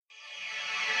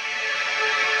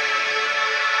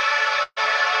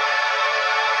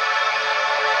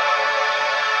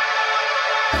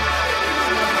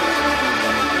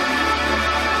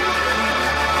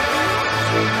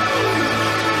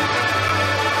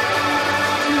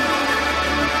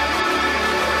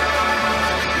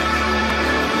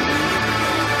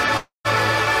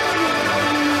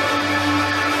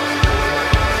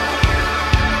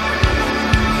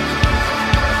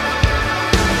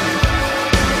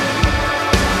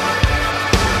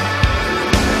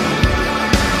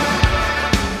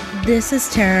This is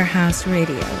Terror House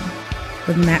Radio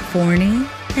with Matt Forenia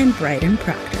and Bryden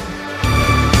Proctor.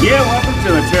 Yeah, welcome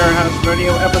to the Terror House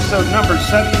Radio, episode number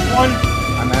 71.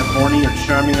 I'm Matt Forenia, your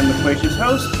charming and loquacious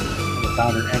host, the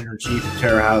founder and editor-in-chief of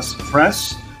Terror House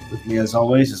Press. With me, as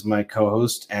always, is my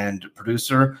co-host and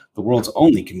producer, the world's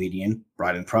only comedian,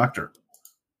 Bryden Proctor.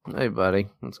 Hey, buddy.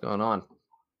 What's going on?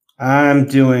 I'm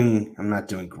not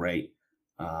doing great.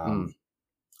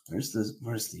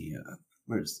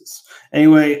 Where's this?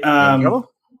 Anyway,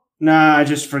 nah, I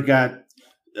just forgot.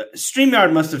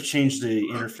 StreamYard must have changed the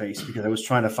interface because I was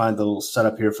trying to find the little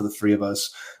setup here for the three of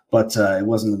us, but it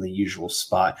wasn't in the usual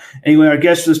spot. Anyway, our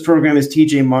guest for this program is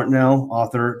TJ Martinell,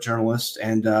 author, journalist,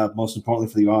 and most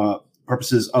importantly for the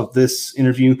purposes of this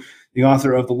interview, the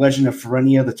author of The Legend of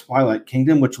Forenia, The Twilight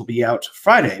Kingdom, which will be out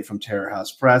Friday from Terror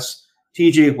House Press.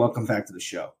 TJ, welcome back to the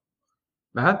show.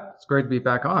 Matt, it's great to be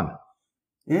back on.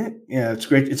 Yeah, it's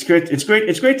great. It's great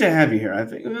to have you here. I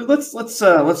think let's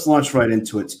launch right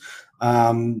into it.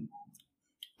 I've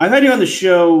had you on the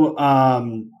show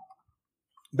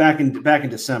back in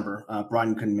December.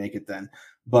 Brian couldn't make it then,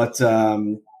 but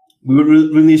we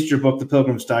released your book, The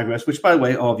Pilgrim's Digress, which, by the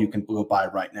way, all of you can go buy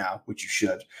right now, which you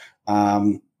should.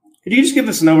 Could you just give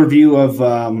us an overview of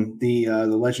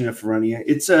the Legend of Forenia?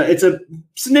 It's a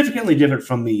significantly different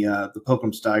from the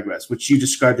Pilgrim's Digress, which you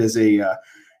described as a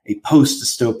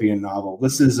post-dystopian novel.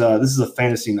 This is a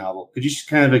fantasy novel. Could you just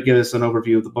kind of give us an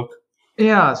overview of the book?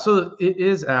 Yeah, so it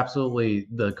is absolutely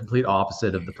the complete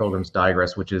opposite of the Pilgrim's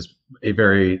Digress, which is a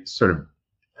very sort of,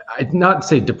 I'd not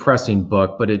say depressing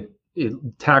book, but it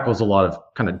tackles a lot of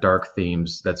kind of dark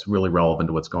themes that's really relevant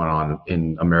to what's going on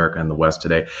in America and the West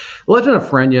today. The Legend of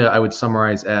Forenia, I would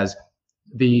summarize as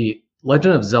the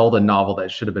Legend of Zelda novel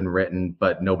that should have been written,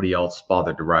 but nobody else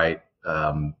bothered to write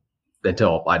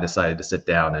until I decided to sit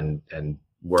down and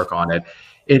work on it.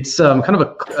 It's kind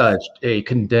of a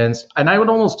condensed, and I would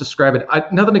almost describe it,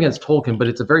 nothing against Tolkien, but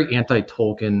it's a very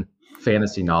anti-Tolkien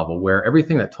fantasy novel where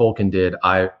everything that Tolkien did,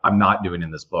 I'm not doing in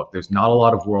this book. There's not a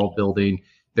lot of world building.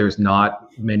 There's not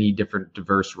many different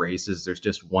diverse races. There's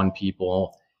just one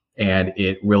people, and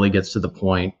it really gets to the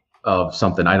point of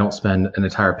something. I don't spend an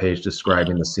entire page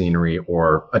describing the scenery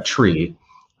or a tree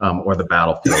or the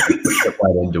battlefield. Get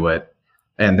right into it.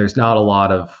 And there's not a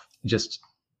lot of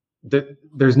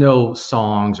there's no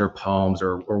songs or poems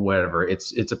or whatever.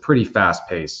 It's a pretty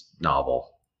fast-paced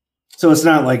novel. So it's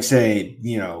not like, say,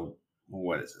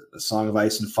 what is it? A Song of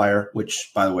Ice and Fire, which,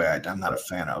 by the way, I'm not a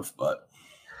fan of, but.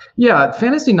 Yeah,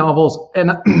 fantasy novels,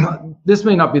 and this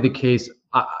may not be the case.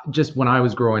 Just when I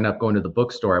was growing up, going to the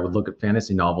bookstore, I would look at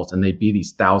fantasy novels, and they'd be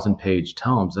these 1,000-page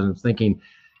tomes, and I'm thinking,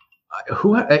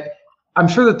 I'm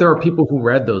sure that there are people who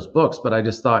read those books, but I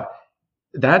just thought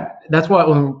that's why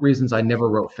one of the reasons I never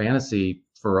wrote fantasy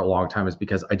for a long time is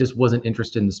because I just wasn't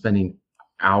interested in spending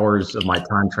hours of my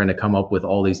time trying to come up with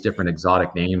all these different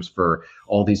exotic names for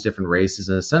all these different races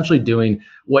and essentially doing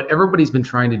what everybody's been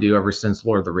trying to do ever since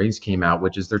Lord of the Rings came out,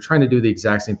 which is they're trying to do the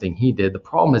exact same thing he did. The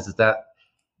problem is that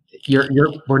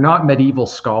we're not medieval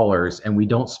scholars and we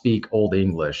don't speak Old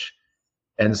English.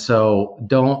 And so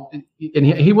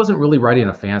he wasn't really writing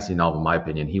a fantasy novel, in my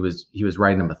opinion. He was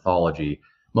writing a mythology.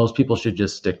 Most people should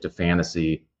just stick to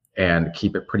fantasy and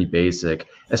keep it pretty basic,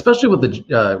 especially with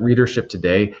the readership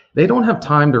today. They don't have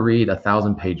time to read a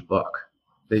 1,000-page book.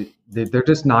 They're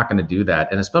just not going to do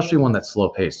that, and especially one that's slow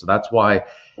paced. So that's why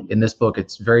in this book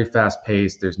it's very fast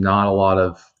paced. There's not a lot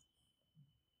of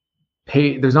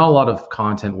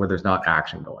content where there's not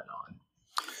action going on.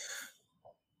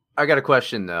 I got a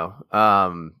question though.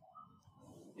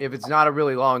 If it's not a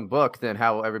really long book, then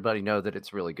how will everybody know that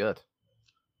it's really good?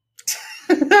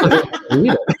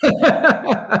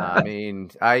 I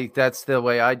mean, that's the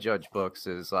way I judge books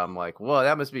is I'm like, well,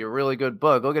 that must be a really good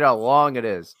book. Look at how long it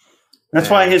is. That's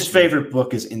why his favorite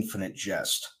book is Infinite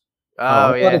Jest.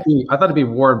 I thought it'd be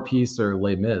War and Peace or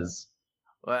Les Mis.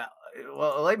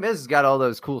 Well, Les Mis has got all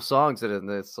those cool songs in it.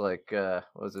 And it's like,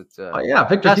 was it?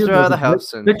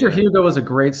 Victor Hugo was a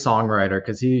great songwriter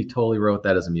because he totally wrote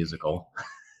that as a musical.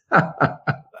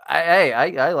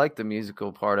 I like the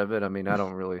musical part of it. I mean, I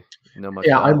don't really know much.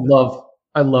 Yeah, I love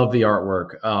the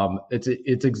artwork.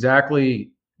 It's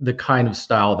exactly the kind of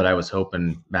style that I was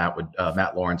hoping Matt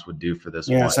Lawrence would do for this.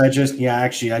 Yes, one. I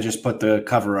just put the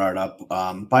cover art up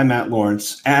by Matt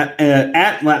Lawrence at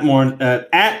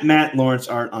Matt Lawrence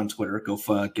Art on Twitter. Go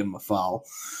give him a follow.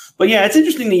 But yeah, it's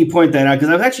interesting that you point that out because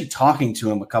I was actually talking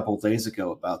to him a couple of days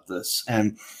ago about this,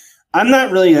 and I'm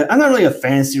not really a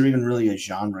fantasy or even really a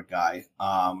genre guy.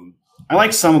 I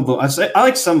like some of the. I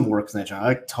like some works in that genre. I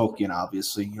like Tolkien,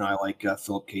 obviously. You know, I like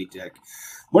Philip K. Dick.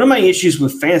 One of my issues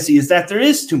with fantasy is that there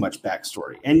is too much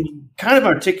backstory, and you kind of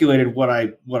articulated what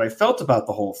I felt about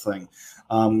the whole thing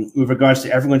with regards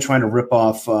to everyone trying to rip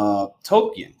off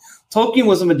Tolkien. Tolkien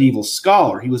was a medieval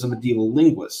scholar. He was a medieval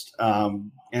linguist,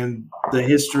 and the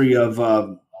history of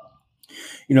the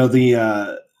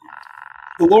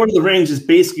Lord of the Rings is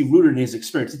basically rooted in his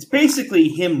experience. It's basically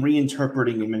him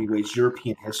reinterpreting, in many ways,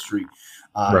 European history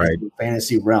in the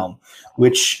fantasy realm,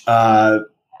 which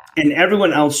and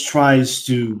everyone else tries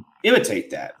to imitate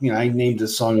that. You know, I named A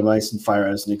Song of Ice and Fire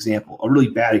as an example, a really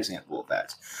bad example of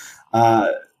that.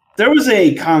 There was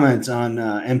a comment on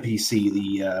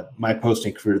NPC, my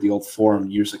posting career, the old forum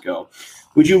years ago.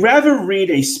 Would you rather read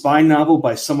a spy novel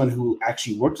by someone who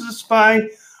actually worked as a spy,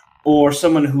 or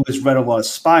someone who has read a lot of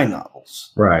spy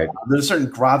novels? Right. There's a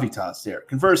certain gravitas there.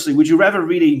 Conversely, would you rather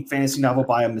read a fantasy novel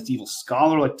by a medieval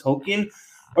scholar like Tolkien,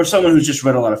 or someone who's just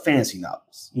read a lot of fantasy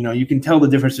novels? You know, you can tell the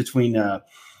difference between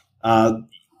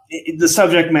the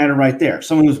subject matter right there.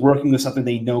 Someone who's working with something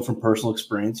they know from personal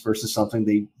experience versus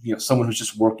something someone who's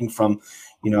just working from,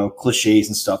 cliches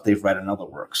and stuff they've read in other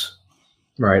works.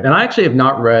 Right. And I actually have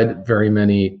not read very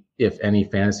many, if any,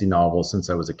 fantasy novels since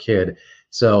I was a kid.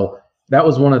 So that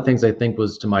was one of the things I think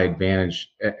was to my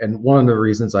advantage. And one of the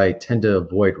reasons I tend to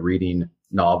avoid reading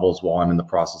novels while I'm in the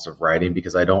process of writing,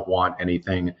 because I don't want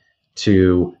anything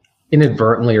to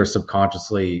inadvertently or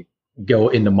subconsciously go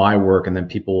into my work, and then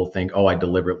people will think, oh, I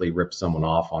deliberately ripped someone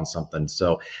off on something.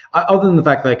 So other than the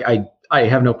fact that I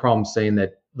have no problem saying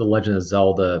that The Legend of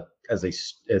Zelda as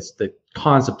the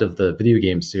concept of the video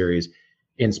game series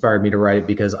inspired me to write it,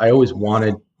 because I always thought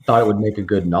it would make a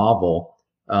good novel.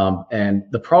 And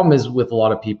the problem is with a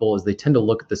lot of people is they tend to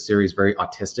look at the series very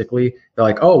autistically. They're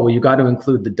like, oh, well, you got to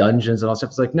include the dungeons and all stuff.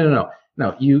 It's like, no.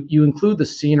 You include the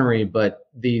scenery, but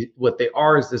what they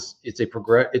are is this.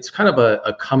 It's kind of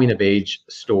a coming of age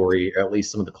story, or at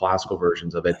least some of the classical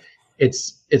versions of it.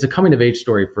 It's a coming of age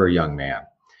story for a young man.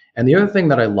 And the other thing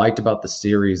that I liked about the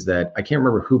series that I can't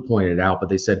remember who pointed it out, but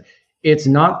they said it's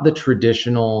not the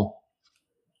traditional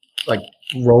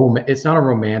it's not a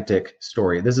romantic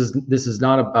story. This is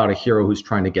not about a hero who's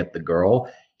trying to get the girl.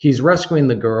 He's rescuing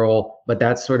the girl, but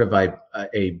that's sort of a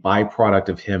byproduct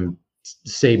of him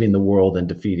saving the world and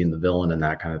defeating the villain and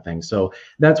that kind of thing. So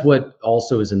that's what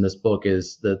also is in this book,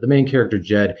 is the main character,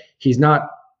 Jed. He's not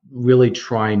really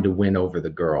trying to win over the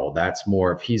girl. That's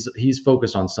more of he's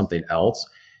focused on something else,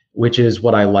 which is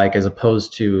what I like, as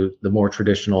opposed to the more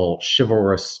traditional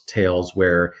chivalrous tales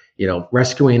where,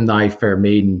 rescuing thy fair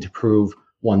maiden to prove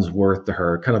one's worth to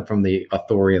her, kind of from the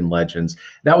Arthurian legends.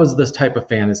 That was this type of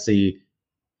fantasy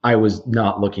I was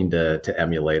not looking to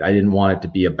emulate. I didn't want it to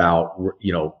be about,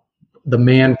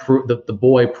 the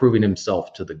boy proving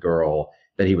himself to the girl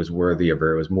that he was worthy of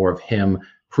her. It was more of him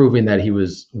proving that he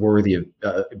was worthy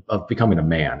of becoming a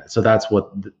man. So that's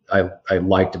what I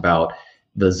liked about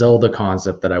the Zelda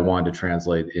concept that I wanted to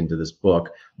translate into this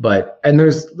book. And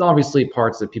there's obviously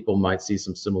parts that people might see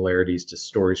some similarities to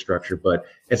story structure, but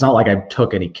it's not like I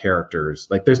took any characters.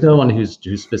 Like, there's no one who's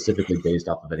specifically based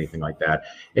off of anything like that.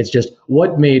 It's just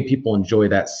what made people enjoy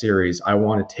that series. I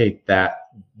want to take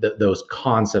those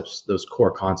concepts, those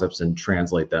core concepts, and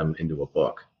translate them into a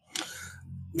book.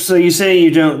 So you say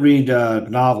you don't read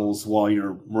novels while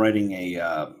you're writing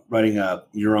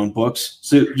your own books.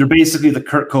 So you're basically the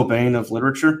Kurt Cobain of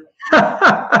literature.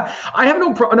 I have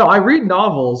no problem. No, I read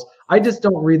novels. I just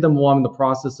don't read them while I'm in the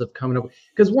process of coming up.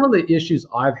 Because one of the issues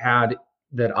I've had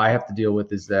that I have to deal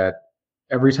with is that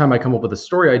every time I come up with a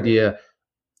story idea,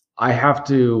 I have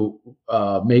to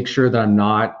make sure that I'm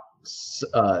not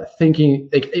thinking.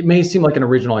 It may seem like an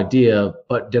original idea,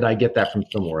 but did I get that from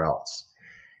somewhere else?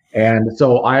 And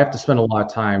so I have to spend a lot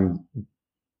of time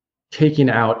taking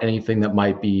out anything that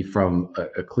might be from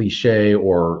a cliche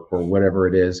or whatever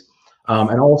it is.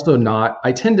 And also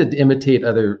I tend to imitate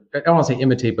I don't want to say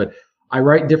imitate, but I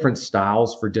write different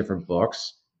styles for different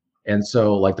books. And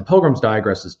so like The Pilgrim's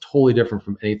Digress is totally different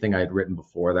from anything I had written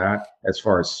before that. As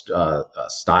far as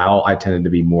style, I tended to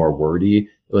be more wordy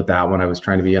with that one. I was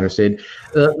trying to be understated.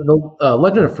 The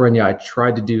Legend of Forenia, I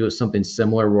tried to do something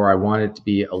similar where I wanted it to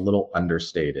be a little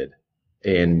understated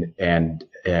and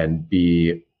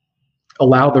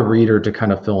allow the reader to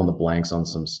kind of fill in the blanks on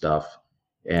some stuff,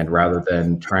 and rather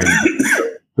than trying to be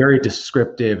very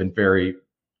descriptive and very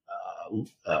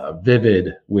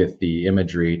vivid with the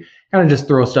imagery, kind of just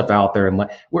throw stuff out there. And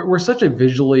we're such a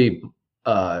visually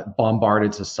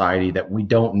bombarded society that we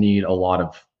don't need a lot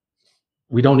of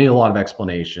we don't need a lot of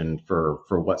explanation for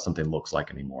what something looks like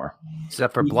anymore.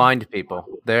 Except for blind people.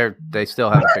 They still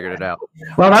haven't figured it out.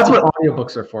 Well, that's what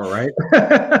audiobooks are for, right?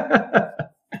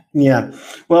 Yeah.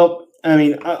 Well, I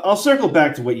mean, I'll circle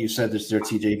back to what you said there,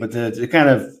 TJ, but to kind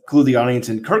of clue the audience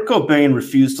in, Kurt Cobain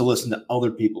refused to listen to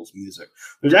other people's music.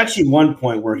 There's actually one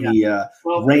point where he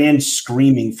ran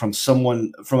screaming from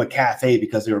a cafe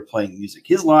because they were playing music.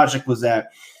 His logic was that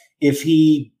if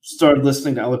he started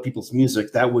listening to other people's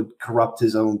music, that would corrupt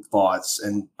his own thoughts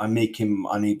and make him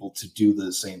unable to do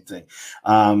the same thing.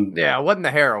 Yeah, it wasn't the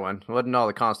heroin. It wasn't all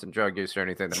the constant drug use or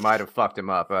anything that might have fucked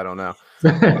him up. I don't know. By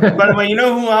the way, you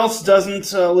know who else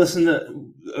doesn't listen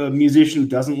to a musician who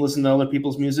doesn't listen to other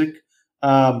people's music?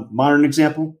 Modern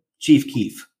example, Chief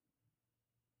Keef.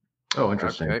 Oh,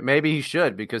 interesting. Okay. Maybe he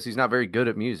should because he's not very good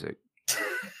at music.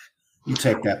 You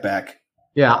take that back.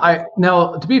 Yeah,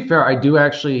 now to be fair, I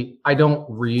don't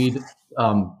read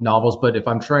novels, but if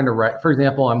I'm trying to write, for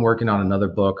example, I'm working on another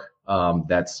book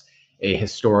that's a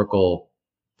historical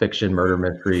fiction murder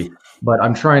mystery, but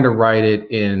I'm trying to write it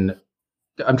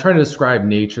I'm trying to describe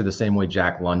nature the same way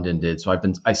Jack London did. So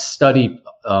I study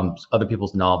other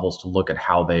people's novels to look at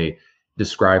how they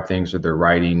describe things or their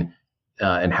writing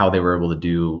and how they were able to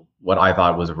do what I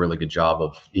thought was a really good job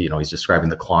of, he's describing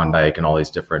the Klondike and all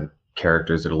these different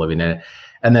characters that are living in it.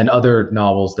 And then other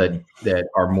novels that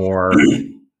are more,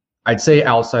 I'd say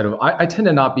outside of, I tend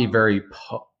to not be very,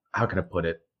 how can I put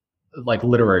it, like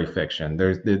literary fiction.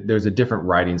 There's a different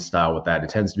writing style with that. It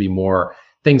tends to be more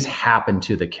things happen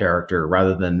to the character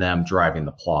rather than them driving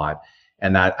the plot.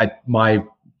 And my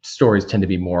stories tend to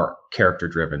be more character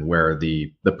driven, where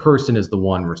the person is the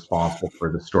one responsible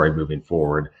for the story moving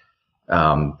forward. A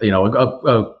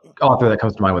author that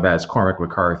comes to mind with that is Cormac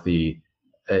McCarthy.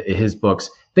 His books,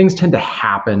 things tend to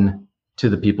happen to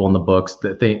the people in the books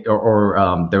that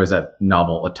there was that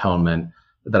novel Atonement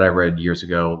that I read years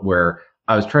ago where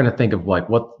I was trying to think of like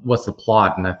what's the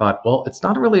plot, and I thought, well, it's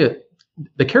not really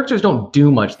the characters don't do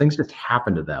much, things just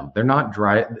happen to them. They're not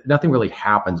dry, nothing really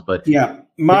happens. But yeah,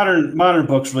 modern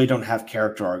books really don't have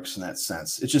character arcs in that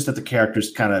sense. It's just that the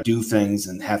characters kind of do things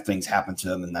and have things happen to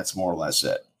them, and that's more or less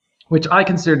it. Which I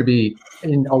consider to be,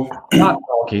 not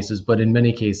all cases, but in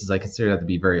many cases, I consider that to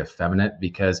be very effeminate,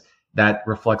 because that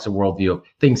reflects a worldview of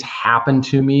things happen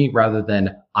to me rather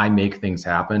than I make things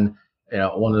happen.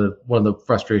 One of the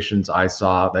frustrations I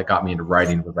saw that got me into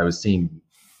writing was I was seeing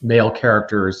male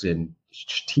characters in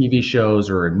TV shows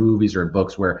or in movies or in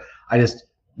books where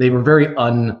they were very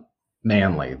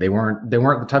unmanly. They weren't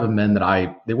the type of men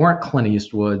they weren't Clint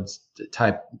Eastwood's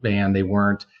type man. They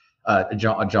weren't a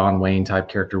John Wayne type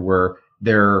character where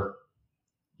they're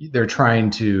trying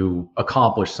to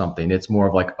accomplish something. It's more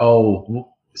of like,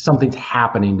 oh, something's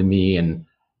happening to me, and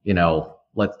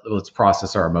let's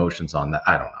process our emotions on that.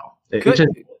 I don't know.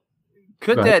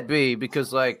 Could that be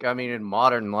because, in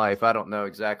modern life, I don't know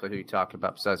exactly who you're talking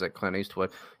about besides like Clint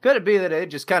Eastwood. Could it be that it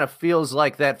just kind of feels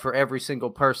like that for every single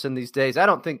person these days? I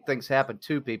don't think things happen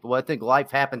to people. I think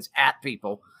life happens at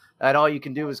people. And all you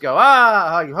can do is go,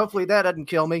 hopefully that doesn't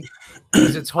kill me,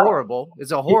 because it's horrible.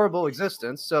 It's a horrible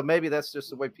existence. So maybe that's just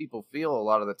the way people feel a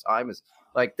lot of the time, is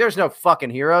like, there's no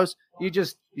fucking heroes. You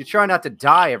try not to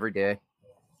die every day.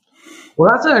 Well,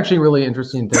 that's actually a really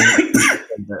interesting thing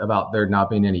about there not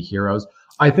being any heroes.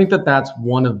 I think that's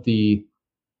one of the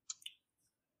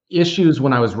issues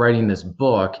when I was writing this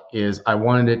book, is I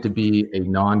wanted it to be a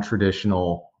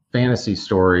non-traditional fantasy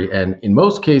story. And in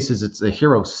most cases, it's a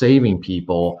hero saving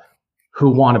people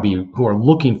who are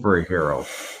looking for a hero.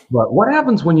 But what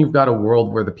happens when you've got a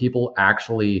world where the people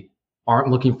actually aren't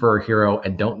looking for a hero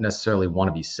and don't necessarily want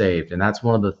to be saved? And that's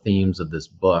one of the themes of this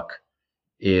book,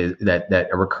 is that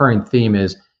a recurring theme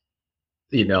is,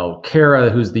 Kara,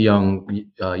 who's the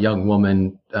young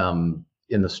woman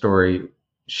in the story,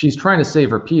 she's trying to save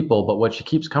her people, but what she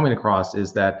keeps coming across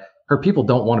is that her people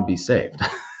don't want to be saved.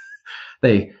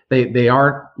 They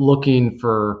aren't looking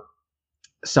for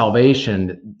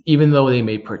salvation, even though they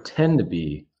may pretend to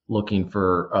be looking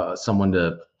for someone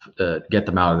to get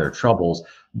them out of their troubles.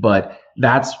 But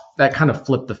that kind of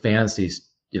flipped the fantasies,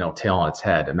 tail on its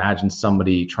head. Imagine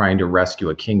somebody trying to rescue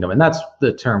a kingdom, and that's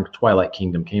the term Twilight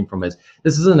Kingdom came from. Is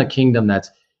this isn't a kingdom that's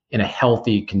in a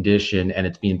healthy condition and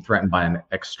it's being threatened by an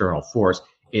external force.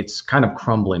 It's kind of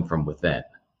crumbling from within.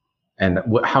 And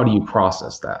how do you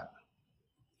process that?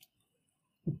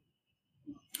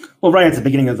 Well, right at the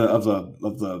beginning of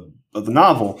the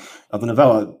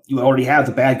novella, you already have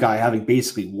the bad guy having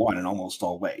basically won in almost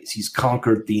all ways. He's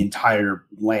conquered the entire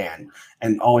land,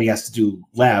 and all he has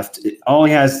left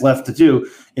to do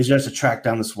is just to track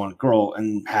down this one girl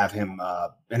and have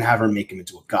her make him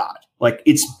into a god. Like,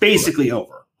 it's basically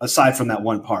over, aside from that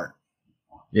one part.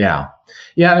 Yeah.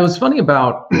 Yeah. It was funny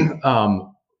about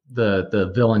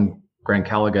the villain Grand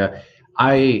Caliga.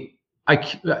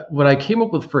 What I came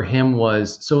up with for him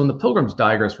was, so in the Pilgrim's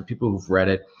Digress, for people who've read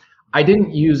it, I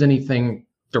didn't use anything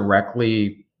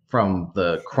directly from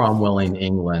the Cromwellian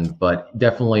England, but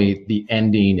definitely the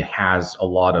ending has a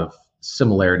lot of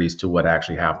similarities to what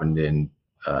actually happened in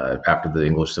after the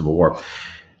English Civil War.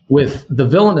 With the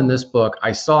villain in this book,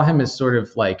 I saw him as sort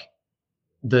of like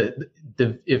the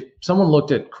if someone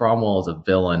looked at Cromwell as a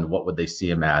villain, what would they see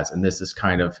him as? And this is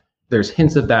kind of, there's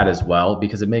hints of that as well,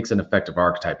 because it makes an effective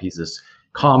archetype. He's this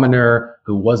commoner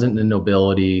who wasn't in the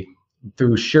nobility.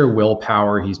 Through sheer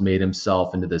willpower, he's made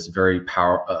himself into this very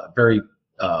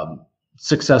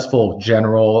successful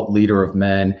general, leader of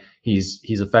men. He's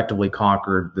effectively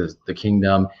conquered the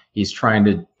kingdom. He's trying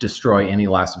to destroy any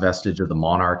last vestige of the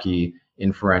monarchy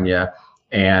in Forenia.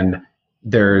 And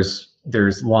there's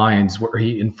lines where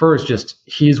he infers just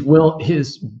he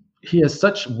has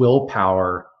such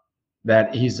willpower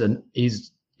that he's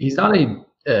not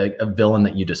a villain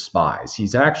that you despise.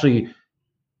 He's actually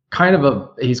kind of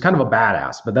a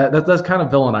badass, but that's kind of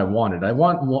villain I wanted. I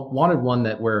wanted one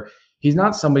that where he's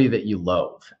not somebody that you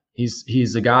loathe.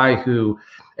 He's a guy who,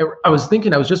 I was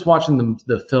just watching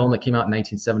the film that came out in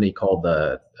 1970 called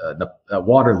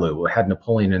Waterloo. It had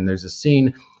Napoleon, and there's a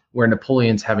scene where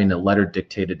Napoleon's having a letter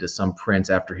dictated to some prince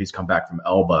after he's come back from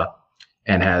Elba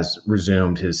and has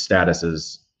resumed his status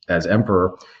as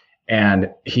emperor. And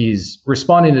he's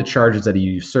responding to charges that he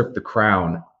usurped the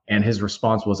crown. And his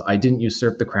response was, "I didn't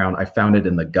usurp the crown. I found it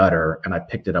in the gutter and I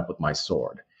picked it up with my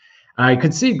sword." And I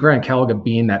could see Grand Caliga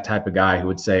being that type of guy who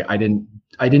would say, I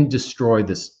didn't destroy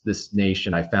this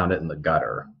nation. I found it in the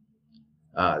gutter.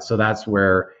 So that's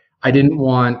where I didn't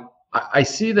want, I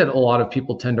see that a lot of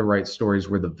people tend to write stories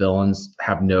where the villains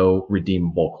have no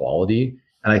redeemable quality.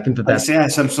 And I think that's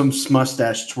some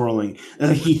mustache twirling.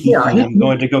 Yeah, I'm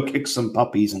going to go kick some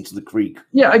puppies into the creek.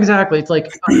 Yeah, exactly. It's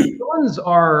like villains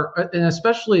are, and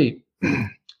especially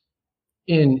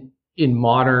in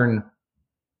modern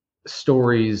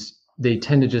stories, they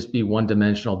tend to just be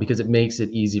one-dimensional because it makes it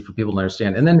easy for people to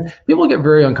understand. And then people get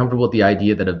very uncomfortable with the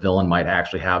idea that a villain might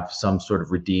actually have some sort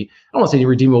of I don't want to say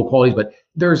redeemable qualities, but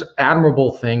there's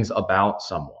admirable things about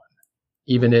someone.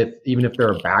 Even if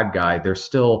they're a bad guy, there's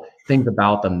still things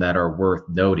about them that are worth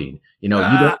noting. You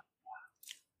know,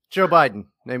 Joe Biden.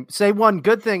 Say one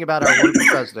good thing about our wonderful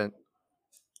president.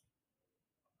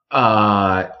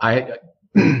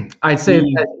 I'd say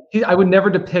that I would never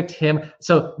depict him.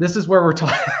 So this is where we're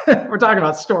talking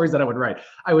about stories that I would write.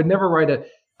 I would never write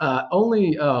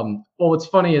well, what's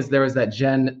funny is there was that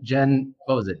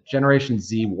Generation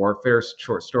Z warfare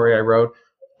short story I wrote.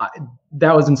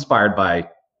 That was inspired by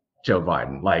Joe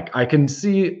Biden. Like, I can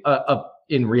see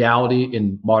in reality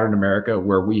in modern America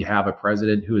where we have a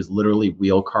president who is literally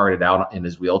wheel carted out in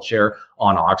his wheelchair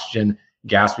on oxygen,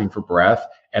 gasping for breath,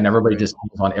 and everybody just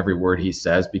hangs on every word he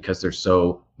says because they're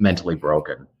so mentally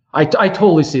broken. I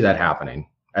totally see that happening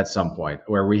at some point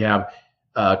where we have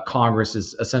Congress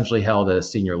is essentially held at a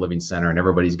senior living center and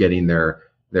everybody's getting their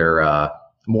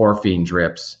morphine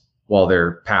drips while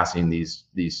they're passing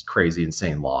these crazy,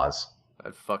 insane laws.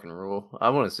 That'd fucking rule. I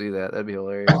want to see that. That'd be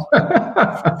hilarious.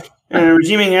 And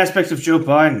redeeming aspects of Joe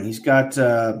Biden. He's got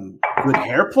good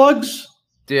hair plugs.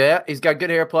 Yeah, he's got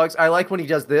good hair plugs. I like when he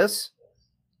does this.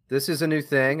 This is a new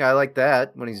thing. I like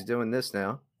that when he's doing this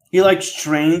now. He likes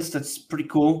trains. That's pretty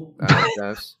cool.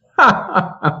 Yes.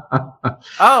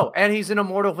 Oh, and he's an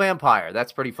immortal vampire.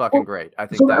 That's pretty fucking great. I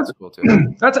think that's cool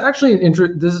too. That's actually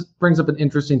this brings up an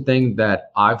interesting thing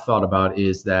that I've thought about,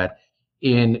 is that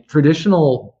in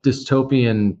traditional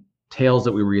dystopian tales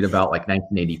that we read about, like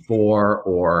 1984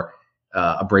 or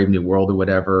A Brave New World or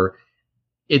whatever,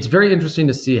 it's very interesting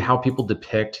to see how people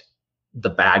depict the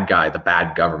bad guy, the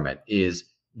bad government. Is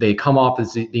they come off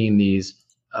as being these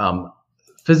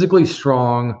physically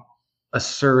strong,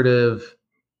 assertive,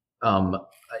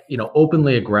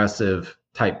 openly aggressive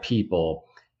type people.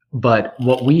 But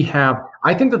what we have,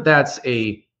 I think that's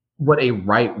what a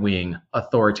right-wing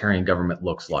authoritarian government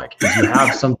looks like. Is you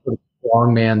have some sort of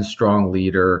strong man, strong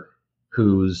leader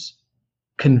who's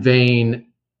conveying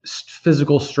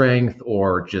physical strength,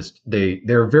 or just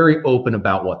they're very open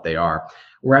about what they are.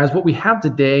 Whereas what we have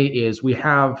today is we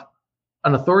have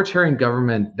an authoritarian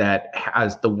government that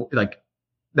has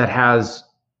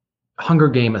Hunger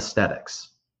Game aesthetics,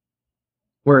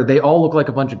 where they all look like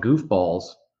a bunch of goofballs,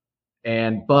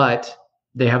 but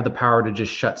they have the power to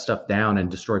just shut stuff down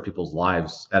and destroy people's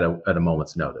lives at a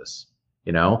moment's notice.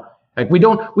 Like we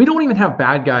don't even have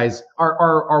bad guys.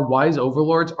 Our wise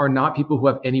overlords are not people who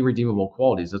have any redeemable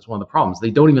qualities. That's one of the problems.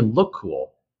 They don't even look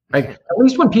cool. Like at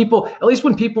least when people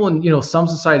in some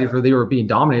societies where they were being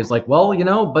dominated, it's like, well,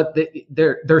 but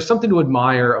there's something to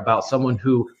admire about someone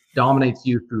who dominates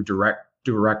you through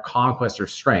direct conquest or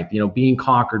strength. Being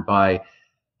conquered by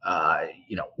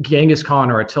Genghis Khan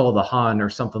or Attila the Hun or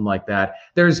something like that.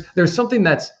 There's something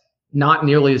that's not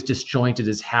nearly as disjointed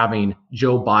as having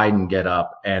Joe Biden get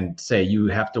up and say you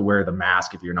have to wear the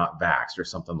mask if you're not vaxxed or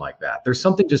something like that. There's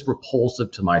something just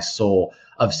repulsive to my soul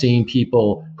of seeing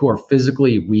people who are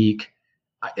physically weak.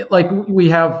 Like we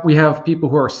have people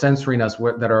who are censoring us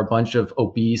that are a bunch of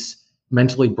obese,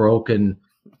 mentally broken,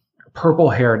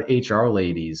 purple-haired HR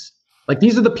ladies. Like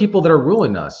these are the people that are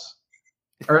ruling us,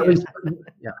 or at least,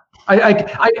 yeah.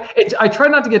 I try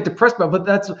not to get depressed about, but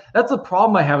that's the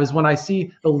problem I have is when I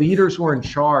see the leaders who are in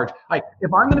charge. Like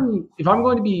if I'm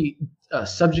going to be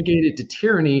subjugated to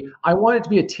tyranny, I want it to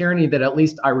be a tyranny that at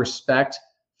least I respect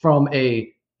from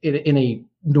in a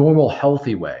normal,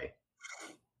 healthy way.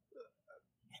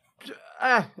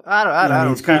 I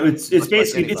don't. It's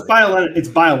basically it's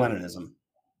bio-Leninism.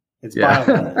 It's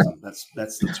bio-Leninism.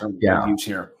 That's the term we use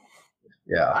here.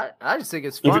 Yeah, I just think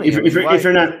it's funny. If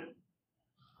you're not.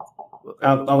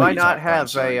 Why not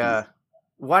have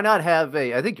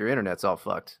a? I think your internet's all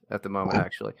fucked at the moment,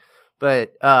 actually.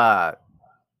 But why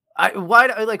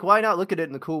not look at it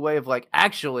in the cool way of like,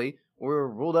 actually, we're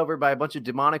ruled over by a bunch of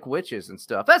demonic witches and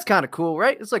stuff. That's kind of cool,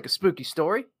 right? It's like a spooky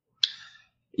story.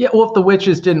 Yeah, well, if the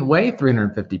witches didn't weigh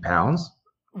 350 pounds.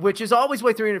 Witches always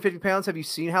weigh 350 pounds. Have you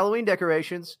seen Halloween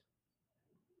decorations?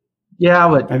 Yeah,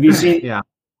 but have you seen? Yeah,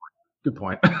 good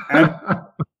point.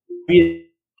 Have you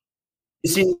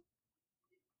seen?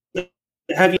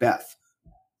 Have you Beth?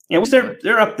 Yeah,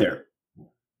 they're up there.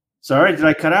 Sorry, did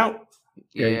I cut out?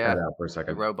 Yeah, you cut out for a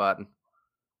second. Roboting.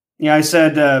 Yeah, I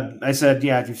said,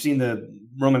 yeah, if you've seen the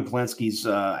Roman Polanski's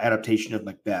adaptation of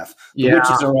Macbeth, the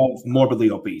witches are all morbidly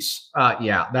obese.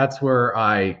 Yeah, that's where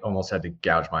I almost had to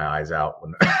gouge my eyes out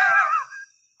when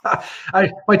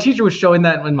my teacher was showing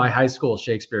that in my high school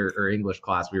Shakespeare or English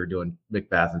class. We were doing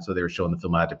Macbeth, and so they were showing the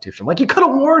film adaptation. I'm like, you could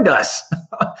have warned us.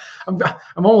 I'm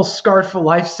almost scarred for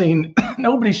life, saying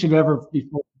nobody should ever be.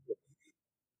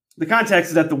 The context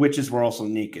is that the witches were also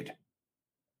naked.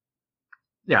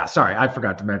 Yeah, sorry, I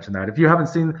forgot to mention that. If you haven't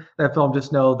seen that film,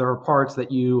 just know there are parts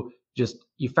that you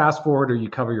fast forward or you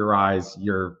cover your eyes.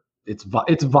 It's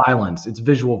violence. It's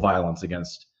visual violence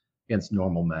against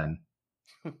normal men.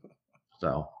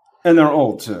 So, and they're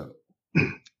old too.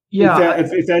 Yeah.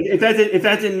 If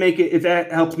that didn't make it, if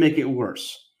that helped make it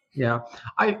worse. Yeah,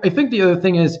 I think the other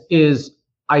thing is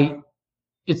it's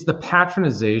the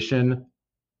patronization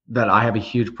that I have a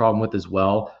huge problem with as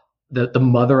well. The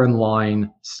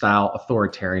mother-in-line style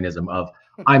authoritarianism of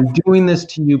I'm doing this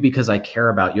to you because I care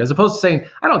about you, as opposed to saying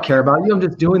I don't care about you. I'm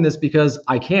just doing this because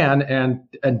I can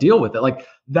and deal with it. Like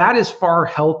that is far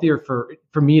healthier for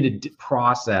me to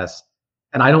process.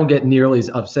 And I don't get nearly as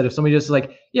upset if somebody just is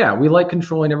like, yeah, we like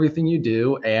controlling everything you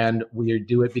do, and we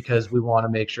do it because we want to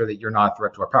make sure that you're not a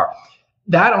threat to our power.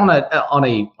 That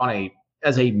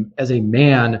as a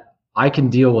man, I can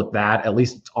deal with that. At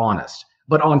least it's honest.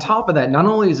 But on top of that, not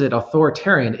only is it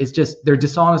authoritarian, it's just they're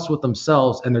dishonest with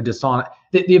themselves, and they're dishonest.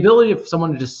 The ability of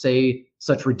someone to just say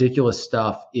such ridiculous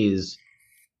stuff is,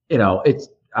 it's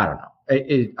I don't know.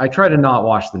 I try to not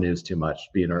watch the news too much,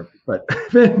 but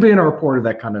being a reporter,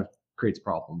 that kind of creates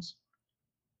problems.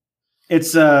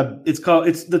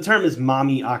 The term is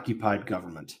mommy occupied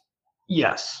government.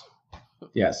 Yes.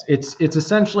 It's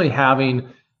essentially having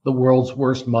the world's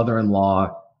worst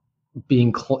mother-in-law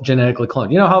being genetically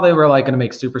cloned. You know how they were like going to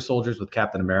make super soldiers with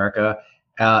Captain America?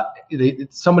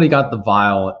 Somebody got the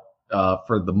vial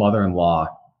for the mother-in-law,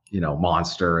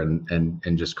 monster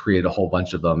and just created a whole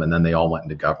bunch of them, and then they all went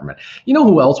into government. You know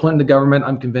who else went into government?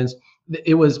 I'm convinced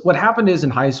it was what happened is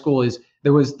in high school is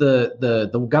there was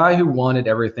the guy who wanted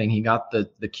everything. He got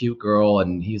the cute girl,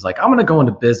 and he's like, I'm going to go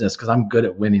into business because I'm good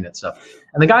at winning at stuff.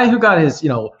 And the guy who got his,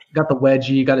 got the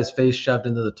wedgie, got his face shoved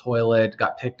into the toilet,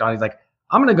 got picked on. He's like,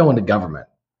 I'm going to go into government.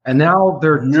 And now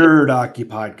they're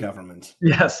nerd-occupied government.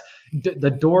 Yes,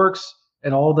 the dorks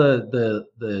and all the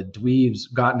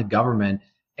dweebs got into government,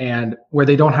 and where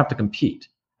they don't have to compete.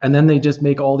 And then they just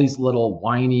make all these little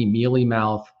whiny, mealy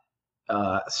mouth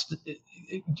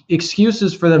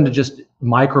excuses for them to just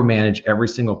micromanage every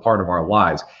single part of our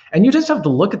lives. And you just have to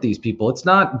look at these people. It's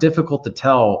not difficult to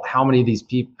tell how many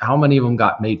of them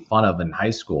got made fun of in high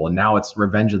school, and now it's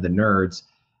revenge of the nerds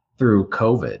through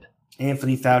COVID.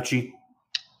 Anthony Fauci.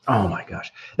 Oh my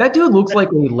gosh. That dude looks like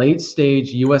a late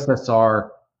stage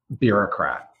USSR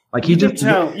bureaucrat. Like you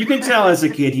can tell as a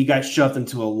kid he got shoved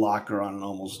into a locker on an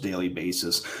almost daily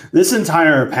basis. This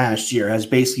entire past year has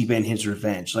basically been his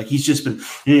revenge. Like he's just been,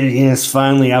 yes,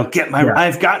 finally I've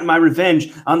gotten my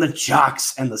revenge on the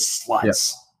jocks and the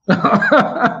sluts. Yeah.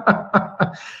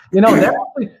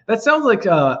 That sounds like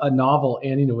a novel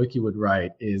Annie Nowicki would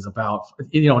write, is about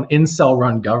an incel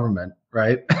run government,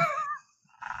 right?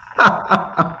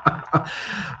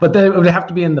 But then it would have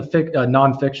to be in the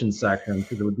nonfiction section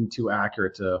because it would be too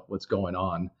accurate to what's going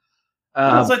on.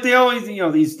 It's like they always,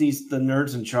 the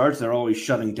nerds in charge, they're always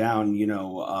shutting down,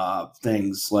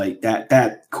 things like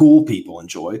that cool people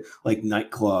enjoy, like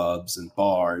nightclubs and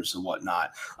bars and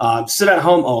whatnot. Sit at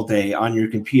home all day on your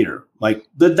computer. Like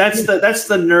that's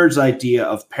the nerd's idea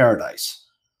of paradise.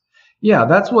 Yeah,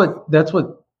 that's what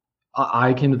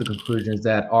I came to the conclusion, is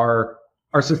that our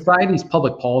society's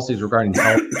public policies regarding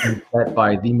health are set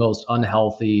by the most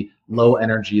unhealthy, low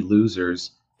energy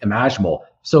losers imaginable.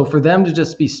 So for them to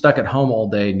just be stuck at home all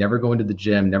day, never going to the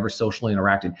gym, never socially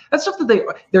interacting, that's stuff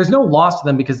that there's no loss to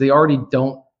them, because they already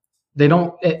don't get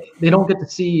to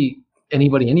see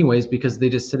anybody anyways, because they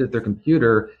just sit at their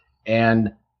computer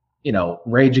and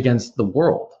rage against the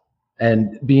world.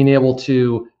 And being able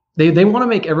to, they want to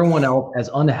make everyone else as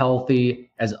unhealthy,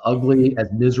 as ugly,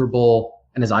 as miserable,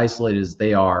 and as isolated as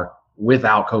they are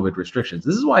without COVID restrictions.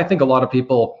 This is why I think a lot of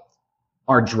people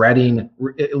are dreading,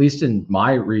 at least in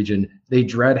my region, they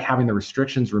dread having the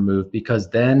restrictions removed, because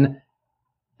then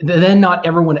not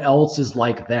everyone else is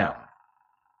like them.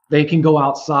 They can go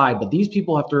outside, but these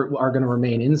people are going to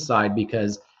remain inside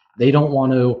because they don't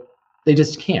want to. They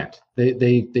just can't.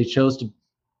 They chose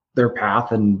their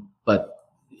path, but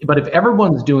if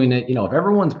everyone's doing it, if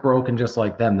everyone's broken just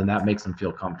like them, then that makes them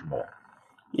feel comfortable.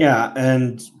 Yeah,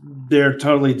 and they're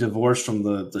totally divorced from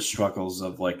the struggles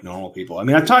of like normal people. I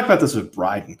mean, I talked about this with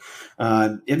Bryden.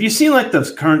 Have you seen like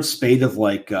the current spate of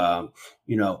like dirtbag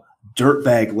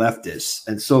leftists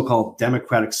and so-called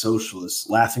democratic socialists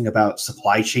laughing about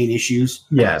supply chain issues?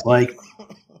 Yes. Like,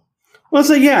 well, it's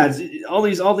like, yeah, all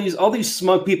these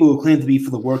smug people who claim to be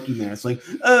for the working man. It's like,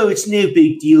 oh, it's no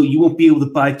big deal. You won't be able to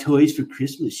buy toys for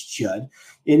Christmas, Chud.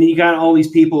 And you got all these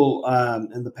people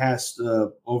over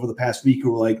the past week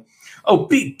who were like, oh,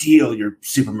 big deal, your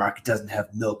supermarket doesn't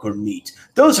have milk or meat.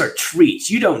 Those are treats.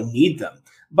 You don't need them.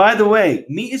 By the way,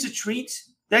 meat is a treat.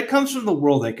 That comes from the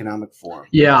World Economic Forum.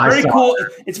 Yeah,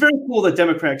 It's very cool that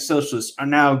democratic socialists are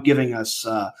now giving us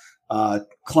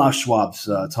Klaus Schwab's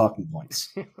talking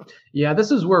points. Yeah,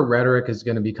 this is where rhetoric is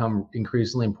going to become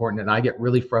increasingly important, and I get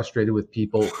really frustrated with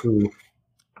people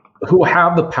who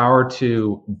have the power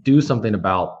to do something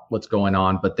about what's going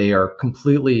on, but they are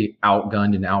completely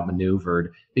outgunned and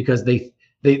outmaneuvered because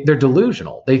they're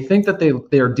delusional. They think that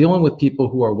they are dealing with people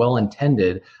who are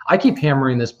well-intended. I keep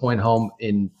hammering this point home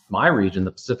in my region,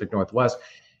 the Pacific Northwest.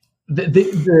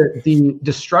 The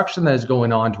destruction that is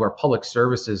going on to our public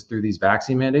services through these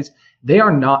vaccine mandates,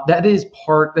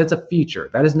 that's a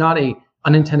feature. That is not a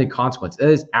unintended consequence. That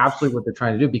is absolutely what they're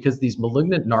trying to do, because these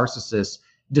malignant narcissists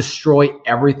destroy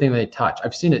everything they touch.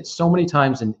 I've seen it so many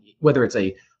times, in whether it's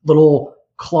a little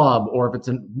club or if it's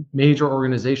a major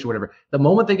organization, whatever. The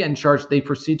moment they get in charge, they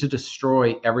proceed to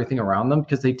destroy everything around them,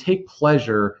 because they take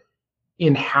pleasure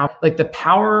in the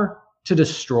power to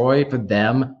destroy for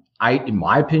them. In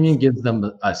my opinion, gives them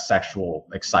a sexual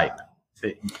excitement.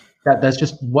 That's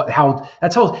just how.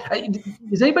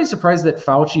 Is anybody surprised that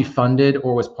Fauci funded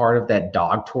or was part of that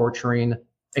dog torturing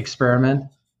experiment?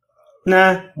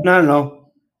 Nah, not at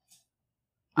all.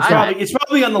 It's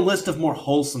probably on the list of more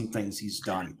wholesome things he's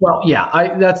done. Well,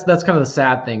 yeah, that's kind of the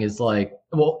sad thing, is like,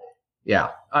 well, yeah,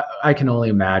 I can only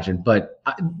imagine. But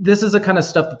this is the kind of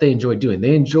stuff that they enjoy doing.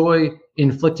 They enjoy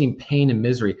inflicting pain and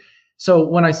misery. So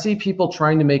when I see people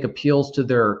trying to make appeals to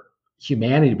their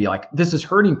humanity, to be like, this is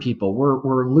hurting people,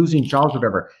 we're losing jobs,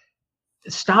 whatever.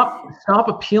 Stop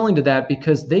appealing to that,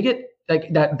 because they get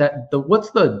like what's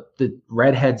the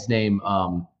redhead's name?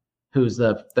 Who's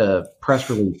the press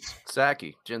release?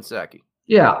 Jen Psaki.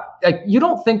 Yeah, like, you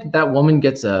don't think that woman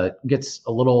gets a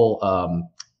little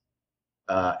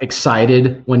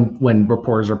excited when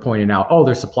reporters are pointing out, oh,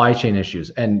 there's supply chain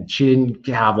issues, and she didn't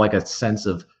have like a sense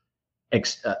of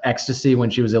ecstasy when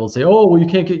she was able to say, oh, well, you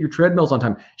can't get your treadmills on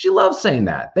time. She loves saying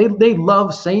that. They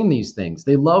love saying these things.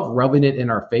 They love rubbing it in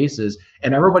our faces,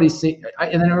 and then everybody's they're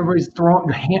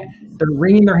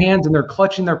wringing their hands and they're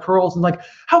clutching their pearls and like,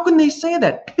 how can they say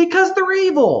that? Because they're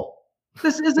evil.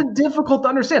 This isn't difficult to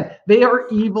understand. They are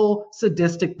evil,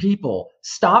 sadistic people.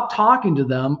 Stop talking to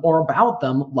them or about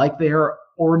them like they are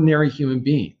ordinary human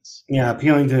beings. Yeah,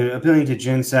 appealing to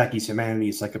Jen Psaki's humanity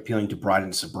is like appealing to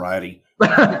Bryden's sobriety.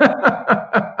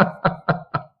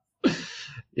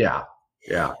 Yeah.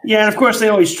 Yeah. Yeah, and of course they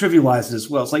always trivialize it as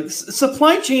well. It's like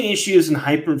supply chain issues and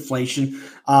hyperinflation.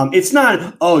 It's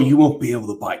not, oh, you won't be able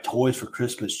to buy toys for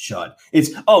Christmas, Chud.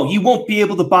 It's, oh, you won't be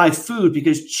able to buy food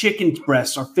because chicken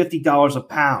breasts are $50 a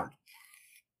pound.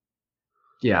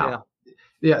 Yeah.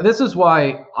 This is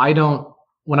why I don't,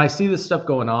 when I see this stuff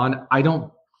going on,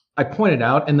 I point it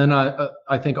out, and then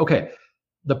I think, okay,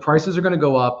 the prices are going to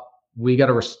go up.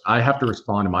 I have to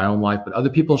respond in my own life, but other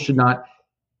people should not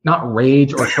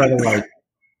rage or try to like,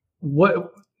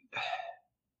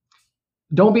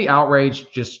 don't be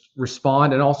outraged, just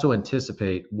respond and also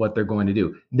anticipate what they're going to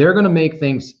do. They're going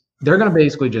to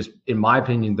basically just, in my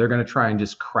opinion, they're going to try and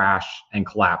just crash and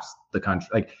collapse the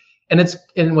country.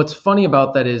 And what's funny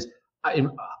about that is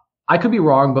I could be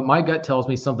wrong, but my gut tells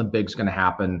me something big's going to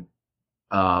happen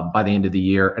by the end of the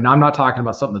year. And I'm not talking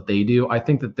about something that they do. I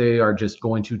think that they are just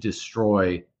going to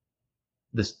destroy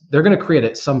this. They're going to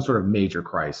create some sort of major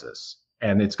crisis,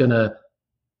 and it's going to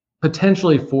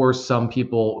potentially force some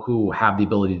people who have the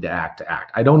ability to act.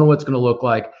 I don't know what it's going to look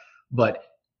like, but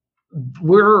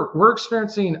we're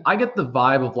experiencing, I get the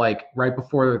vibe of like right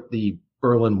before the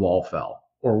Berlin Wall fell,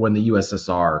 or when the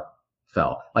USSR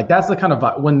fell. Like that's the kind of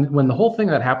vibe. When the whole thing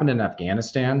that happened in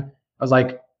Afghanistan, I was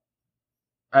like,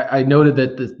 I noted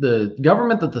that the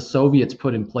government that the Soviets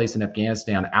put in place in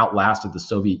Afghanistan outlasted the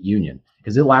Soviet Union,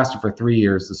 because it lasted for 3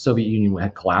 years. The Soviet Union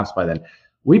had collapsed by then.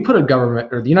 We put a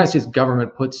government, or the United States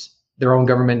government puts their own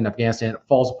government in Afghanistan, it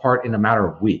falls apart in a matter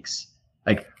of weeks.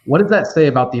 Like, what does that say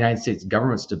about the United States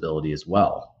government stability as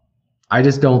well? I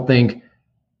just don't think,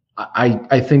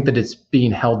 I think that it's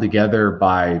being held together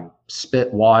by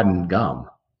spit, wad, and gum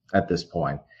at this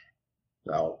point.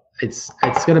 So it's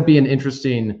going to be an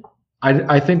interesting,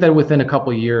 I think that within a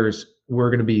couple of years, we're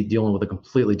going to be dealing with a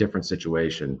completely different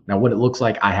situation. Now, what it looks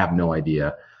like, I have no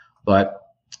idea. But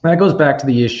that goes back to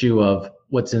the issue of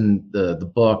what's in the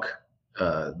book,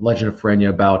 Legend of Forenia,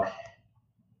 about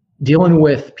dealing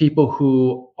with people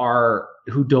who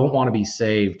don't want to be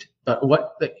saved. But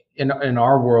what in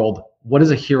our world, what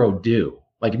does a hero do?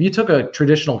 Like if you took a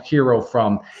traditional hero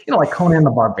from, like Conan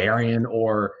the Barbarian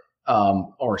or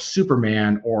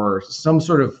Superman or some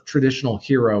sort of traditional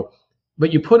hero,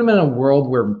 but you put them in a world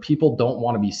where people don't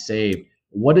want to be saved,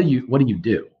 what do you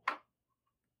do?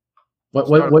 What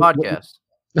podcast?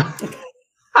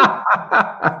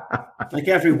 Like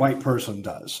every white person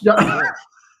does.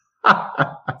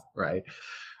 Right.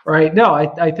 No,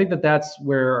 I think that's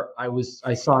where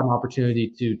I saw an opportunity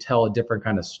to tell a different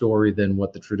kind of story than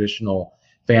what the traditional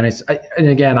fantasy. And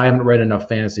again, I haven't read enough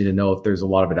fantasy to know if there's a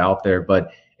lot of it out there,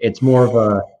 but it's more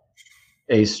of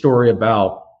a story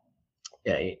about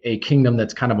a kingdom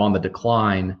that's kind of on the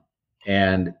decline,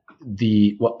 and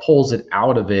what pulls it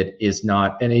out of it is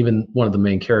not, and even one of the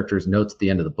main characters notes at the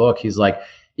end of the book, he's like,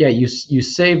 yeah, you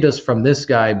saved us from this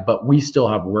guy, but we still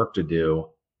have work to do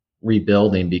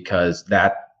rebuilding, because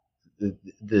there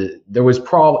was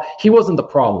he wasn't the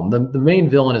problem. The main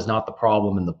villain is not the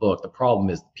problem in the book. The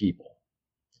problem is the people.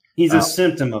 He's a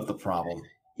symptom of the problem.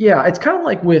 Yeah, it's kind of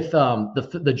like with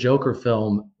the Joker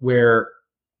film, where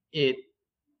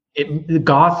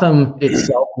Gotham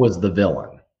itself was the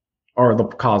villain or the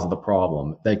cause of the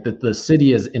problem. Like the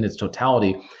city is in its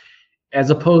totality, as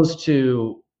opposed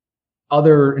to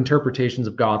other interpretations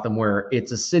of Gotham where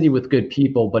it's a city with good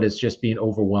people, but it's just being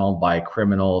overwhelmed by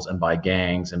criminals and by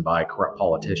gangs and by corrupt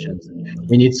politicians.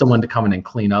 We need someone to come in and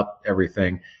clean up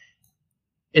everything.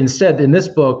 Instead, in this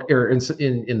book, or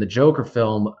in the Joker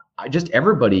film,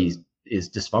 everybody is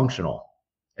dysfunctional.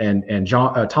 And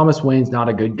Thomas Wayne's not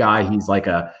a good guy. He's like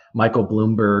a Michael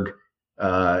Bloomberg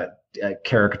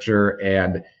caricature,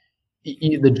 and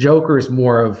the Joker is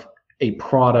more of a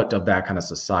product of that kind of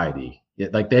society.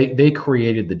 Like they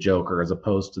created the Joker, as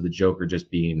opposed to the Joker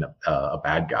just being a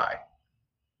bad guy.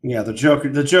 Yeah, the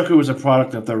Joker was a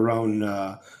product of their own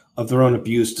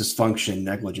abuse, dysfunction,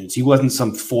 negligence. He wasn't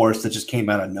some force that just came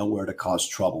out of nowhere to cause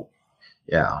trouble.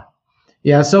 Yeah.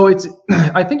 So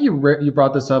I think you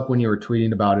brought this up when you were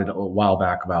tweeting about it a while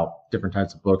back about different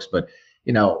types of books. But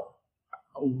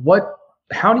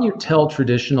how do you tell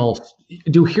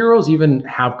do heroes even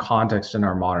have context in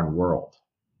our modern world?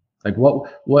 Like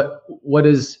what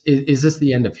is this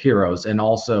the end of heroes? And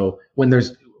also when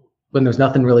there's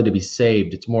nothing really to be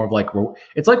saved, it's more of like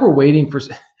we're waiting for.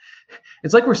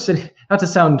 It's like we're sitting, not to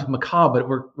sound macabre,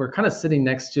 but we're kind of sitting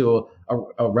next to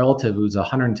a relative who's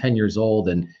 110 years old,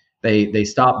 and they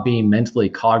stop being mentally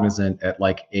cognizant at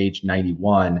like age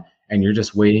 91, and you're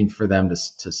just waiting for them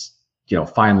to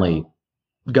finally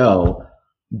go,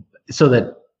 so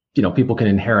that people can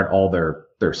inherit all their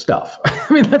stuff.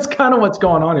 I mean, that's kind of what's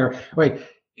going on here. Like,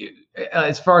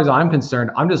 as far as I'm concerned,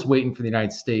 I'm just waiting for the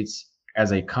United States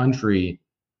as a country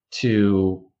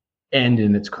to end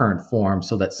in its current form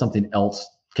so that something else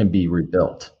can be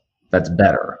rebuilt that's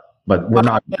better. But we're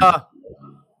not.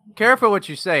 Careful what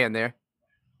you're saying there.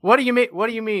 What do you mean? What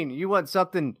do you mean? You want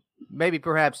something maybe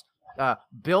perhaps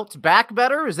built back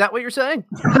better? Is that what you're saying?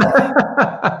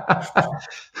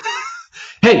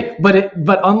 Hey,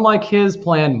 but unlike his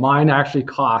plan, mine actually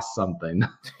costs something.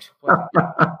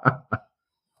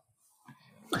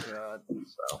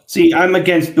 See, I'm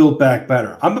against build back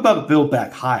better. I'm about build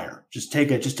back higher. Just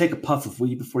take a puff of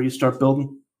weed before you start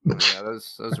building. Yeah,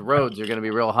 those roads are going to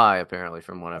be real high, apparently,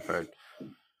 from what I've heard.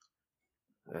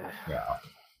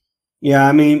 Yeah.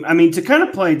 I mean, to kind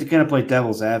of play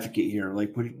devil's advocate here,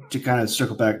 like to kind of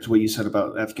circle back to what you said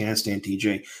about Afghanistan,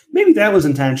 TJ. Maybe that was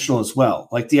intentional as well.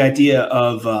 Like the idea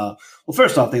of, well,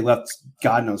 first off, they left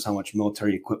God knows how much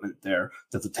military equipment there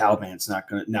that the Taliban's not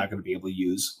going to be able to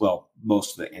use. Well,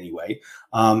 most of it anyway.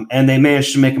 And they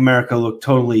managed to make America look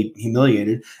totally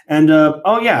humiliated. And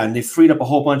and they freed up a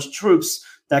whole bunch of troops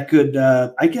that could,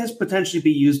 I guess, potentially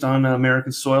be used on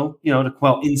American soil, to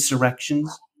quell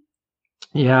insurrections.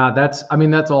 Yeah, that's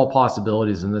all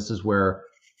possibilities. And this is where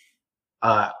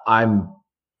I'm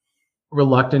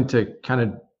reluctant to kind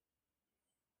of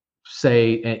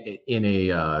say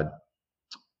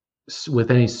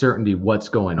with any certainty what's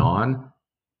going on,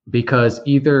 because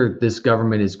either this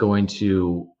government is going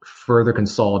to further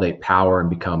consolidate power and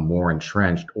become more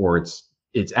entrenched, or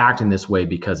it's acting this way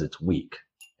because it's weak.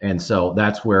 And so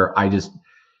that's where I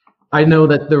know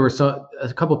that there were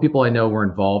a couple of people I know were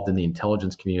involved in the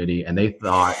intelligence community, and they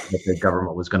thought that the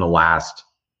government was going to last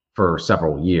for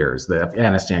several years, the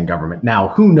Afghanistan government. Now,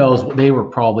 who knows? They were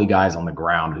probably guys on the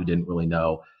ground who didn't really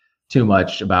know too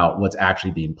much about what's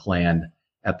actually being planned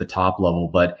at the top level.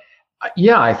 But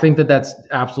yeah, I think that that's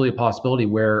absolutely a possibility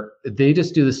where they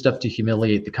just do this stuff to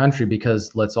humiliate the country,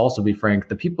 because let's also be frank,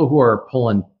 the people who are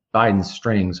pulling Biden's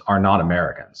strings are not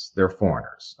Americans. They're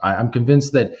foreigners. I'm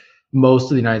convinced that most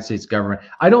of the United States government,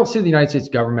 I don't see the United States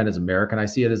government as American. I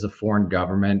see it as a foreign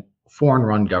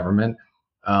run government.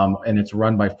 And it's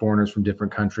run by foreigners from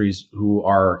different countries who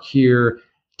are here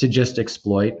to just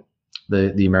exploit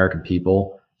the American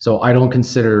people. So I don't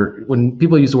consider, when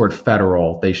people use the word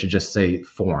federal, they should just say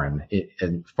foreign,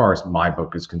 as far as my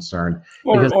book is concerned.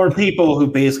 Or people who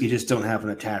basically just don't have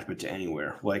an attachment to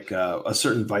anywhere, like a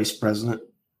certain vice president.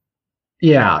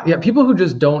 Yeah. People who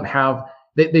just don't have,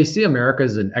 they see America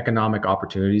as an economic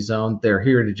opportunity zone. They're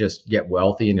here to just get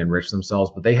wealthy and enrich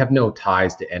themselves, but they have no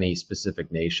ties to any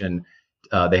specific nation.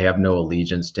 They have no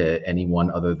allegiance to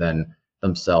anyone other than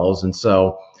themselves. And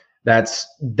so that's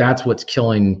what's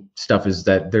killing stuff, is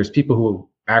that there's people who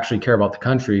actually care about the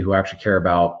country, who actually care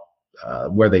about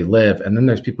where they live. And then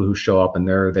there's people who show up and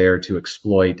they're there to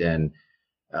exploit and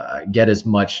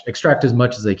extract as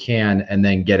much as they can, and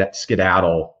then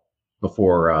skedaddle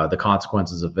before the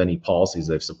consequences of any policies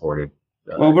they've supported.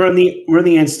 Well, we're in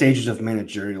the end stages of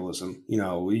managerialism.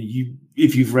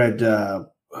 If you've read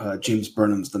James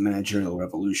Burnham's The Managerial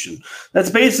Revolution, that's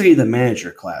basically the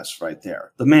manager class right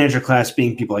there. The manager class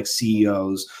being people like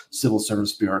CEOs, civil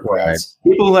service bureaucrats,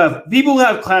 right. people who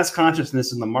have class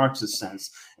consciousness in the Marxist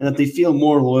sense, and that they feel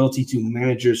more loyalty to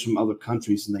managers from other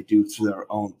countries than they do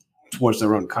towards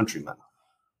their own countrymen.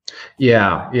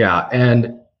 Yeah,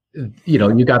 and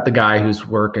you got the guy who's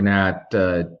working at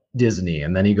Disney,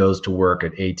 and then he goes to work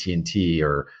at AT&T,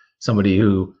 or somebody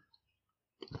who,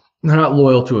 they're not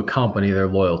loyal to a company, they're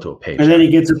loyal to a paycheck. And then he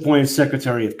gets appointed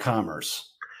Secretary of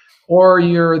Commerce. Or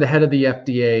you're the head of the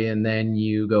FDA, and then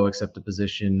you go accept a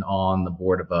position on the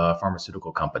board of a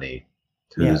pharmaceutical company,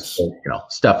 whose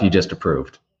stuff you just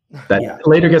approved. That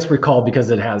later gets recalled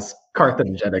because it has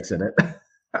carcinogenics in it.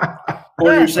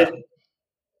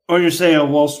 Or you're say a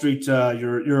Wall Street,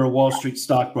 you're a Wall Street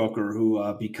stockbroker who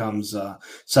becomes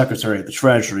Secretary of the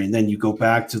Treasury, and then you go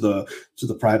back to the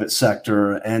private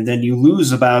sector, and then you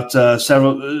lose about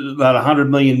 $100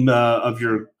 million of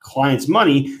your client's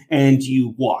money, and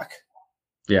you walk.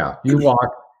 Yeah, you walk,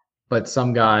 but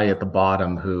some guy at the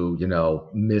bottom who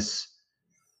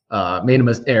made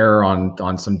a error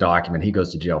on some document, he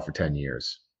goes to jail for 10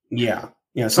 years. Yeah,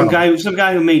 some guy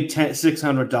who made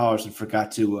 $600 and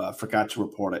forgot to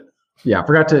report it. Yeah,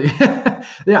 forgot to.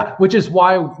 Yeah, which is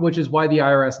why the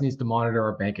IRS needs to monitor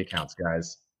our bank accounts,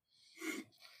 guys.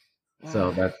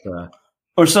 So that's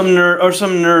or some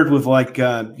nerd with like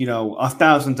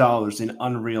 $1,000 in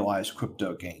unrealized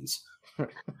crypto gains.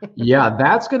 Yeah,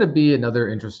 that's going to be another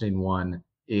interesting one.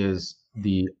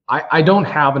 I don't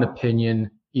have an opinion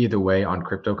either way on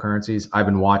cryptocurrencies. I've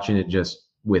been watching it just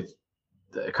with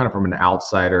kind of from an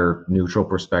outsider neutral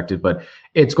perspective, but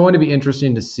it's going to be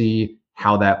interesting to see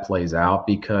how that plays out,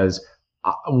 because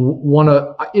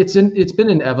it's been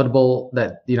inevitable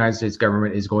that the United States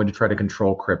government is going to try to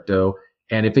control crypto,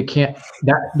 and if it can't,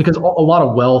 because a lot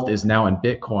of wealth is now in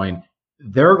Bitcoin,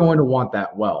 they're going to want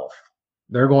that wealth.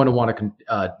 They're going to want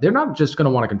to. They're not just going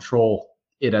to want to control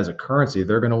it as a currency.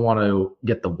 They're going to want to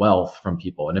get the wealth from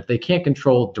people, and if they can't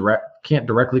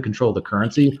directly control the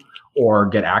currency or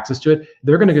get access to it,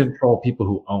 they're going to control people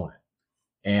who own it.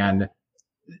 And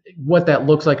what that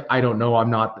looks like, I don't know. I'm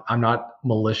not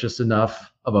malicious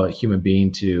enough of a human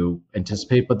being to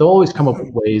anticipate, but they'll always come up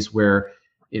with ways where,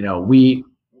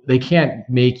 they can't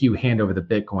make you hand over the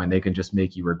Bitcoin. They can just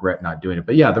make you regret not doing it.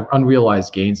 But yeah, the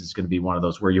unrealized gains is going to be one of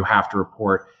those where you have to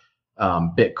report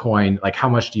Bitcoin, like how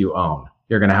much do you own?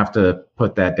 You're going to have to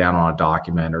put that down on a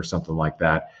document or something like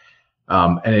that.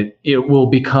 And it will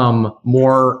become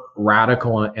more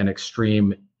radical and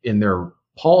extreme in their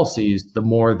policies the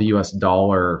more the US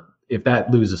dollar, if that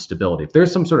loses stability. If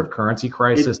there's some sort of currency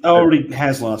crisis, it already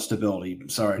has lost stability.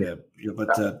 Sorry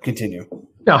but continue.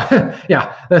 No,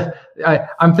 yeah,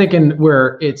 I'm thinking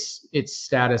where its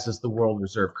status as the world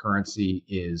reserve currency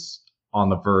is on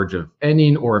the verge of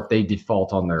ending, or if they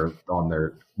default on their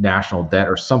national debt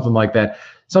or something like that,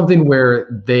 something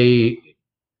where they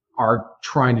are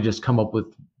trying to just come up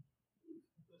with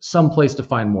some place to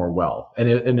find more wealth.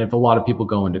 And if a lot of people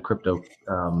go into crypto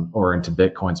or into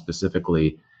Bitcoin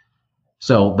specifically,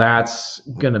 so that's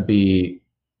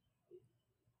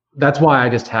why I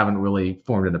just haven't really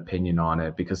formed an opinion on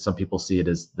it, because some people see it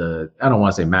as I don't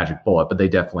want to say magic bullet, but they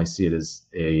definitely see it as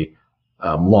a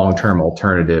long-term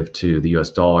alternative to the US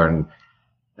dollar. And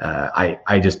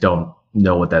I just don't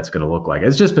know what that's going to look like.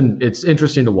 It's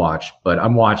interesting to watch, but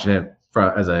I'm watching it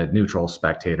as a neutral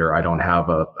spectator. I don't have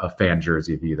a fan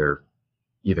jersey of either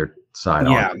side.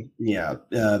 Yeah.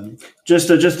 Just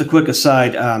a quick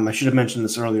aside. I should have mentioned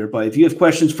this earlier, but if you have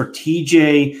questions for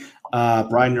TJ,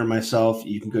 Brian, or myself,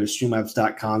 you can go to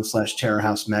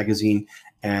streamlabs.com/terrorhouse magazine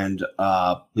and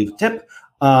leave a tip,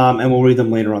 and we'll read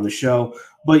them later on the show.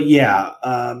 But yeah,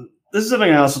 this is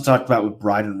something I also talked about with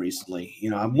Bryden recently.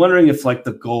 I'm wondering if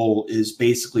the goal is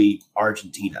basically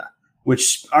Argentina,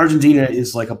 which Argentina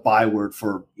is like a byword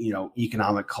for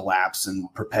economic collapse and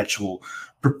perpetual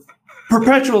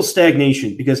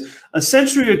stagnation. Because a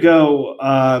century ago,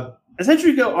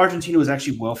 Argentina was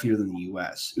actually wealthier than the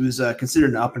U.S. It was considered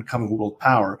an up-and-coming world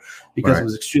power because It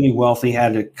was extremely wealthy,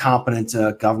 had a competent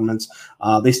government.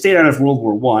 They stayed out of World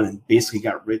War I and basically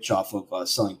got rich off of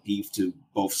selling beef to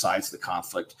both sides of the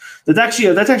conflict. That's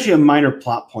actually a minor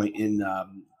plot point in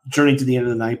Journey to the End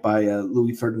of the Night by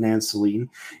Louis Ferdinand Céline.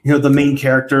 The main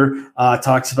character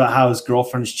talks about how his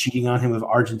girlfriend is cheating on him with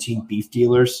Argentine beef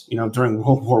dealers, during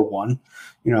World War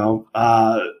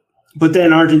I. But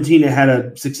then Argentina had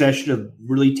a succession of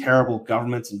really terrible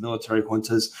governments and military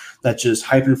juntas that just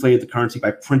hyperinflated the currency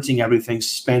by printing everything,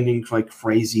 spending like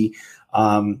crazy.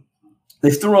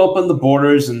 They threw open the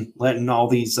borders and letting all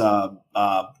these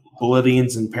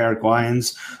Bolivians and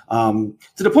Paraguayans to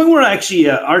the point where actually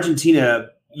Argentina,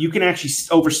 you can actually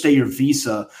overstay your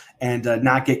visa and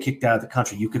not get kicked out of the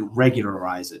country. You can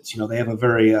regularize it. They have a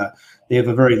very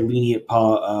lenient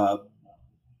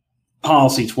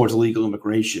policy towards illegal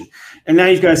immigration. And now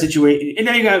you've got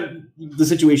the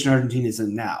situation Argentina is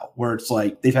in now, where it's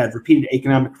like they've had repeated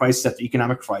economic crisis after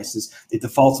economic crisis. They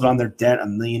defaulted on their debt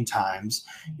 1 million times.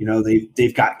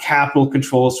 They've got capital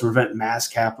controls to prevent mass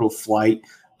capital flight.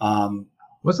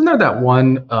 Wasn't there that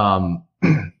one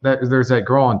there's that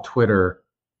girl on Twitter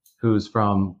who's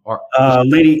from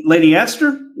Lady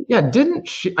Esther? Yeah, didn't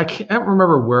she? I can't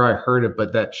remember where I heard it,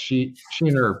 but that she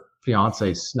and her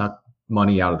fiance snuck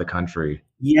money out of the country.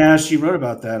 Yeah, she wrote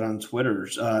about that on Twitter.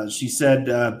 She said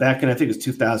back in, I think it was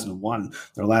 2001,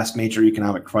 their last major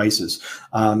economic crisis,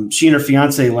 she and her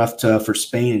fiance left for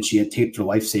Spain, and she had taped her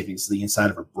life savings to the inside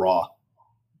of her bra.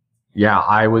 Yeah,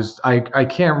 I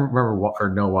can't remember what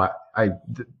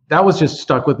that was just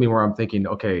stuck with me, where I'm thinking,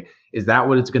 okay, is that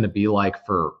what it's going to be like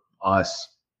for us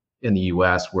in the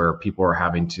U.S., where people are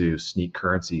having to sneak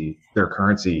their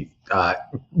currency?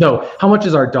 No, how much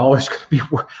is our dollars going to be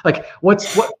worth? Like, what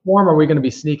form are we going to be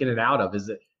sneaking it out of? Is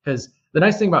it because the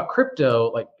nice thing about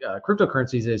crypto,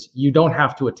 cryptocurrencies, is you don't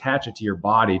have to attach it to your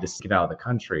body to sneak it out of the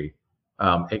country.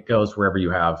 It goes wherever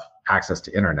you have access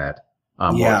to internet.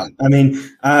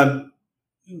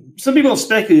 Some people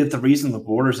speculate that the reason the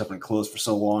borders have been closed for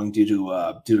so long due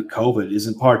to COVID is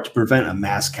in part to prevent a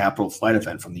mass capital flight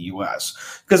event from the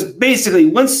U.S. Because basically,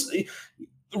 once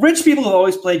rich people have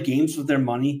always played games with their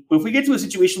money, but if we get to a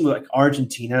situation like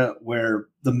Argentina where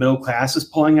the middle class is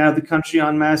pulling out of the country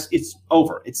en masse, it's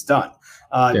over. It's done.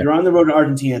 You're on the road to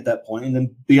Argentina at that point, and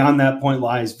then beyond that point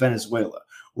lies Venezuela,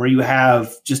 where you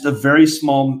have just a very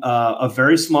small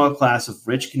class of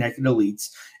rich, connected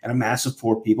elites and a mass of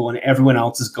poor people, and everyone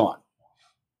else is gone.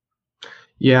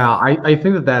 Yeah, I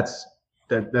think that's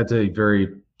a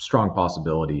very strong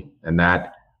possibility, and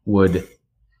that would,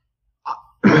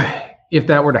 if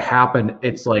that were to happen,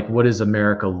 it's like, what does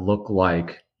America look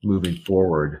like moving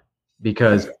forward?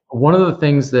 Because one of the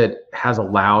things that has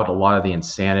allowed a lot of the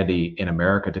insanity in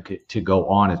America to go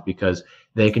on is because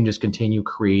they can just continue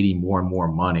creating more and more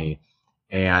money,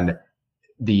 and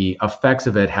the effects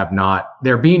of it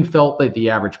they're being felt by the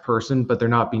average person, but they're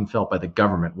not being felt by the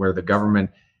government, where the government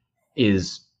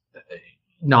is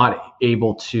not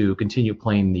able to continue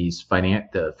playing these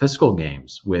the fiscal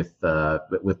games with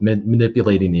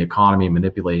manipulating the economy,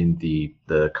 manipulating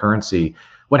the currency.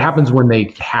 What happens when they're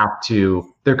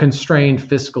constrained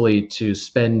fiscally to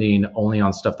spending only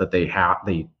on stuff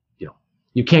that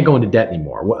you can't go into debt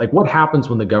anymore. What happens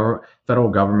when the federal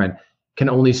government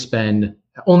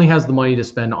only has the money to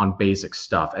spend on basic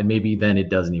stuff, and maybe then it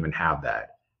doesn't even have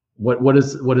that? What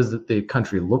does the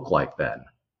country look like then?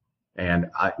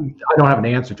 And I don't have an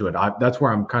answer to it. That's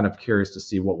where I'm kind of curious to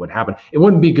see what would happen. It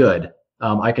wouldn't be good.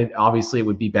 Obviously it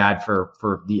would be bad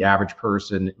for the average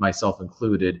person, myself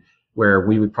included, where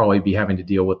we would probably be having to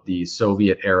deal with the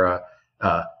Soviet era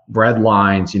bread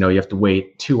lines. You have to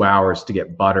wait 2 hours to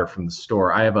get butter from the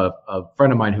store. I have a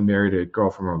friend of mine who married a girl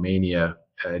from Romania,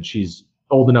 and she's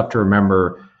old enough to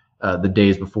remember the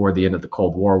days before the end of the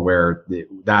Cold War, where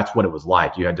that's what it was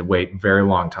like. You had to wait a very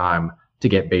long time to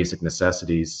get basic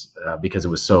necessities because there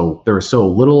was so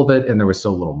little of it and there was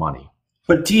so little money.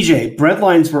 But TJ,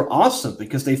 breadlines were awesome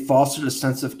because they fostered a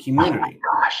sense of community. Oh my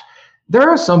gosh. There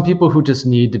are some people who just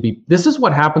need to be, this is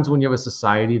what happens when you have a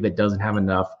society that doesn't have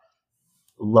enough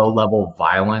low-level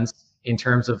violence in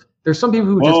terms of, there's some people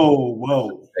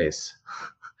who face.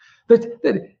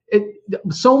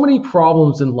 So many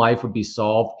problems in life would be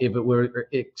solved if it were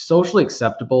socially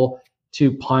acceptable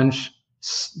to punch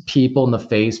people in the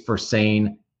face for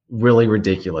saying really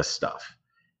ridiculous stuff.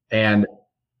 And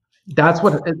that's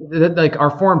what, like,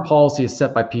 our foreign policy is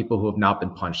set by people who have not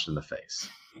been punched in the face.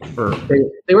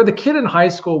 They were the kid in high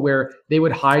school where they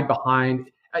would hide behind,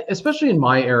 especially in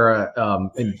my era,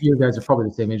 and you guys are probably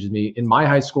the same age as me. In my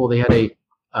high school, they had a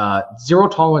zero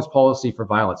tolerance policy for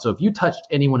violence. So if you touched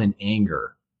anyone in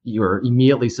anger, you were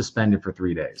immediately suspended for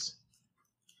 3 days.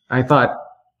 I thought,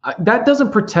 that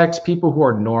doesn't protect people who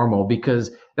are normal,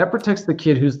 because that protects the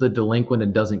kid who's the delinquent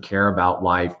and doesn't care about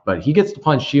life, but he gets to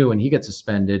punch you and he gets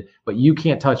suspended, but you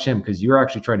can't touch him because you're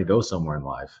actually trying to go somewhere in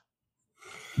life.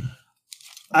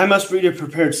 I must read a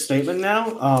prepared statement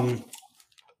now.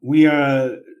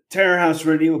 Terror House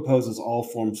Radio opposes all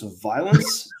forms of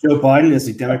violence. Joe Biden is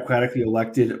the democratically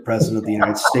elected president of the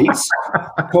United States.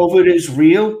 COVID is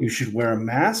real. You should wear a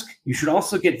mask. You should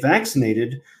also get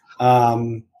vaccinated.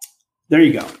 There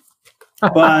you go.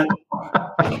 But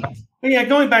yeah,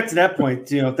 going back to that point,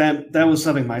 that was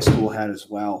something my school had as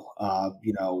well.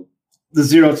 The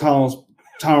zero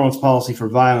tolerance policy for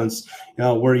violence,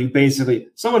 where you basically,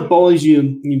 someone bullies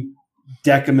you, you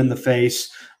deck them in the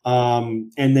face,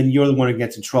 and then you're the one who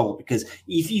gets in trouble, because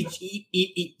if even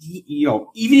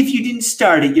if you didn't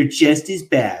start it, you're just as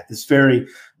bad. This very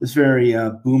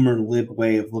boomer lib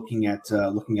way of looking at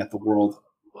the world.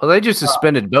 Well, they just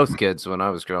suspended both kids when I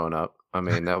was growing up. I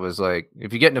mean, that was like,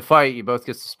 if you get in a fight, you both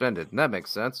get suspended, and that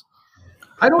makes sense.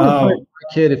 I don't want to put my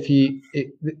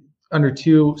kid under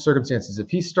two circumstances. If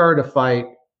he started a fight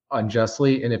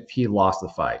unjustly, and if he lost the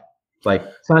fight, like,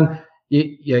 son,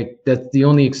 that's the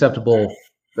only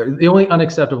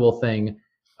unacceptable thing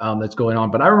that's going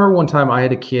on. But I remember one time I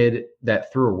had a kid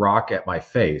that threw a rock at my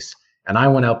face, and I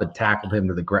went up and tackled him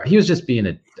to the ground. He was just being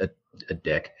a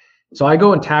dick. So I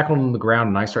go and tackle him on the ground,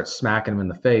 and I start smacking him in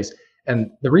the face.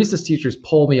 And the recess teachers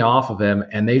pull me off of him,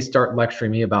 and they start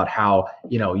lecturing me about how,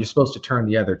 you're supposed to turn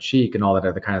the other cheek and all that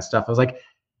other kind of stuff. I was like,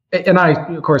 and I,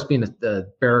 of course, being a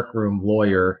barrack room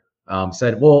lawyer,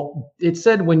 said, well, it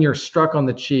said when you're struck on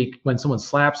the cheek, when someone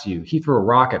slaps you, he threw a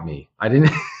rock at me. I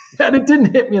didn't, and it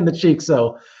didn't hit me in the cheek.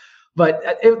 So, but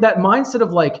that mindset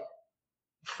of like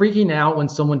freaking out when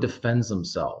someone defends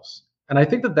themselves. And I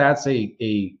think that that's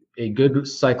a good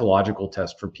psychological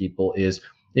test for people is,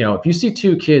 if you see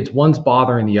two kids, one's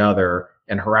bothering the other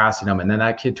and harassing them, and then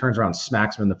that kid turns around and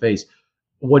smacks him in the face,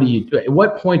 what do you do? At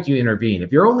what point do you intervene?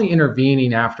 If you're only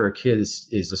intervening after a kid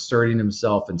is asserting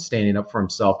himself and standing up for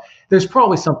himself, there's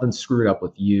probably something screwed up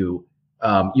with you.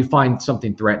 You find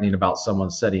something threatening about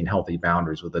someone setting healthy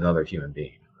boundaries with another human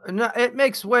being. No, it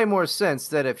makes way more sense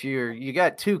that if you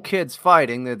got two kids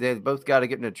fighting, that they both got to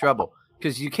get into trouble.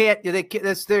 Because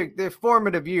that's their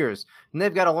formative years, and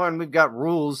they've got to learn we've got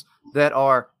rules that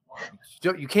are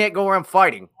You can't go around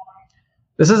fighting.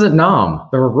 This isn't Nam.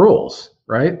 There are rules,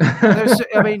 right?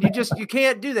 I mean, you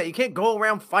can't do that. You can't go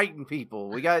around fighting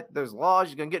people. There's laws.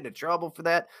 You're gonna get into trouble for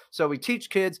that. So we teach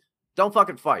kids, don't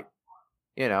fucking fight.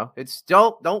 It's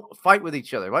don't fight with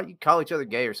each other. Why don't you call each other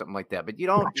gay or something like that? But you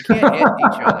can't hit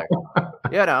each other.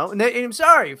 And I'm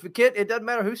sorry, if a kid, it doesn't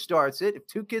matter who starts it. If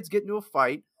two kids get into a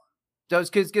fight, those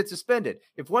kids get suspended.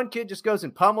 If one kid just goes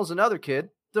and pummels another kid,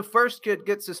 the first kid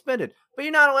gets suspended. But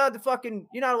you're not allowed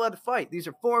to fight. These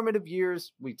are formative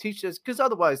years. We teach this because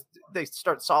otherwise they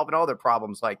start solving all their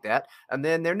problems like that, and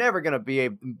then they're never going to be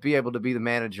able to be the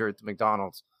manager at the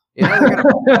McDonald's. They're going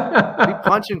to be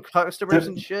punching customers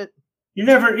and shit. You're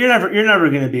never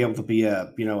going to be able to be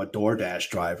a DoorDash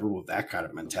driver with that kind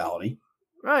of mentality.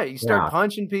 Right. You start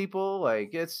punching people.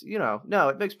 Like it's no,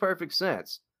 it makes perfect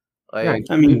sense. Like,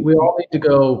 I mean, we all need to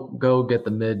go get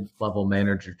the mid-level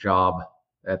manager job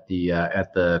at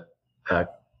the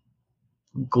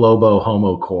Globo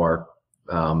Homo Corps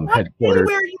headquarters.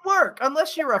 Anywhere you work,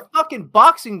 unless you're a fucking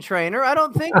boxing trainer, I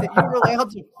don't think that you're allowed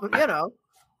to,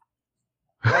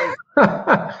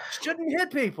 shouldn't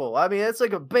hit people. I mean, it's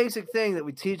like a basic thing that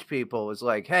we teach people is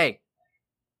like, hey,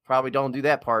 probably don't do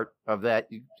that part of that.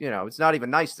 It's not even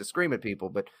nice to scream at people,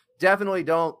 but definitely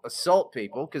don't assault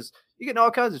people because you get in all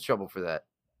kinds of trouble for that.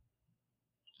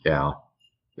 Yeah.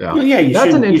 Well, yeah, you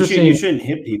shouldn't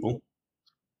hit people.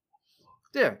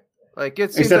 Yeah, like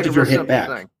it seems except like if you're hit back.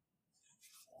 Thing.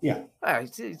 Yeah, you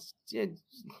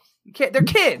can't. They're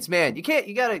kids, man. You can't.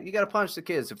 You gotta punch the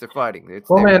kids if they're fighting. Man,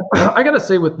 I gotta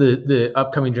say with the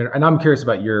upcoming generation, and I'm curious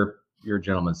about your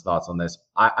gentlemen's thoughts on this.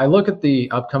 I look at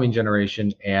the upcoming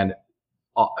generation and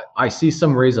I see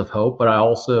some rays of hope, but I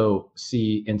also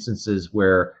see instances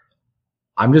where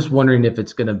I'm just wondering if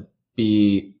it's gonna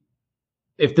be.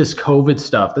 If this COVID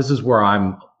stuff, this is where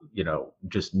I'm,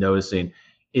 just noticing,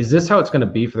 is this how it's going to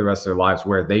be for the rest of their lives,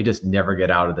 where they just never get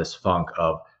out of this funk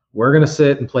of we're going to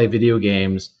sit and play video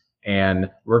games and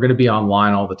we're going to be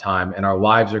online all the time and our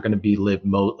lives are going to be lived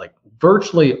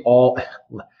virtually.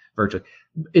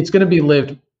 It's going to be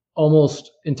lived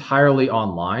almost entirely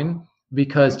online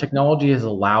because technology has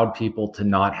allowed people to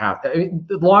not have,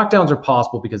 the lockdowns are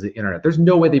possible because of the internet. There's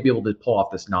no way they'd be able to pull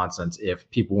off this nonsense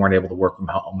if people weren't able to work from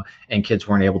home and kids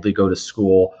weren't able to go to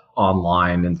school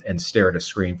online and stare at a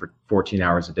screen for 14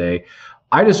 hours a day.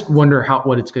 I just wonder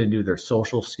what it's going to do to their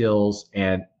social skills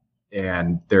and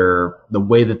the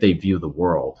way that they view the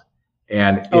world.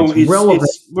 And it's relevant.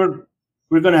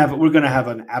 We're gonna have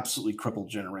an absolutely crippled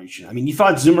generation. I mean, you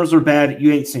thought Zoomers were bad.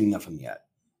 You ain't seen nothing yet.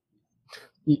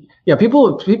 Yeah,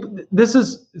 people. This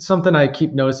is something I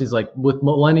keep noticing. Is like with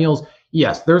millennials.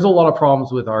 Yes, there's a lot of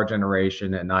problems with our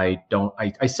generation, and I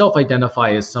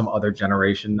self-identify as some other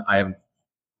generation. I'm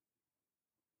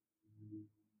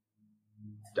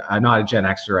not a Gen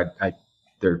Xer.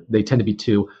 They tend to be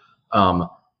too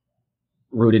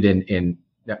rooted in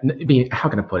being. How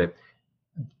can I put it?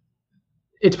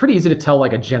 It's pretty easy to tell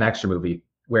like a Gen Xer movie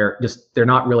where they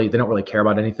don't really care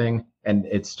about anything, and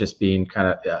it's just being kind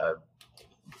of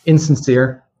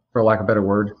insincere, for lack of a better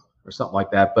word, or something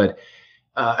like that. But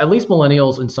at least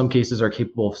millennials in some cases are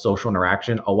capable of social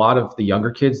interaction. A lot of the younger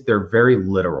kids, they're very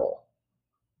literal,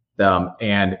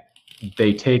 and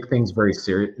they take things very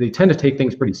serious. They tend to take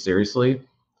things pretty seriously,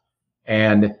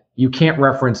 and you can't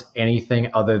reference anything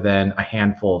other than a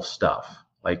handful of stuff.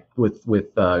 Like with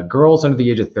girls under the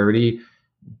age of 30,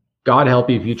 God help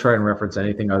you if you try and reference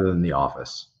anything other than The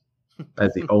Office.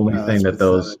 That's the only thing that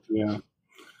those. Yeah.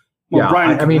 Well, yeah,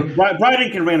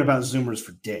 Brian can rant about Zoomers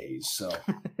for days. So,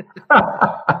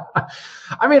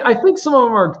 I mean, I think some of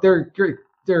them are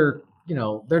they're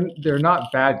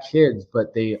not bad kids,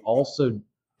 but they also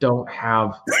don't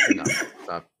have.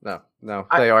 No.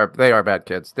 They are bad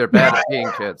kids. They're bad at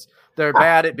being kids. They're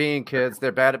bad at being kids.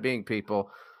 They're bad at being people.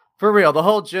 For real, the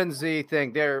whole Gen Z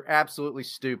thing, they're absolutely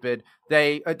stupid.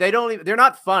 They're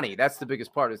not funny. That's the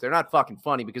biggest part, is they're not fucking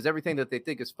funny, because everything that they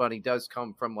think is funny does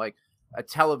come from like a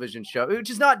television show, which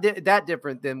is not that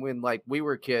different than when like we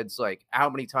were kids. Like how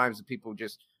many times do people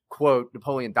just quote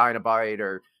Napoleon Dynamite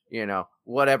or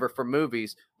whatever from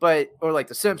movies, or like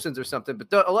The Simpsons or something.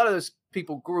 But a lot of those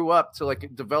people grew up to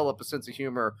like develop a sense of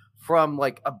humor from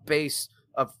like a base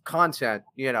of content.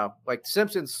 Like The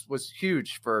Simpsons was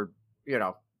huge for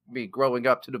me growing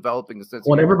up to developing the sense.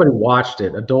 Well, everybody watched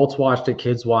it. Adults watched it.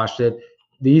 Kids watched it.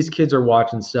 These kids are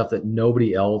watching stuff that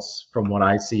nobody else, from what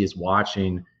I see, is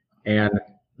watching. And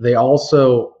they like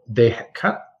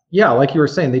you were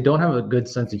saying, they don't have a good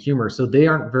sense of humor. So they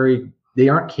aren't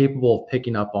capable of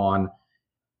picking up on,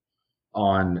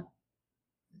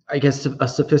 I guess, a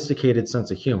sophisticated sense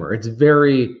of humor. It's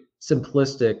very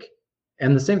simplistic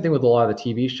And the same thing with a lot of the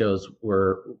TV shows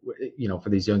where, for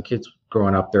these young kids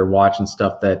growing up, they're watching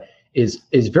stuff that is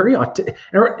very,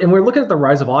 and we're looking at the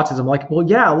rise of autism. Like, well,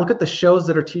 yeah, look at the shows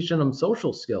that are teaching them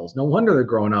social skills. No wonder they're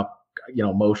growing up,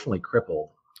 emotionally crippled.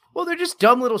 Well, they're just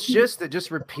dumb little shits that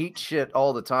just repeat shit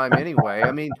all the time anyway.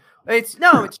 I mean, it's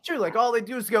true. Like, all they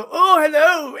do is go, "Oh,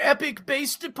 hello, Epic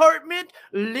Bass Department,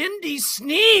 Lindy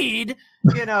Sneed."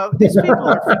 These people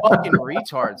are fucking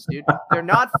retards, dude. They're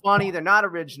not funny. They're not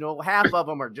original. Half of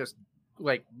them are just,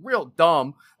 like, real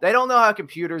dumb. They don't know how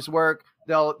computers work.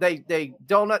 They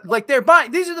don't know. Like, they're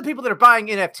buying. These are the people that are buying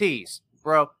NFTs,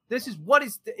 bro. This is what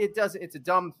it does. It's a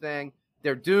dumb thing.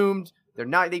 They're doomed. They're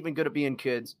not even good at being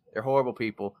kids. They're horrible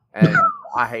people, and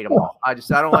I hate them all. I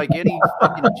don't like any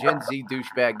fucking Gen Z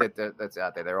douchebag that's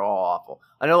out there. They're all awful.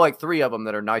 I know like 3 of them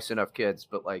that are nice enough kids,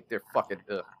 but like they're fucking.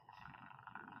 Ugh.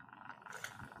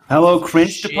 Hello,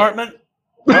 cringe department.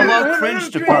 Hello, cringe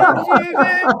department.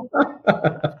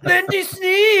 Lindy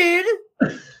Sneed.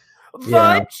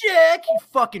 Vibe check, you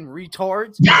fucking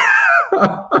retards.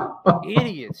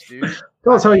 Idiots, dude.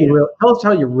 Tell us how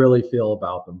you really feel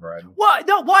about them, Brian. What?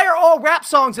 No, why are all rap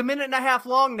songs a minute and a half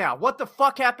long now? What the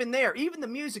fuck happened there? Even the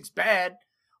music's bad.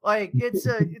 Like, it's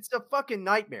a fucking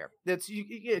nightmare.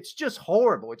 It's just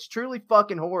horrible. It's truly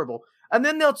fucking horrible. And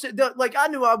then they'll like, I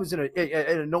knew I was an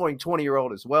annoying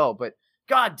 20-year-old as well, but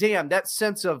goddamn, that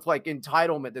sense of like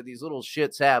entitlement that these little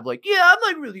shits have. Like, yeah, I'm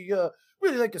like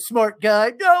really like a smart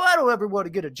guy. No, I don't ever want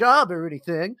to get a job or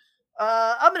anything.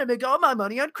 I'm going to make all my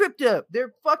money on crypto.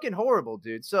 They're fucking horrible,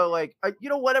 dude. So, like,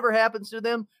 whatever happens to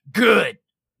them, good.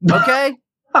 Okay?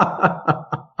 The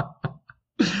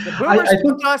boomers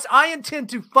fucked us. I intend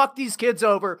to fuck these kids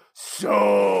over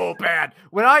so bad.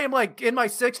 When I am, like, in my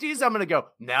 60s, I'm going to go,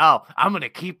 no, I'm going to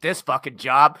keep this fucking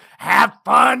job. Have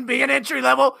fun being entry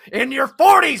level in your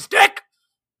 40s, dick.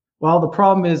 Well, the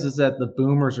problem is that the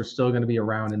boomers are still going to be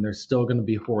around, and they're still going to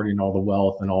be hoarding all the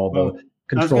wealth and all the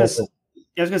control.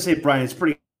 I was going to say, Brian, it's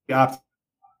pretty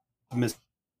optimistic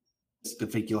to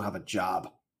think you'll have a job.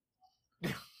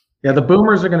 Yeah, the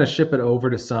boomers are going to ship it over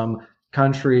to some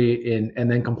country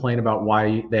and then complain about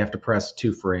why they have to press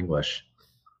 2 for English.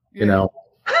 Yeah.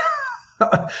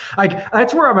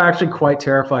 That's where I'm actually quite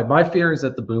terrified. My fear is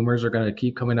that the boomers are going to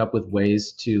keep coming up with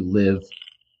ways to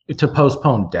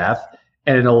postpone death.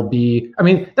 And it'll be,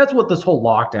 that's what this whole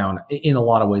lockdown in a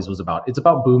lot of ways was about. It's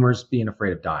about boomers being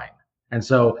afraid of dying. And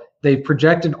so they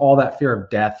projected all that fear of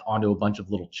death onto a bunch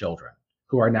of little children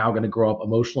who are now going to grow up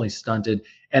emotionally stunted.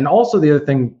 And also the other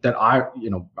thing that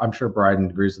I'm sure Bryden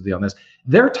agrees with you on this,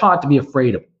 they're taught to be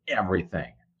afraid of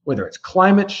everything, whether it's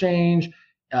climate change,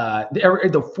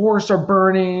 the forests are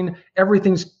burning,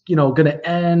 everything's, going to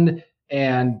end.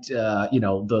 And,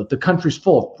 the country's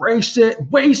full of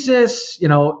racists,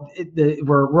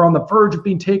 we're on the verge of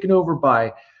being taken over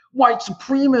by white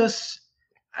supremacists.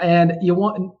 And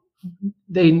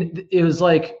it was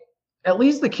like, at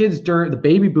least the kids during the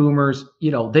baby boomers,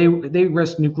 they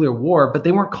risked nuclear war, but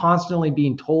they weren't constantly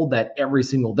being told that every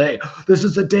single day, this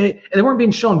is a day. And they weren't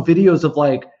being shown videos of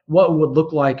like what it would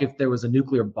look like if there was a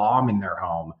nuclear bomb in their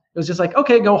home. It was just like,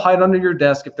 okay, go hide under your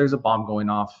desk if there's a bomb going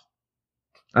off.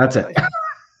 That's it.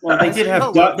 Well, they did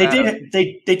have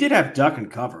they did have duck and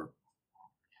cover,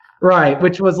 right?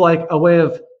 Which was like a way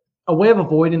of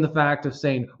avoiding the fact of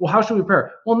saying, well, how should we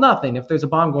prepare? Well, nothing. If there's a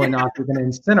bomb going off, you're going to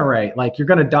incinerate. Like, you're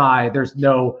going to die. There's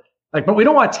no but we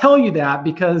don't want to tell you that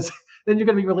because then you're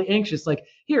going to be really anxious. Like,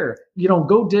 here,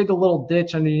 go dig a little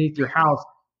ditch underneath your house.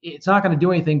 It's not going to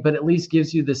do anything, but at least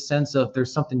gives you this sense of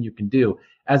there's something you can do,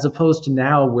 as opposed to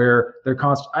now where they're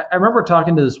constant. I remember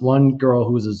talking to this one girl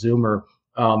who was a Zoomer.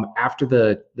 After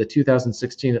the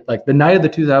 2016, like the night of the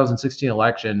 2016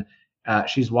 election,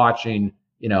 she's watching,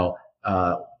 it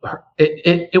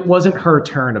wasn't her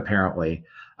turn apparently.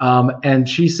 And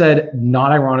she said,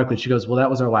 not ironically, she goes, well, that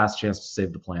was our last chance to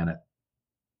save the planet.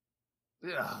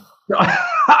 Yeah.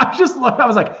 I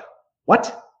was like,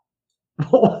 what?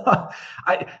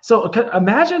 So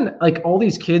imagine like all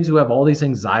these kids who have all these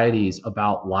anxieties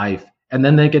about life, and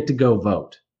then they get to go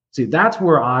vote. See, that's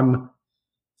where I'm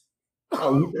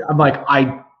like,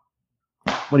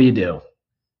 what do you do?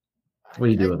 What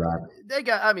do you do with that? I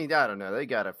don't know. They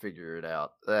got to figure it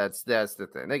out. That's the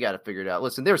thing. They got to figure it out.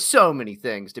 Listen, there's so many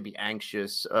things to be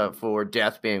anxious for,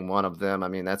 death being one of them. I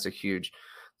mean, that's a huge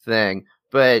thing.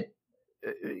 But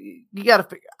you got to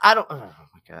figure. Oh my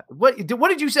God. What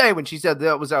did you say when she said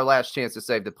that was our last chance to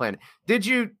save the planet? Did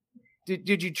you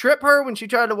trip her when she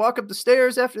tried to walk up the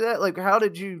stairs after that? Like, how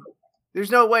did you?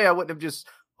 There's no way I wouldn't have just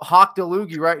hawked a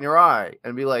loogie right in her eye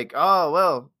and be like, oh,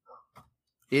 well,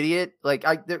 idiot. Like,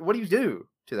 what do you do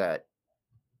to that?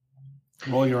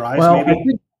 Roll your eyes,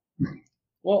 maybe?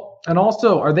 Well, and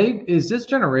also, is this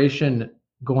generation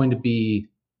going to be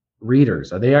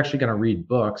readers? Are they actually going to read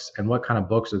books? And what kind of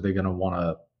books are they going to want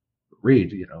to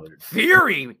read?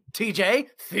 Theory, TJ,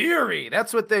 theory.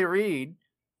 That's what they read.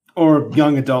 Or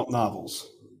young adult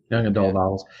novels. Young adult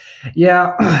novels.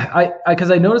 Yeah,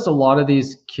 because I noticed a lot of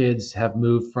these kids have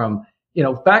moved from,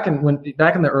 back in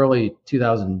the early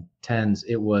 2010s,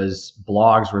 it was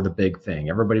blogs were the big thing.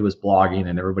 Everybody was blogging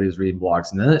and everybody was reading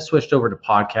blogs, and then it switched over to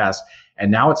podcasts, and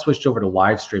now it's switched over to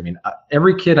live streaming.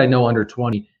 Every kid I know under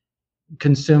 20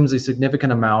 consumes a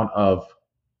significant amount of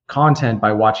content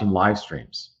by watching live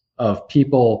streams of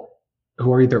people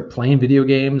who are either playing video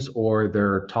games or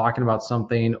they're talking about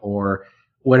something or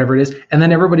whatever it is. And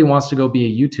then everybody wants to go be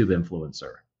a YouTube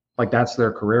influencer. Like that's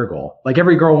their career goal. Like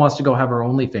every girl wants to go have her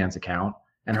OnlyFans account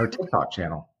and her TikTok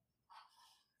channel.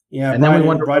 Yeah. And then we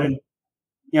wonder.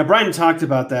 Brian talked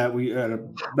about that.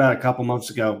 About a couple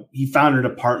months ago, he founded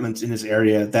apartments in his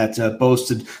area that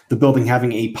boasted the building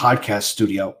having a podcast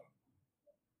studio.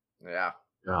 Yeah.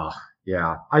 Oh,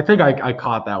 yeah. I think I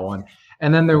caught that one.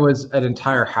 And then there was an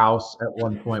entire house at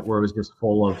one point where it was just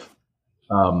full of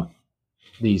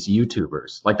these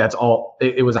YouTubers. Like that's all.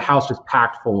 It was a house just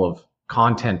packed full of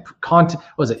content.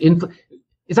 Was it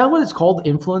is that what it's called?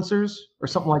 Influencers or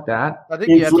something like that? I think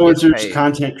influencers,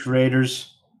 content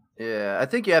creators. Yeah, I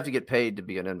think you have to get paid to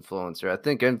be an influencer. I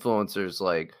think influencers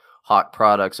like hawk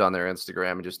products on their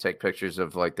Instagram and just take pictures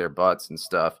of like their butts and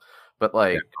stuff. But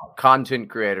like content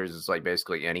creators is like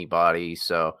basically anybody.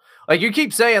 So like you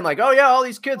keep saying like, oh yeah, all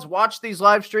these kids watch these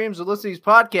live streams or listen to these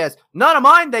podcasts. None of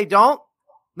mine, they don't.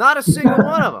 Not a single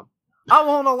one of them. I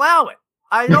won't allow it.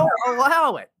 I don't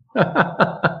allow it. If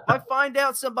I find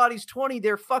out somebody's 20,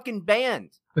 they're fucking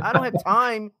banned. I don't have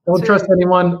time. Don't trust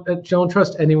anyone. Don't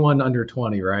trust anyone under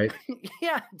 20, right?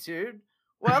 Yeah, dude.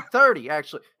 Well, 30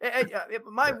 actually.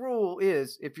 My rule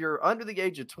is if you're under the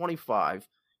age of 25,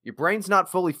 your brain's not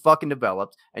fully fucking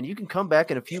developed, and you can come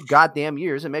back in a few goddamn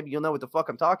years, and maybe you'll know what the fuck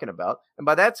I'm talking about. And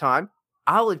by that time,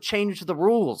 I'll have changed the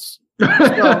rules.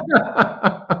 So,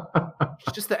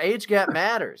 it's just the age gap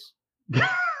matters.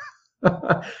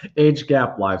 Age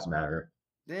gap lives matter.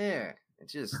 Yeah,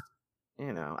 it's just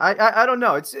I don't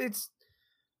know. It's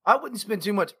I wouldn't spend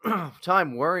too much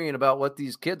time worrying about what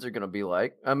these kids are going to be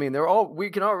like. I mean,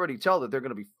 we can already tell that they're going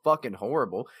to be fucking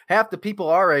horrible. Half the people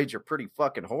our age are pretty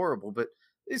fucking horrible, but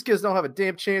these kids don't have a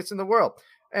damn chance in the world.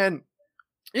 And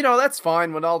that's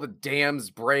fine when all the dams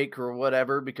break or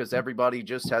whatever, because everybody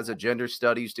just has a gender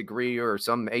studies degree or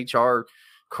some HR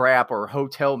crap or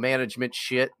hotel management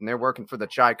shit, and they're working for the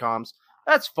Chi-Coms.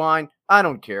 That's fine. I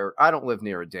don't care. I don't live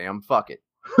near a dam. Fuck it.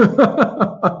 We're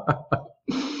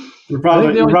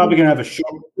probably gonna have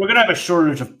a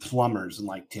shortage of plumbers in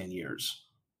like 10 years.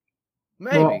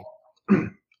 Maybe. Well,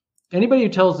 anybody who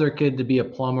tells their kid to be a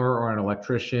plumber or an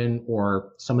electrician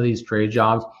or some of these trade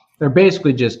jobs, they're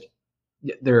basically just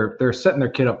they're setting their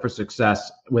kid up for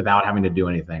success without having to do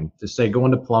anything. Just say go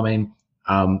into plumbing.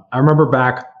 I remember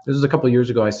this was a couple of years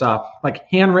ago, I saw like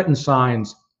handwritten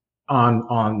signs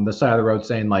on the side of the road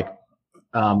saying like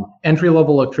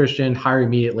entry-level electrician, hire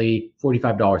immediately,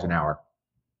 $45 an hour,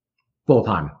 full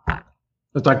time.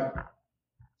 It's like,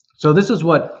 so this is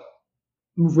what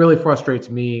really frustrates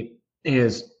me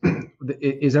is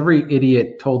every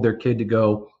idiot told their kid to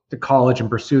go to college and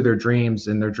pursue their dreams,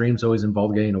 and their dreams always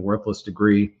involve getting a worthless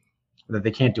degree that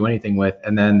they can't do anything with,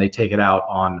 and then they take it out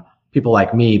on people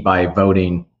like me by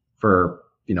voting for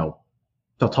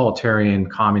totalitarian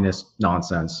communist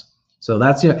nonsense. So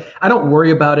that's I don't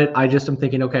worry about it. I just am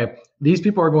thinking, okay, these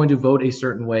people are going to vote a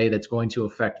certain way that's going to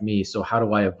affect me. So how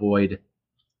do I avoid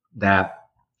that?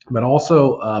 But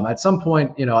also at some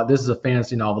point, this is a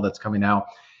fantasy novel that's coming out,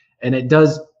 and it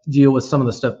does deal with some of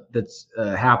the stuff that's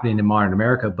happening in modern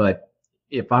America. But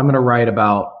if I'm going to write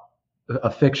about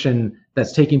a fiction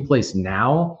that's taking place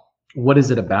now, what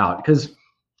is it about? Because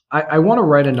I want to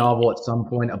write a novel at some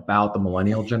point about the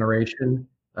millennial generation,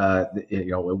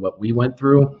 what we went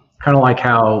through, kind of like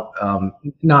how,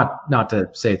 not to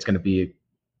say it's going to be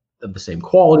of the same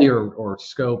quality or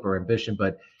scope or ambition,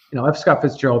 but F. Scott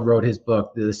Fitzgerald wrote his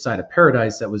book, This Side of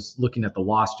Paradise, that was looking at the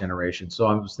lost generation. So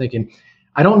I was thinking,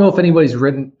 I don't know if anybody's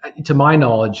written, to my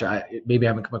knowledge, maybe I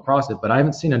haven't come across it, but I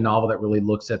haven't seen a novel that really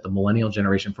looks at the millennial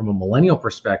generation from a millennial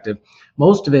perspective.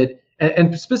 Most of it,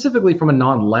 and specifically from a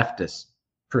non-leftist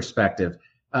perspective,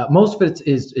 most of it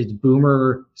is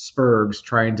boomer spurgs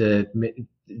trying to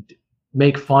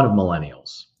make fun of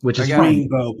millennials, which is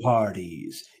rainbow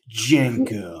parties,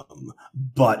 jenkum,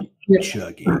 butt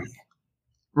chugging.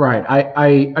 Right.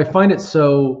 I find it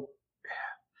so,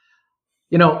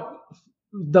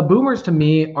 the boomers to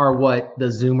me are what the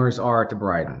Zoomers are to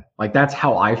Bryden. Like that's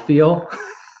how I feel.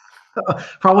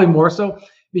 Probably more so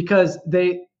because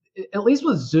they, at least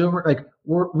with Zoomer, like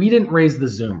we didn't raise the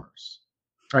Zoomers,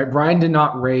 right? Brian did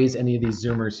not raise any of these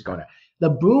Zoomers going.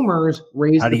 The Boomers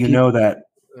raised. How do you know that?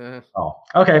 Oh,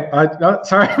 okay.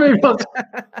 Sorry,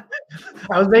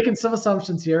 I was making some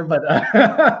assumptions here, but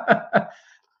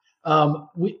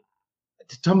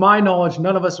to my knowledge,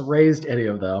 none of us raised any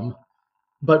of them.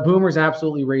 But Boomers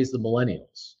absolutely raised the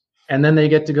millennials, and then they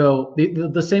get to go.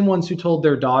 The same ones who told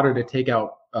their daughter to take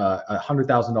out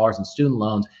 $100,000 in student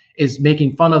loans is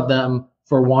making fun of them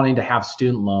for wanting to have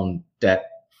student loan debt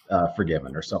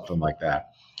forgiven or something like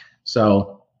that.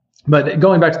 So, but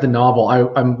going back to the novel,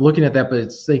 I'm looking at that, but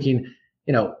it's thinking,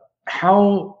 you know,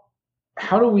 how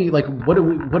do we, like, what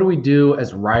do we do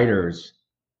as writers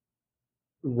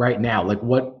right now? Like,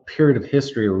 what period of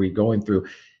history are we going through?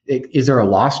 Is there a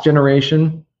lost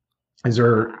generation? Is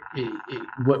there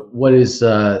what's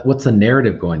the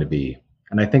narrative going to be?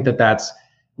 And I think that's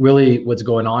really what's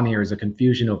going on here is a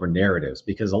confusion over narratives,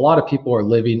 because a lot of people are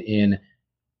living in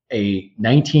a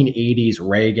 1980s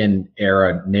Reagan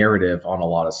era narrative on a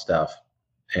lot of stuff.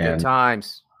 And good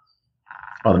times.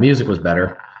 Oh, the music was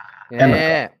better.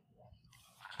 Yeah.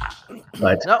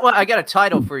 But no, well, I got a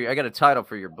title for you. I got a title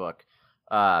for your book.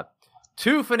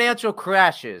 Two Financial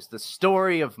Crashes, the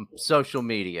story of social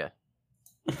media.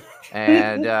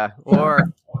 And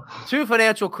or Two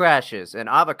Financial Crashes, an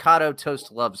avocado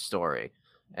toast love story.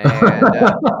 And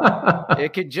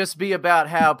it could just be about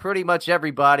how pretty much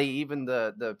everybody, even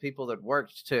the people that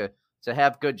worked to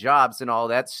have good jobs and all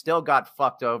that, still got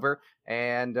fucked over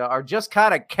and are just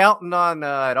kind of counting on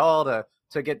it all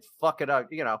to get fucking up.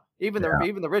 You know, even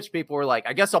the rich people were like,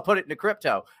 I guess I'll put it into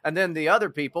crypto. And then the other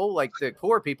people, like the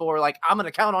poor people, were like, I'm going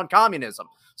to count on communism.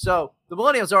 So the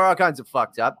millennials are all kinds of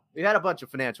fucked up. We had a bunch of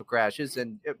financial crashes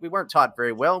and we weren't taught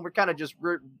very well. And we're kind of just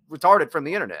retarded from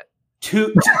the internet.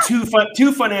 Two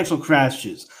financial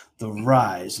crashes. The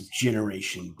Rise of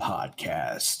Generation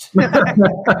Podcast.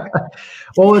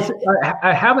 Well,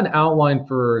 I have an outline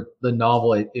for the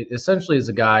novel. It essentially is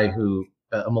a guy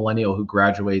a millennial who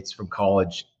graduates from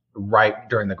college right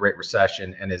during the Great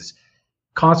Recession and is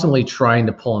constantly trying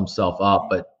to pull himself up,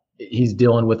 but he's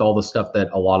dealing with all the stuff that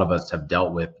a lot of us have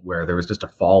dealt with, where there was just a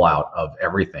fallout of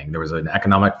everything. There was an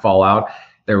economic fallout.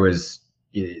 There was,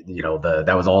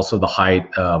 that was also the height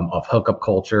of hookup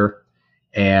culture.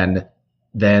 And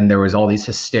then there was all these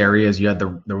hysterias. You had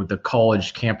the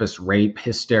college campus rape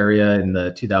hysteria in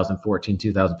the 2014,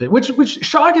 2015, which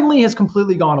shockingly has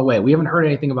completely gone away. We haven't heard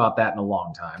anything about that in a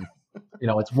long time. You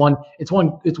know, it's one.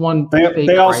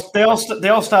 They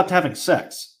all stopped having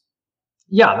sex.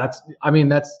 Yeah, that's.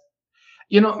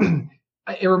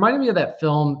 It reminded me of that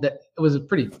film that it was a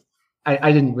pretty.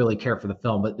 I didn't really care for the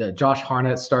film, but Josh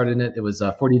Hartnett starred in it. It was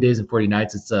 40 Days and 40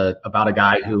 Nights. It's about a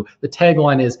guy who, the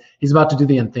tagline is, he's about to do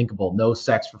the unthinkable, no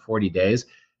sex for 40 days.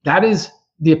 That is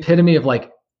the epitome of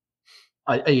like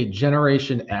a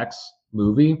Generation X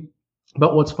movie.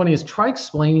 But what's funny is try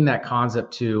explaining that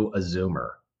concept to a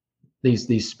Zoomer.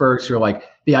 These spurts, you're like,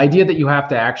 the idea that you have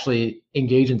to actually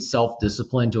engage in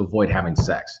self-discipline to avoid having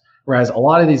sex. Whereas a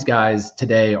lot of these guys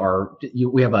today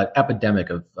we have an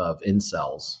epidemic of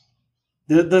incels.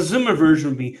 The Zoomer version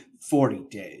would be 40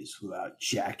 days without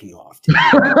jacking off.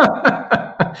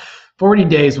 40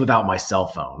 days without my cell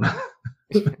phone.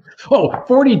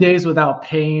 40 days without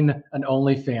paying an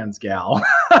OnlyFans gal.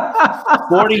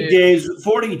 40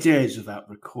 days without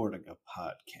recording a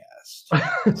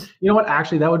podcast. You know what?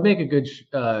 Actually, that would make a good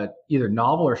either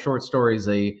novel or short story. Is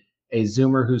a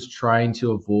Zoomer who's trying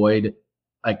to avoid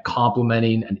like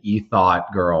complimenting an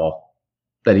e-thought girl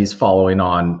that he's following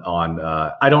on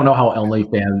I don't know how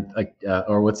OnlyFans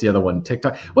or what's the other one,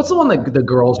 TikTok. What's the one that the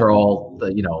girls are all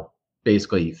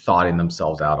basically thoughting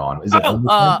themselves out on? Is it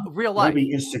real life?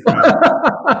 Maybe Instagram.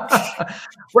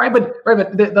 right, but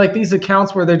like these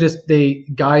accounts where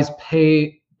guys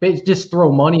just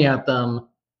throw money at them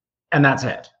and that's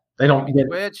it. They don't get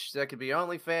Twitch. That could be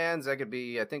OnlyFans. That could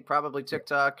be, I think, probably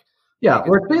TikTok. Yeah,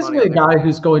 where it's basically a guy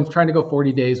who's trying to go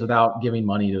 40 days without giving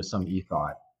money to some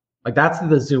e-thought. Like that's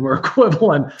the Zoomer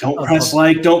equivalent. Don't press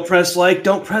like. Don't press like.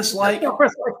 Don't press like. Don't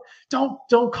press like.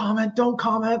 Don't comment. Don't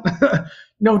comment.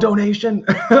 No donation.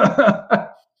 No,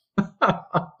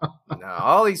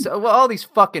 all these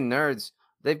fucking nerds.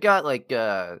 They've got like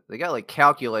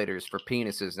calculators for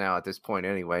penises now at this point.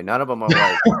 Anyway, none of them are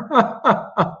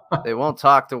like they won't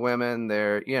talk to women.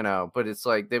 They're but it's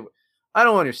like I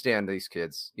don't understand these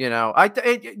kids.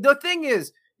 The thing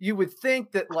is, you would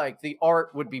think that like the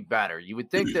art would be better. You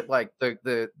would think that like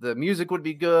the music would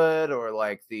be good, or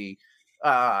like the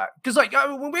Because like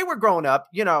when we were growing up,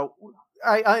 you know,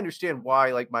 I understand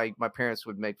why like my parents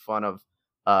would make fun of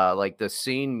like the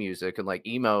scene music and like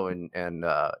emo and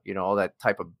you know, all that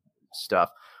type of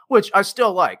stuff, which I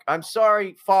still like. I'm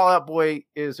sorry, Fall Out Boy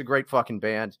is a great fucking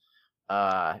band.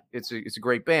 It's a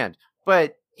great band,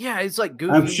 but yeah, it's like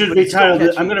goofy.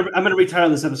 I'm gonna retire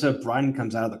this episode. Brian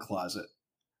comes out of the closet.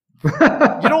 You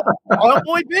don't Fall Out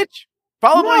Boy, bitch.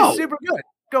 Fall Out Boy is super good.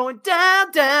 Going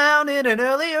down in an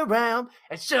earlier round,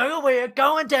 and so we're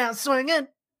going down swinging.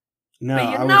 No,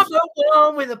 Be number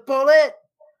one with a bullet,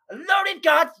 a loaded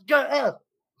gun,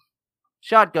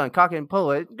 shotgun, cock and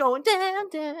pull it, going down.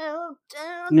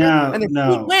 No, and then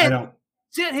I don't.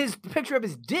 Sent his picture of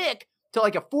his dick to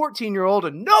like a 14-year-old,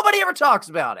 and nobody ever talks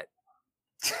about it.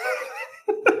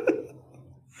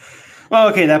 Well,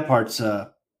 okay, that part's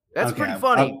that's pretty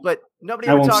funny, but nobody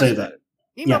ever talks say about that.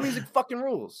 it. Emo music fucking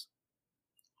rules.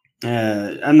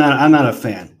 I'm not a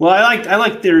fan. Well, I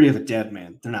like Theory of a Dead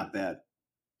Man. They're not bad.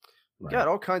 Right. Got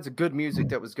all kinds of good music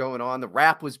that was going on. The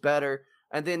rap was better,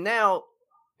 and then now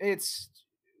there's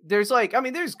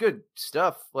good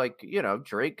stuff. Like, you know,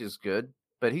 Drake is good,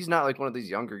 but he's not like one of these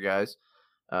younger guys.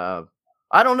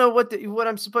 I don't know what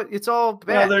I'm supposed. It's all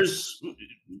bad. Well,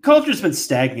 culture's been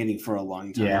stagnating for a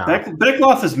long time. Yeah.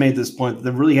 Beckloff has made this point that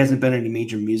there really hasn't been any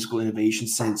major musical innovation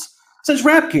since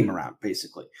rap came around.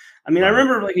 Basically, I mean, I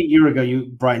remember like a year ago,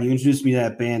 Brian, you introduced me to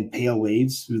that band Pale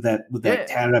Waves with that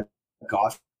tatted up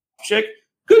goth chick.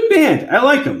 Good band, I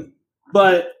like them,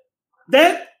 but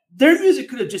their music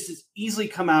could have just as easily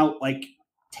come out like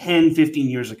 10, 15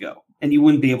 years ago, and you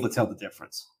wouldn't be able to tell the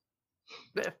difference.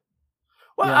 Yeah.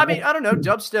 Well, I mean, I don't know.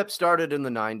 Dubstep started in the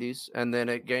 90s, and then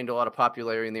it gained a lot of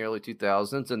popularity in the early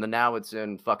 2000s, and then now it's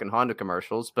in fucking Honda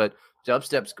commercials, but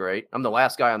dubstep's great. I'm the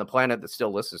last guy on the planet that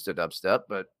still listens to dubstep,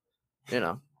 but, you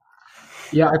know.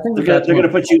 Yeah, I think they're going to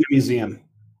put you in a museum.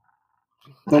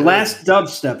 The last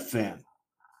dubstep fan.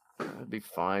 That'd be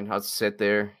fine. I'll sit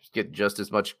there, get just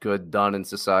as much good done in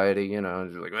society, you know.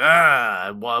 Just like,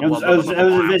 I was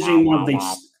envisioning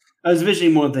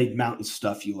more of the mountain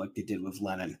stuff you like they did with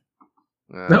Lennon.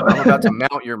 I'm about to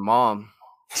mount your mom.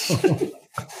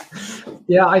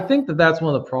 Yeah, I think that's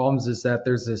one of the problems is that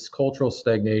there's this cultural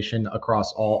stagnation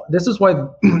across all. This is why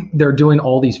they're doing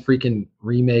all these freaking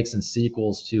remakes and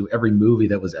sequels to every movie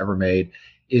that was ever made,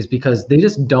 is because they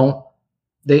just don't.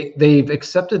 They've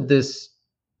accepted this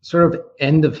sort of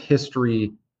end of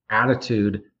history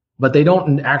attitude, but they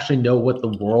don't actually know what the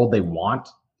world they want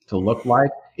to look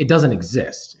like. It doesn't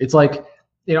exist. It's like,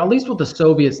 you know, at least with the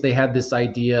Soviets, they had this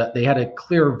idea, they had a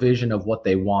clear vision of what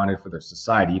they wanted for their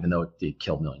society, even though it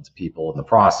killed millions of people in the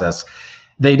process.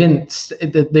 They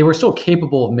were still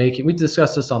capable of making, we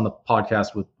discussed this on the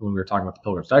podcast when we were talking about the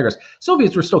Pilgrim's Digress.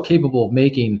 Soviets were still capable of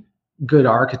making good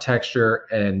architecture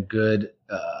and good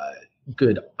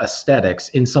aesthetics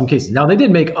in some cases. Now, they did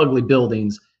make ugly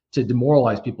buildings to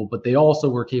demoralize people, but they also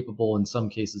were capable in some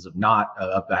cases of not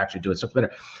of actually doing stuff better.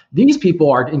 These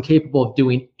people are incapable of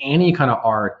doing any kind of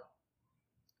art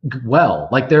well.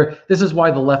 Like this is why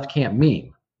the left can't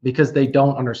meme, because they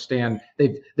don't understand.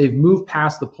 They've moved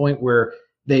past the point where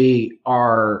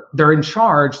they're in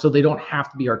charge, so they don't have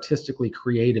to be artistically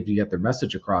creative to get their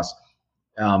message across.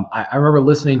 I remember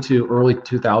listening to early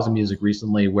 2000 music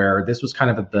recently, where this was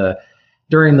kind of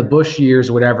during the Bush years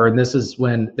or whatever, and this is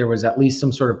when there was at least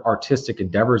some sort of artistic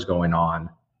endeavors going on.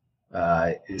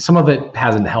 Some of it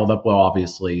hasn't held up well,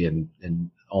 obviously, and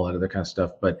all that other kind of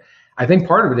stuff. But I think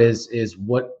part of it is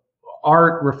what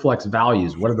art reflects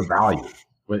values. What are the values?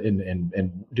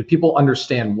 And do people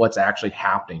understand what's actually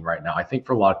happening right now? I think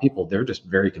for a lot of people, they're just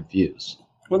very confused.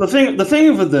 Well, the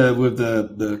thing with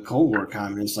the Cold War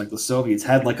communists, like the Soviets,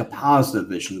 had like a positive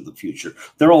vision of the future.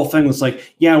 Their whole thing was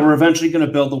like, yeah, we're eventually going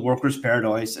to build the workers'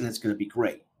 paradise, and it's going to be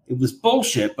great. It was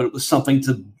bullshit, but it was something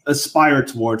to aspire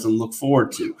towards and look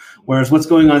forward to. Whereas what's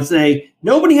going on today,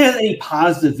 nobody has any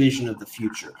positive vision of the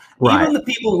future. Right. Even the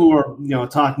people who are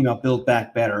talking about Build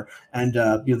Back Better and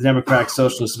the Democratic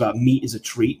Socialists about meat is a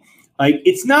treat. Like,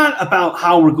 it's not about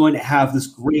how we're going to have this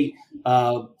great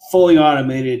fully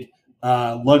automated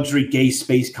luxury gay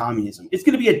space communism. It's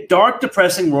going to be a dark,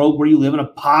 depressing world where you live in a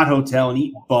pod hotel and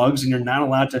eat bugs, and you're not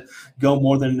allowed to go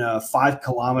more than 5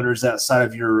 kilometers outside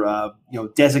of your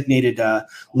designated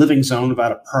living zone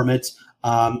without a permit.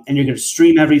 And you're going to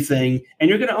stream everything, and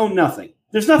you're going to own nothing.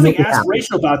 There's nothing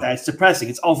aspirational about that. It's depressing.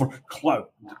 It's all for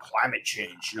climate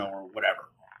change, or whatever.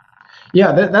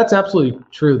 Yeah, that's absolutely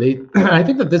true. I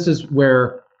think that this is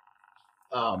where.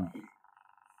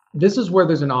 This is where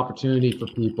there's an opportunity for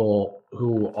people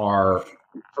who are,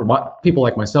 people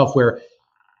like myself, where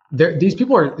these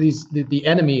people are the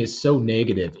enemy is so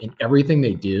negative in everything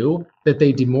they do that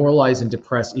they demoralize and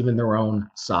depress even their own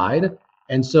side.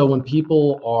 And so when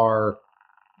people are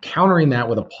countering that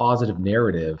with a positive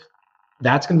narrative,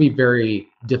 that's going to be very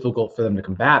difficult for them to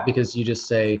combat, because you just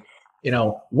say,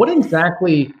 what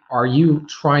exactly are you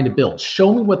trying to build?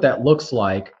 Show me what that looks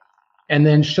like, and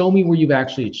then show me where you've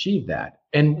actually achieved that.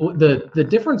 And the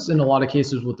difference in a lot of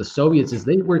cases with the Soviets is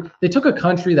they took a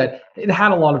country that it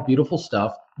had a lot of beautiful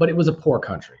stuff, but it was a poor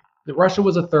country. Russia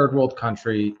was a third world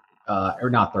country, or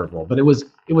not third world, but it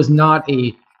was not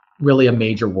really a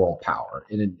major world power,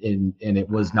 and it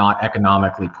was not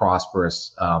economically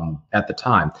prosperous at the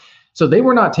time. So they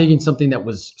were not taking something that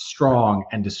was strong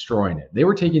and destroying it. They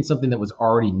were taking something that was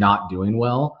already not doing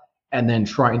well and then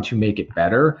trying to make it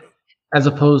better, as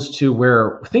opposed to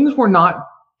where things were not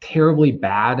terribly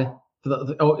bad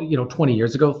 20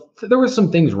 years ago. There were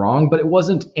some things wrong, but it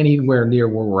wasn't anywhere near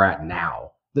where we're at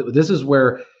now. This is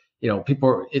where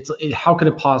people how could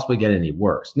it possibly get any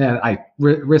worse? Now I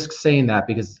risk saying that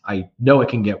because I know it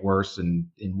can get worse in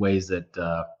ways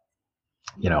that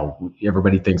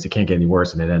everybody thinks it can't get any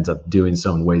worse, and it ends up doing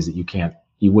so in ways that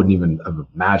you wouldn't even have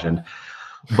imagined.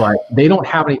 But they don't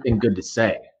have anything good to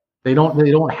say. They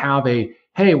don't have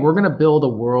hey, we're going to build a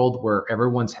world where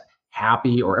everyone's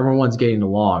happy or everyone's getting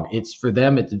along. It's for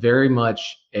them, it's very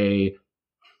much it's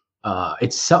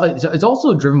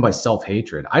also driven by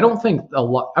self-hatred. I don't think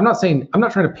I'm not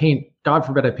trying to paint, God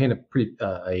forbid I paint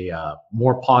a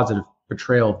more positive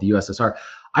portrayal of the USSR.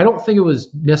 I don't think it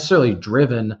was necessarily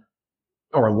driven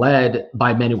or led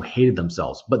by men who hated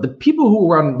themselves, but the people who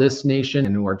run this nation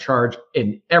and who are charged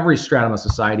in every stratum of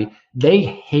society, they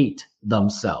hate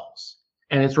themselves.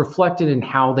 And it's reflected in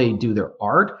how they do their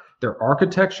art, their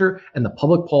architecture, and the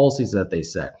public policies that they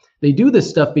set. They do this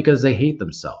stuff because they hate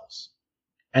themselves.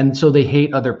 And so they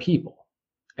hate other people.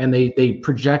 And they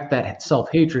project that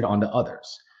self-hatred onto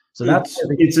others. So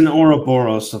it's an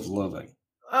Ouroboros of living.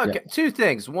 Okay, yeah. Two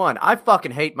things. One, I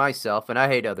fucking hate myself and I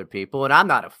hate other people, and I'm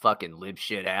not a fucking live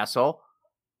shit asshole.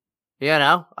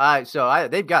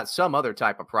 They've got some other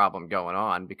type of problem going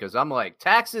on, because I'm like,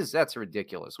 taxes, that's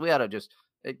ridiculous. We ought to just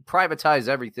privatize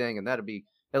everything, and that'd be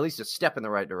at least a step in the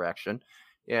right direction.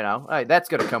 That's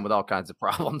going to come with all kinds of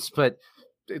problems, but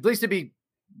at least it'd be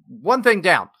one thing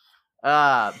down.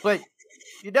 But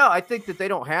I think that they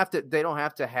don't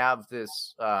have to have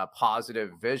this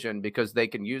positive vision, because they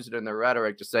can use it in their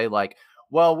rhetoric to say, like,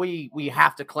 well, we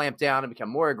have to clamp down and become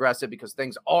more aggressive because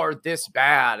things are this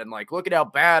bad, and like, look at how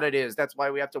bad it is. That's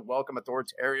why we have to welcome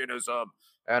authoritarianism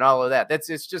and all of that.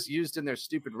 It's just used in their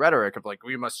stupid rhetoric of like,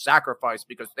 we must sacrifice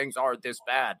because things are this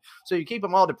bad. So you keep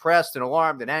them all depressed and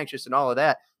alarmed and anxious and all of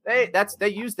that. They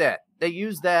use that. They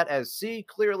use that as, see,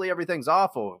 clearly everything's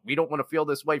awful. We don't want to feel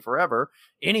this way forever.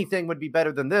 Anything would be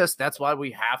better than this. That's why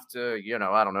we have to,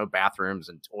 I don't know, bathrooms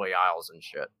and toy aisles and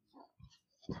shit.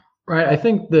 Right. I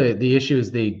think the issue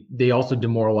is they also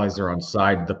demoralize their own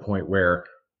side to the point where,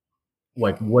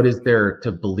 like, what is there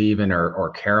to believe in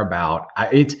or care about?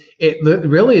 It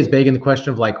really is begging the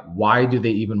question of, like, why do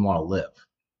they even want to live?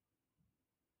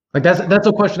 Like, that's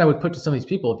a question I would put to some of these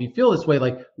people. If you feel this way,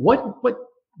 like, what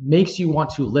makes you want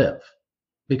to live?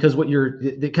 Because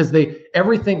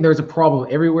there's a problem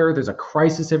everywhere. There's a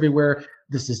crisis everywhere.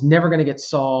 This is never going to get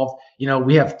solved.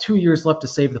 We have 2 years left to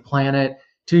save the planet.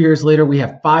 2 years later, we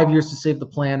have 5 years to save the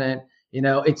planet.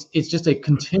 It's just a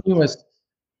continuous,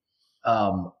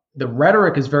 the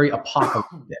rhetoric is very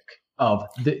apocalyptic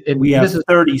we have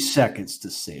 30 seconds to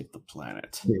save the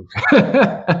planet.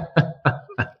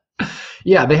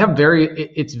 Yeah, they have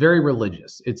it's very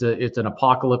religious. It's an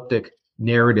apocalyptic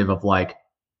narrative of, like,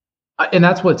 and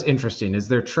that's what's interesting is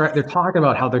they're talking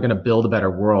about how they're going to build a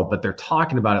better world, but they're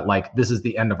talking about it like this is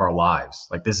the end of our lives.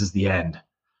 Like, this is the end.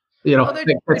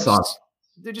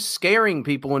 They're just scaring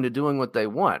people into doing what they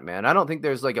want, man. I don't think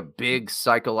there's like a big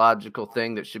psychological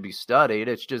thing that should be studied.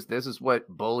 It's just, this is what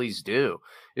bullies do,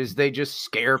 is they just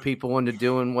scare people into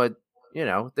doing what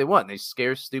they want. They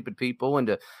scare stupid people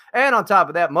into, and on top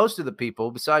of that, most of the people,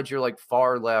 besides your like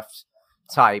far left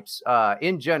types,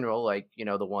 in general, like,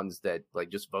 the ones that like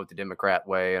just vote the Democrat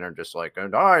way and are just like,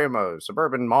 and I am a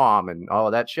suburban mom and all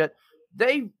of that shit.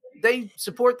 They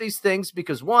support these things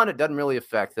because, one, it doesn't really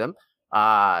affect them,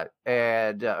 or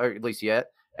at least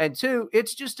yet, and two,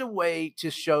 it's just a way to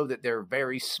show that they're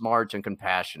very smart and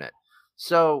compassionate.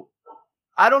 So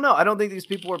I don't know. I don't think these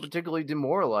people are particularly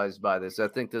demoralized by this. I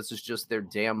think this is just their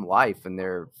damn life, and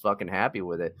they're fucking happy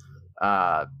with it.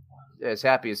 As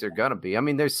happy as they're gonna be. I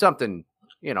mean, there's something,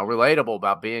 relatable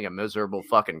about being a miserable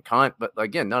fucking cunt. But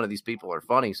again, none of these people are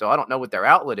funny, so I don't know what their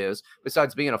outlet is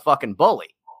besides being a fucking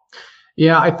bully.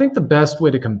 Yeah, I think the best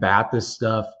way to combat this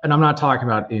stuff, and I'm not talking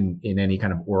about in any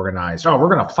kind of organized, oh,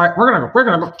 we're gonna fight, we're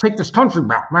gonna take this country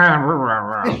back, man,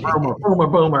 boomer, boomer,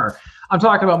 boomer. I'm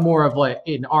talking about more of like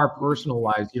in our personal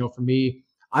lives. For me,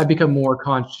 I become more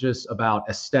conscious about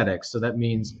aesthetics. So that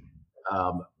means,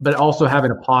 but also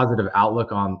having a positive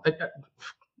outlook on,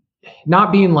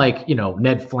 not being like,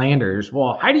 Ned Flanders,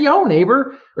 well, how do you own,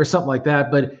 neighbor, or something like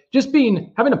that, but just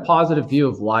having a positive view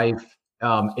of life,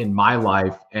 in my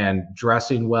life, and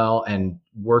dressing well and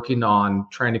working on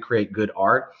trying to create good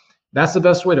art. That's the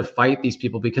best way to fight these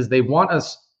people, because they want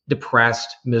us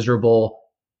depressed, miserable,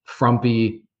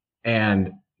 frumpy,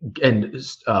 and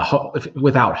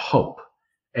without hope.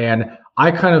 And I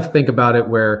kind of think about it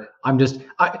where I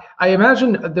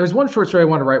imagine there's one short story I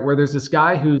want to write where there's this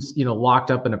guy who's locked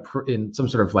up in some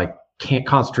sort of like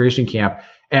concentration camp,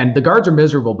 and the guards are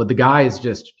miserable, but the guy is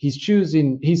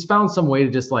he's found some way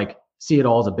to just like see it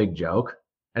all as a big joke.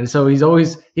 And so he's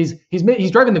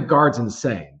driving the guards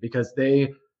insane, because they're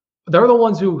the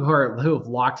ones who have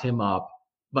locked him up,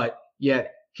 but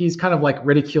yet he's kind of like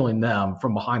ridiculing them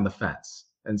from behind the fence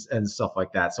and stuff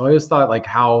like that. So I always thought like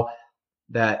how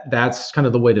that's kind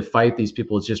of the way to fight these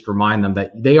people, is just remind them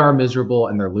that they are miserable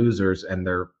and they're losers and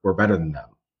we're better than them.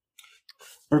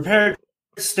 Prepared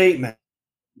statement.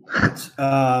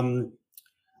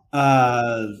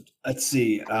 Let's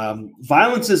see.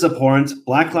 Violence is abhorrent.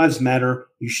 Black Lives Matter.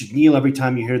 You should kneel every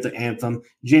time you hear the anthem.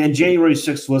 January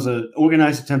 6th was an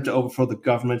organized attempt to overthrow the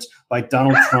government by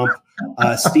Donald Trump,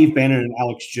 Steve Bannon, and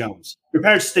Alex Jones.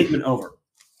 Prepared statement over.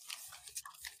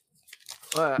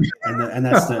 And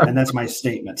that's my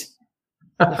statement.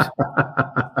 Well,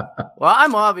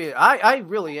 I'm obvious. I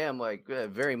really am like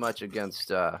very much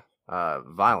against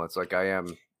violence. Like I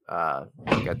am. I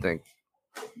think.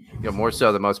 More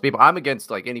so than most people. I'm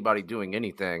against like anybody doing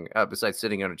anything besides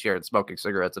sitting in a chair and smoking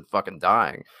cigarettes and fucking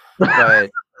dying.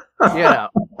 But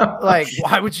like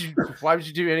why would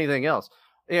you do anything else?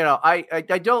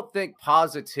 I don't think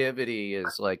positivity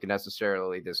is like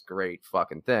necessarily this great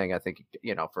fucking thing. I think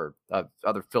for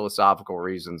other philosophical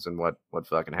reasons and what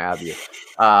fucking have you.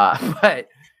 But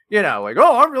like,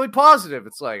 oh, I'm really positive.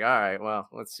 It's like, all right, well,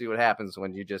 let's see what happens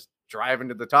when you just drive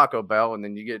into the Taco Bell and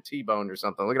then you get T-boned or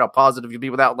something. Look at how positive you'll be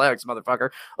without legs, motherfucker.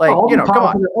 Like, come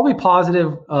on. I'll be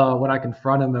positive when I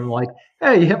confront him and I'm like,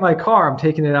 hey, you hit my car. I'm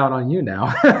taking it out on you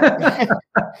now.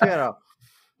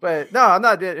 But no, I'm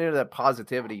not into that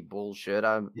positivity bullshit.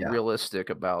 I'm realistic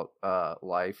about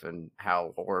life and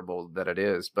how horrible that it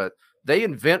is. But they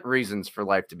invent reasons for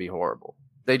life to be horrible.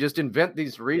 They just invent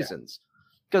these reasons.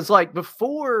 Because like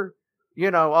before,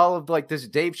 all of like this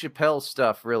Dave Chappelle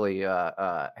stuff really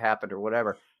happened or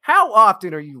whatever, how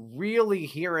often are you really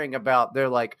hearing about they're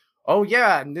like, oh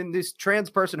yeah, and then this trans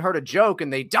person heard a joke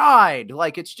and they died?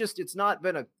 Like it's not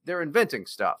been they're inventing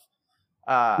stuff.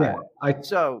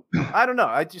 So I don't know.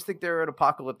 I just think they're an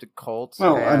apocalyptic cult.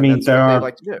 Well, I mean, they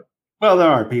like to do. Well, there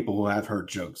are people who have heard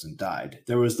jokes and died.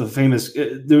 There was the famous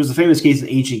case in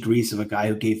ancient Greece of a guy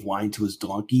who gave wine to his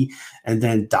donkey and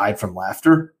then died from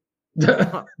laughter.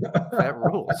 That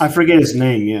rules. I forget his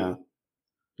name. Yeah.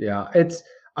 Yeah.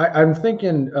 I'm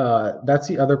thinking that's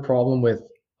the other problem with,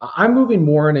 I'm moving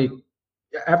more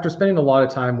after spending a lot of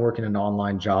time working an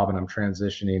online job, and I'm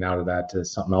transitioning out of that to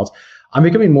something else. I'm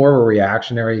becoming more of a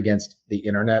reactionary against the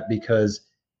internet, because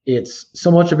so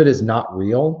much of it is not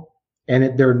real.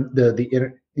 And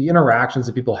the interactions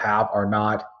that people have are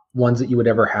not ones that you would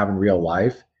ever have in real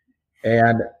life.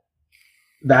 And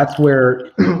that's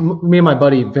where me and my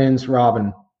buddy Vince,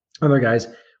 Robin, other guys,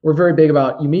 we're very big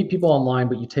about, you meet people online,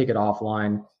 but you take it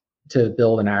offline to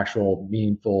build an actual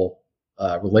meaningful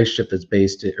relationship that's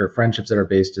based, or friendships that are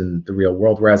based in the real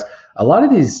world. Whereas a lot of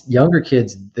these younger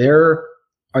kids, are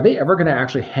they ever going to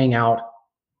actually hang out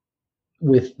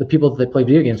with the people that they play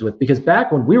video games with? Because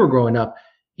back when we were growing up,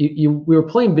 we were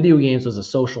playing video games as a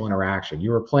social interaction.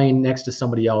 You were playing next to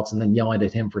somebody else and then yelling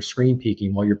at him for screen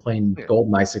peeking while you're playing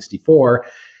GoldenEye 64.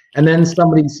 And then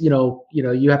somebody's, you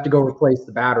have to go replace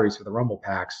the batteries for the rumble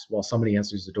packs while somebody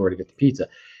answers the door to get the pizza.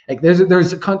 Like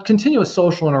there's a continuous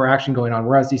social interaction going on,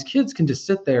 whereas these kids can just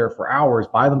sit there for hours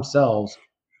by themselves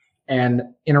and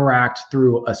interact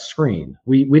through a screen.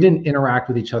 We didn't interact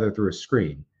with each other through a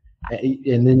screen.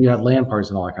 And then you had LAN parties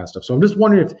and all that kind of stuff. So I'm just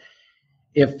wondering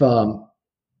if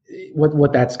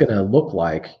what that's going to look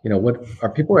like. What are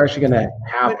people actually going to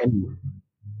have any?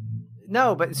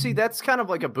 No, but see, that's kind of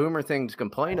like a boomer thing to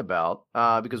complain about,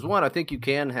 because one, I think you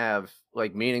can have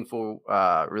like meaningful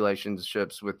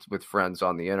relationships with friends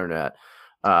on the internet.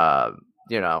 Matt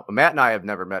and I have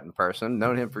never met in person,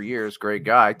 known him for years, great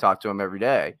guy, talk to him every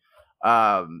day.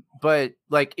 But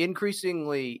like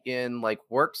increasingly in like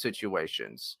work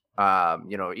situations,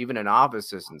 Even in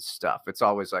offices and stuff, it's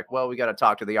always like, well, we got to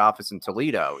talk to the office in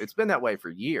Toledo. It's been that way for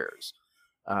years.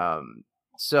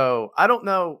 So I don't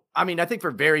know. I mean, I think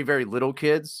for very, very little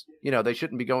kids, they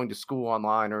shouldn't be going to school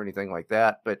online or anything like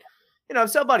that. But, if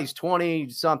somebody's 20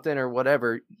 something or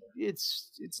whatever,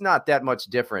 it's not that much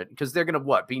different, because they're going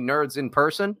to be nerds in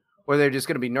person, or they're just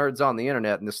going to be nerds on the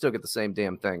internet, and they'll still get the same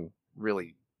damn thing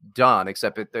really done,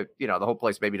 except the whole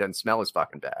place maybe doesn't smell as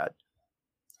fucking bad.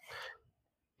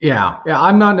 Yeah.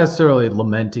 I'm not necessarily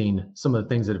lamenting some of the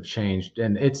things that have changed,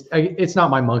 and it's not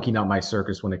my monkey, not my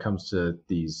circus when it comes to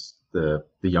the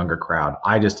younger crowd.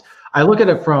 I look at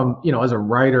it from, as a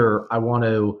writer,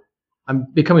 I'm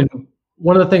becoming,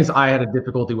 one of the things I had a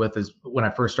difficulty with is when I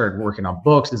first started working on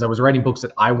books is I was writing books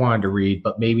that I wanted to read,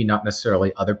 but maybe not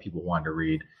necessarily other people wanted to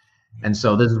read. And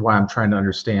so this is why I'm trying to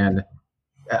understand.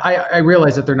 I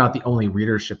realize that they're not the only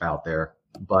readership out there,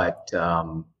 but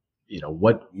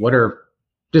what are,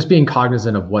 just being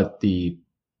cognizant of what the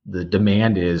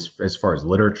demand is as far as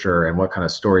literature and what kind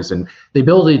of stories, and the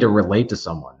ability to relate to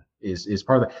someone is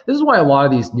part of it. This is why a lot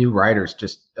of these new writers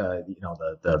just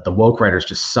the woke writers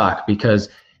just suck, because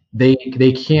they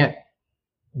can't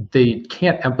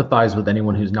empathize with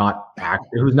anyone who's not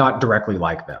directly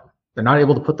like them. They're not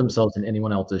able to put themselves in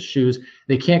anyone else's shoes.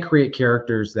 They can't create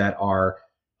characters that are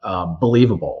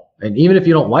believable. And even if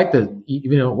you don't like them,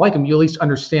 you at least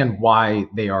understand why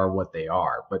they are what they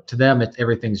are. But to them,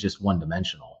 everything's just one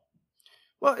dimensional.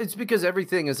 Well, it's because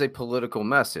everything is a political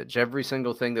message. Every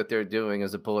single thing that they're doing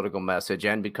is a political message.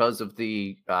 And because of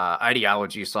the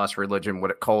ideology / religion,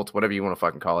 cult, whatever you want to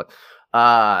fucking call it,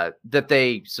 that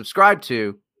they subscribe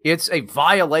to, it's a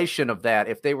violation of that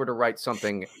if they were to write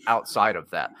something outside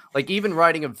of that. Like even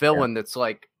writing a villain that's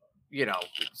like,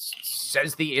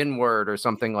 says the N-word or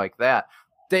something like that.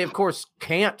 They, of course,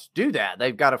 can't do that.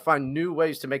 They've got to find new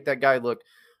ways to make that guy look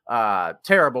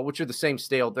terrible, which are the same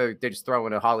stale. They just throw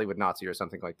in a Hollywood Nazi or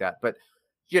something like that. But,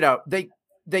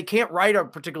 they can't write a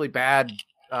particularly bad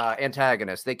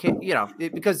antagonist. They can't,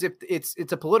 because if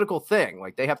it's a political thing,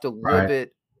 like they have to live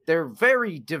it. They're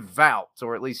very devout,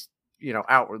 or at least,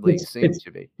 outwardly seems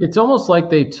to be. It's almost like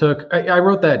they took, I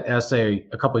wrote that essay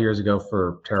a couple years ago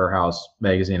for Terror House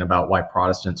magazine about why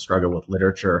Protestants struggle with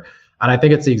literature. And I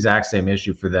think it's the exact same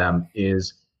issue for them,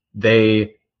 is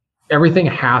everything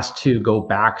has to go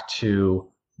back to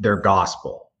their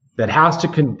gospel. That has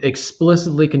to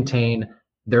explicitly contain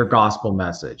their gospel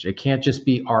message. It can't just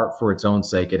be art for its own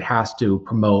sake. It has to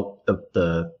promote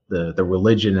the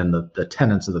religion and the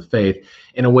tenets of the faith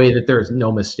in a way that there's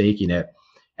no mistaking it.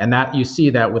 And that you see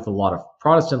that with a lot of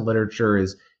Protestant literature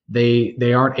is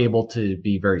they aren't able to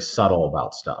be very subtle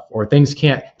about stuff, or things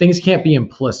can't be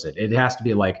implicit. It has to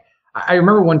be like, I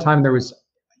remember one time there was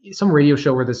some radio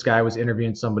show where this guy was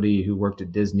interviewing somebody who worked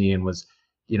at Disney, and was,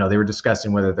 they were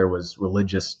discussing whether there was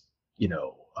religious,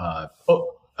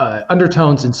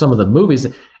 undertones in some of the movies.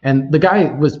 And the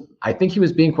guy I think he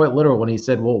was being quite literal when he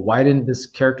said, well, why didn't this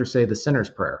character say the sinner's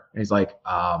prayer? And he's like,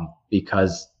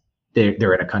 because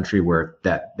they're in a country where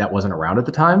that wasn't around at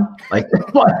the time. Like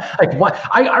what? Like what?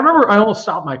 I remember I almost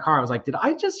stopped my car. I was like, did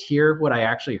I just hear what I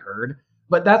actually heard?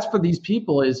 But that's for these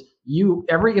people, is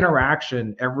every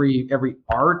interaction, every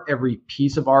art, every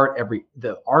piece of art,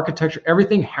 the architecture,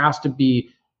 everything has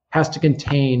to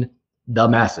contain the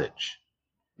message.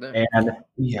 And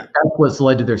that's what's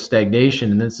led to their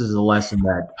stagnation. And this is a lesson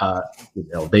that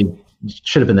they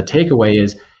should have been the takeaway,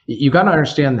 is you got to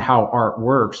understand how art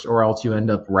works, or else you end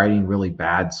up writing really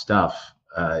bad stuff.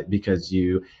 But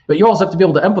you also have to be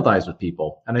able to empathize with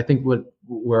people. And I think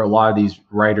where a lot of these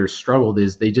writers struggled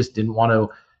is they just didn't want to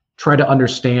try to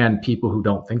understand people who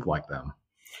don't think like them.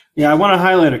 Yeah, I want to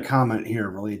highlight a comment here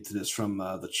related to this from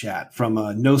the chat, from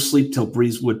No Sleep Till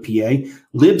Breezewood, PA.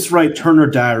 Libs write Turner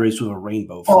Diaries with a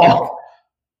rainbow. Oh,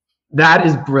 that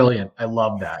is brilliant. I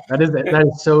love that. That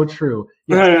is so true.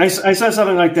 Yes. I saw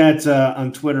something like that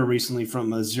on Twitter recently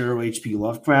from Zero HP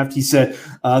Lovecraft. He said,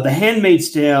 The Handmaid's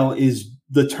Tale is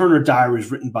the Turner Diaries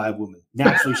written by a woman.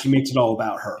 Naturally, she makes it all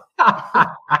about her.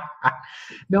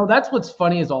 No, that's what's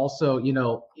funny is also,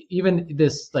 even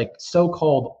this like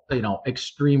so-called,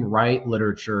 extreme right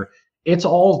literature, it's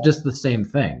all just the same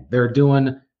thing. They're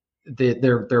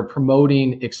they're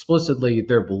promoting explicitly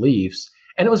their beliefs.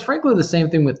 And it was frankly the same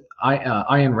thing with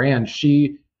Ayn Rand.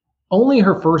 Only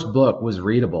her first book was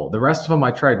readable. The rest of them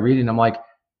I tried reading. I'm like,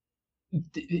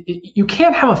 you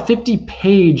can't have a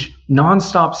 50-page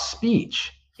nonstop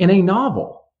speech in a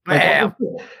novel. Like,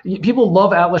 people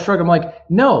love Atlas Shrugged. I'm like,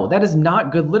 no, that is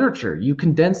not good literature. You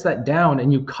condense that down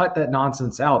and you cut that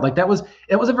nonsense out. Like it was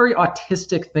a very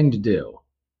autistic thing to do,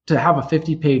 to have a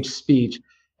 50-page speech.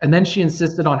 And then she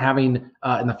insisted on having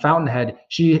in the Fountainhead.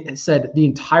 She said the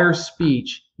entire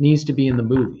speech needs to be in the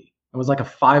movie. It was like a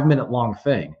 5-minute long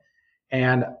thing,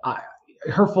 and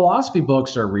her philosophy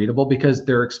books are readable because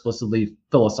they're explicitly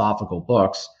philosophical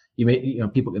books.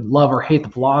 People can love or hate the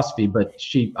philosophy, but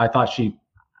I thought she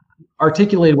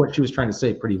articulated what she was trying to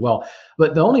say pretty well.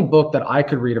 But the only book that I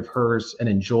could read of hers and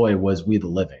enjoy was We the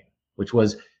Living, which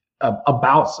was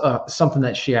about something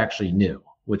that she actually knew,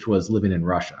 which was living in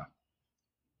Russia.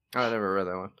 I never read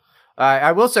that one.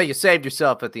 I will say you saved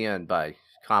yourself at the end by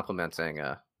complimenting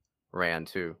Rand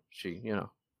too. She's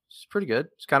pretty good.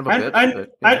 It's kind of a bitch.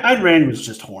 I'd Rand was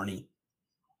just horny.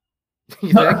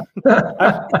 You think?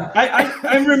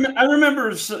 I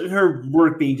remember her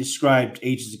work being described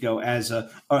ages ago as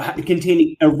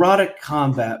containing erotic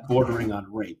combat bordering on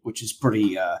rape, which is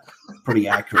pretty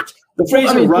accurate. The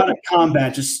phrase erotic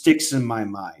combat just sticks in my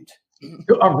mind.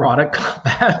 Erotic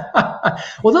combat.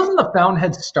 Well, doesn't the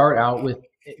Fountainhead start out with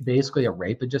basically a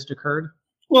rape had just occurred?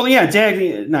 Well, yeah,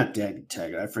 not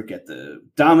Dagny, I forget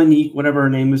Dominique, whatever her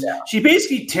name was. Yeah. She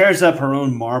basically tears up her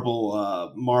own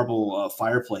marble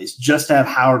fireplace just to have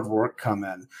Howard Rourke come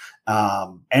in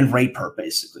and rape her.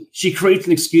 Basically, she creates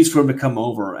an excuse for him to come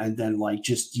over, and then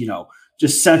just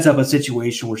sets up a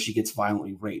situation where she gets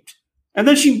violently raped, and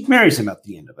then she marries him at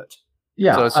the end of it.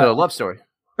 Yeah, so it's a love story.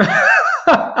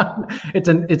 It's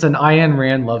an Ayn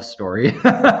Rand love story.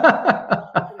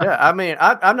 Yeah, I mean,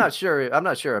 I'm not sure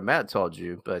if Matt told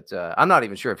you, but I'm not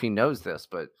even sure if he knows this,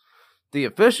 but the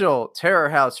official Terror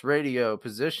House Radio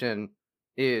position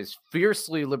is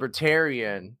fiercely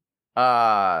libertarian,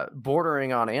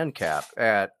 bordering on ANCAP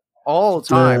at all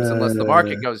times, unless the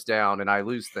market goes down and I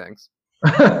lose things.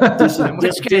 In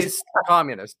which case,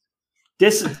 communist.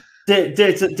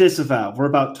 Disavow. We're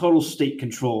about total state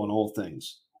control in all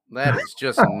things. That is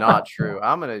just not true.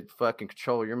 I'm gonna fucking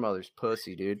control your mother's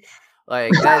pussy, dude.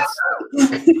 Like that's.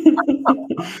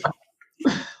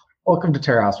 Welcome to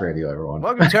Terror House Radio, everyone.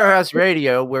 Welcome to Terror House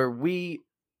Radio, where we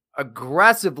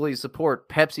aggressively support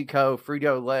PepsiCo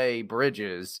Frito-Lay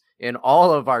bridges in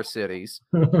all of our cities.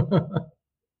 It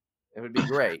would be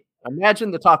great.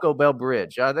 Imagine the Taco Bell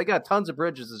bridge. They got tons of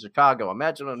bridges in Chicago.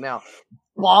 Imagine them now,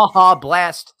 Baja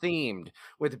Blast themed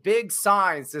with big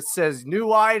signs that says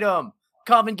 "New item."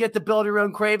 Come and get the Build Your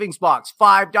Own Cravings box,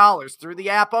 $5 through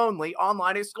the app only,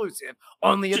 online exclusive,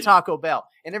 only at Taco Bell.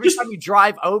 And every time you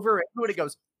drive over it, it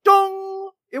goes,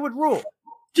 dong, it would rule.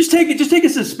 Just take a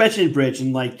suspension bridge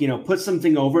and put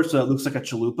something over so it looks like a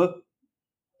chalupa.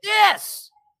 Yes.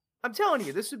 I'm telling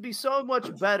you, this would be so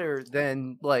much better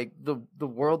than the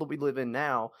world that we live in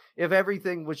now if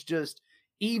everything was just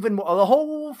even more. The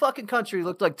whole fucking country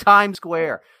looked like Times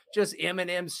Square. Just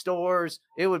M&M stores.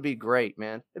 It would be great,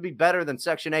 man. It'd be better than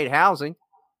Section 8 housing.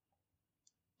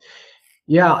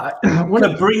 Yeah.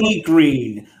 Cabrini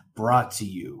Green, brought to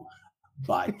you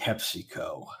by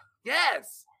PepsiCo.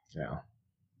 Yes. Yeah.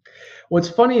 What's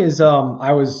funny is one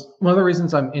of the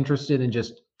reasons I'm interested in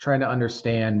just trying to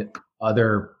understand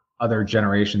other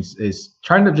generations is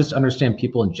trying to just understand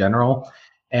people in general.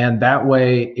 And that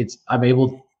way I'm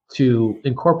able to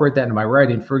incorporate that into my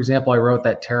writing. For example, I wrote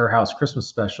that Terror House Christmas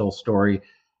special story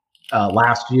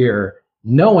last year,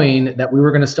 knowing that we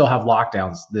were going to still have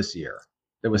lockdowns this year.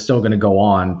 That was still going to go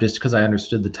on, just because I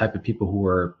understood the type of people who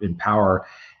were in power.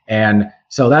 And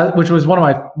so which was one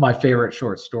of my favorite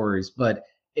short stories. But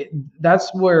that's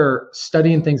where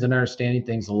studying things and understanding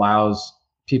things allows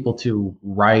people to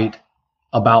write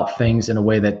about things in a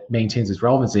way that maintains its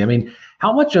relevancy. I mean,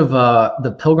 how much of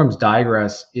the Pilgrim's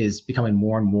Digress is becoming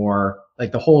more and more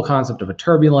like the whole concept of a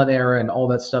turbulent era and all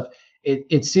that stuff?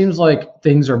 It seems like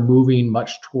things are moving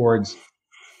much towards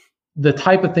the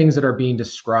type of things that are being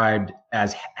described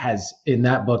as in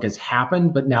that book as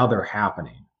happened, but now they're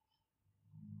happening.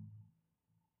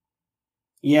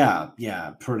 Yeah,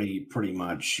 pretty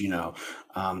much.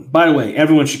 By the way,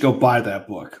 everyone should go buy that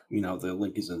book. The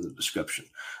link is in the description.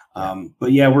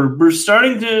 But yeah, we're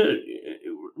starting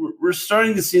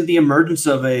to see the emergence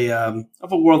of a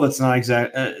world that's not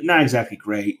exactly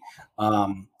great.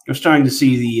 We're starting to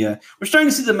see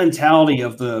the mentality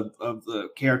of the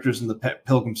characters in the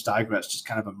Pilgrim's Digress just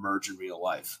kind of emerge in real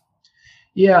life.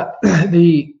 Yeah,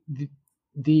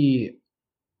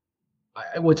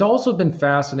 what's also been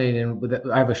fascinating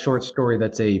I have a short story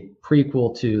that's a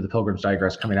prequel to the Pilgrim's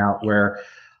Digress coming out where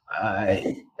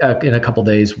in a couple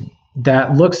days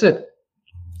that looks at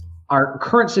our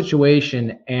current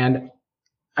situation, and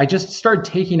I just started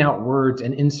taking out words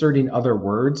and inserting other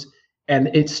words,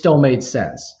 and it still made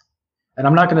sense. And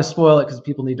I'm not going to spoil it because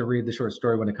people need to read the short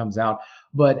story when it comes out.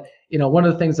 But one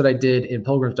of the things that I did in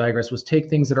Pilgrim's Digress was take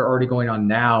things that are already going on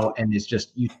now, and it's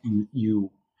just you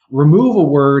remove a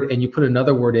word and you put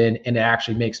another word in, and it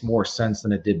actually makes more sense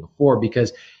than it did before,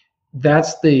 because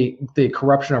that's the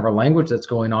corruption of our language that's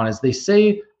going on. Is they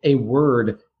say a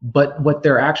word, but what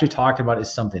they're actually talking about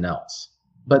is something else.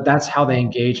 But that's how they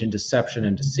engage in deception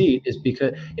and deceit, is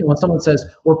because when someone says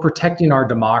we're protecting our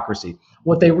democracy,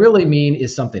 what they really mean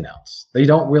is something else. They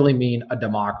don't really mean a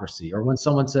democracy. Or when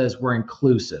someone says we're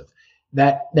inclusive,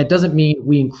 that doesn't mean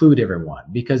we include everyone,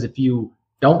 because if you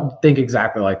don't think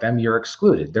exactly like them, you're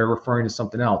excluded. They're referring to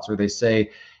something else. Or they say,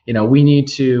 we need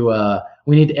to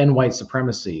end white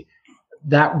supremacy.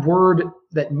 That word,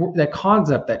 that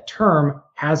concept, that term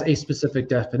has a specific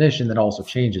definition that also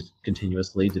changes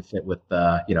continuously to fit with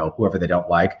whoever they don't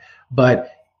like.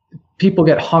 But people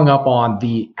get hung up on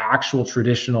the actual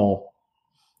traditional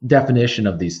definition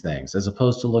of these things, as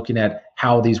opposed to looking at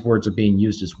how these words are being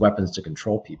used as weapons to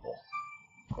control people.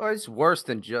 Well, it's worse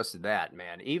than just that,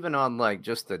 man. Even on like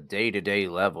just the day-to-day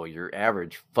level, your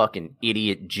average fucking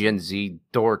idiot Gen Z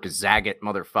dork zagat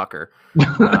motherfucker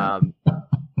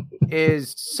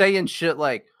is saying shit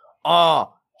like,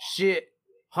 "Oh shit,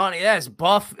 honey, that's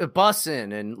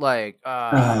bussin'," and like,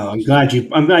 I'm glad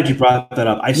you brought that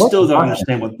up. I still don't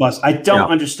understand what bus. I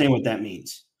don't understand what that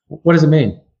means. What does it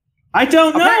mean? I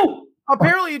don't know.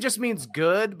 Apparently, it just means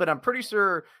good, but I'm pretty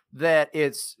sure that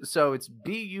it's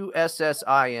bussin,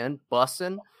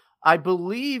 bussin'. I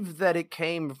believe that it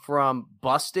came from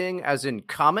busting, as in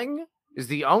coming, is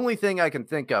the only thing I can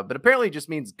think of. But apparently, it just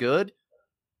means good.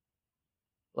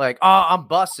 Like, oh, I'm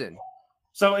bussin'.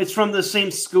 So it's from the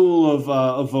same school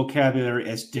of vocabulary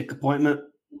as dick appointment.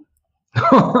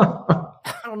 I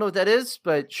don't know what that is,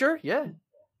 but sure, yeah.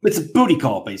 It's a booty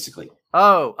call, basically.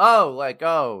 It's,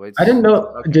 I didn't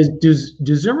know. Okay. Do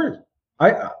Zoomers?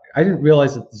 I didn't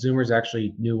realize that the Zoomers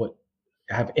actually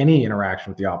have any interaction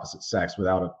with the opposite sex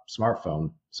without a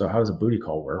smartphone. So how does a booty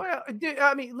call work? Well,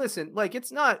 I mean, listen, like,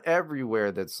 it's not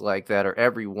everywhere that's like that, or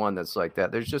everyone that's like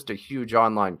that. There's just a huge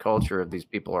online culture of these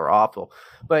people are awful.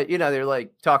 But they're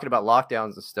like talking about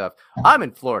lockdowns and stuff. I'm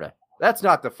in Florida. That's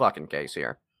not the fucking case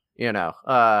here. We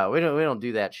don't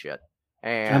do that shit.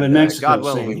 And I'm in Mexico. God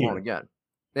willing, we won't again.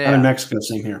 Yeah. I'm in Mexico.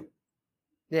 Same here.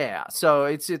 Yeah, so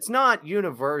it's not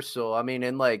universal. I mean,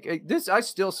 and like this, I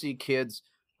still see kids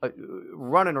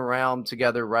running around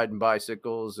together, riding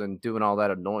bicycles and doing all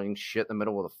that annoying shit in the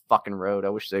middle of the fucking road. I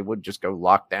wish they would just go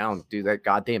lock down, do that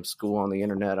goddamn school on the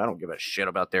internet. I don't give a shit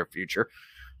about their future.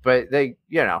 But they're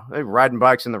riding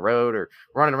bikes in the road or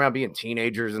running around being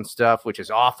teenagers and stuff, which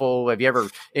is awful. Have you ever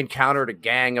encountered a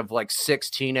gang of like 6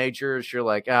 teenagers? You're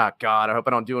like, oh God, I hope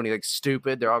I don't do anything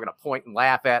stupid. They're all going to point and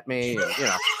laugh at me. And,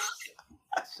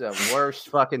 it's the worst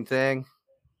fucking thing.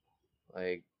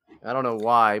 Like, I don't know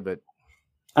why, but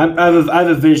I have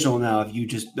a visual now of you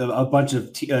just a bunch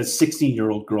of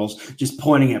 16-year-old girls just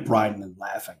pointing at Bryden and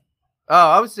laughing. Oh,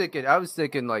 I was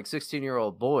thinking like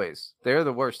 16-year-old boys. They're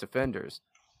the worst offenders.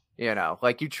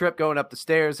 Like you trip going up the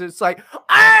stairs. It's like,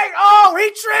 hey, oh,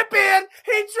 he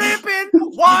tripping.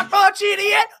 Walk, punch,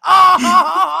 idiot.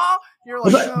 Oh, you're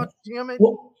like, oh, damn it.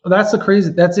 Well, that's the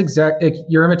crazy. That's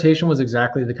your imitation was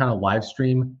exactly the kind of live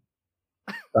stream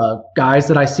guys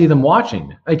that I see them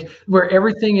watching, like where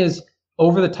everything is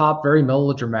over the top, very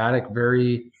melodramatic,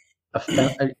 very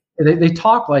they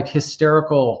talk like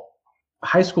hysterical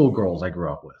high school girls I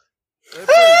grew up with.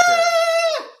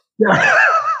 Yeah.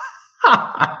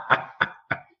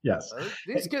 Yes.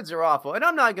 These kids are awful. And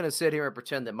I'm not going to sit here and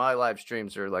pretend that my live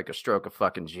streams are like a stroke of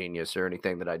fucking genius or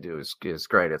anything that I do is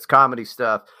great. It's comedy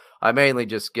stuff. I mainly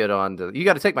just get on you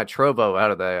got to take my Trovo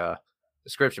out of the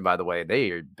description, by the way.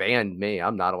 They banned me.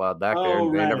 I'm not allowed back there.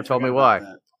 They never told me why.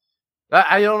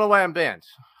 I don't know why I'm banned.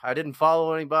 I didn't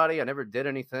follow anybody. I never did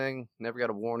anything. Never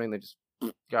got a warning. They just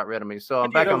got rid of me. So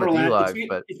I'm back on the D Live.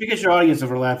 But it's because your audience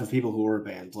overlapped with people who were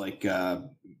banned, like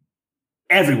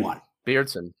everyone.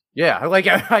 Beardson. Yeah,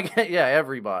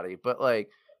 everybody. But like,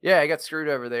 I got screwed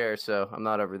over there, so I'm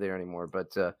not over there anymore.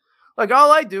 But like, all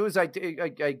I do is I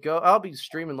go. I'll be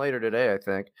streaming later today, I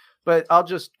think. But I'll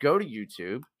just go to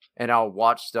YouTube and I'll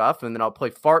watch stuff, and then I'll play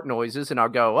fart noises, and I'll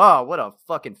go, "Oh, what a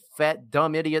fucking fat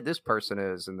dumb idiot this person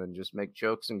is," and then just make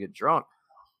jokes and get drunk.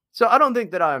 So I don't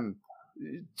think that I'm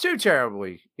too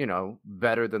terribly,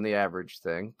 better than the average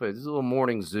thing. But there's a little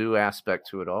morning zoo aspect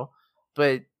to it all.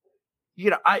 But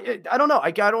I don't know.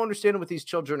 I don't understand what these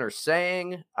children are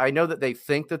saying. I know that they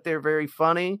think that they're very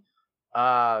funny,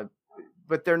 but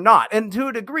they're not. And to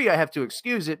a degree, I have to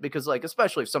excuse it because, like,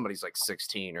 especially if somebody's like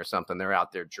 16 or something, they're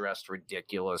out there dressed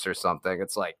ridiculous or something.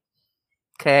 It's like,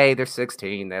 okay, they're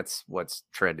 16. That's what's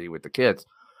trendy with the kids.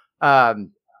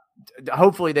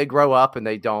 Hopefully, they grow up and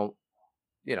they don't,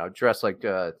 dress like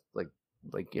a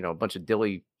bunch of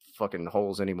dilly fucking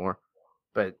holes anymore.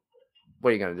 But what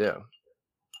are you gonna do?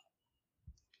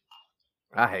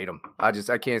 I hate them. I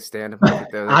can't stand them.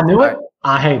 I knew it.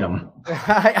 I hate them.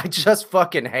 I just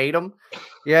fucking hate them.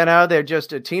 You know, they're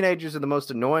just teenagers are the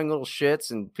most annoying little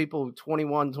shits, and people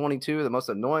 21, 22 are the most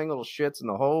annoying little shits in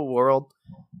the whole world.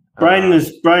 Brian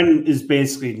is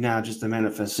basically now just a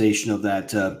manifestation of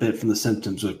that bit from The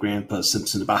Simpsons with Grandpa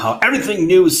Simpson about how everything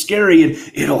new is scary and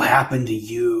it'll happen to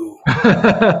you.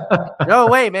 No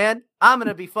way, man. I'm going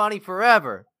to be funny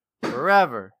forever.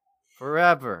 Forever.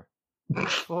 Forever.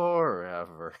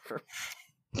 Forever.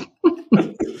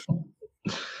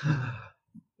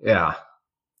 Yeah.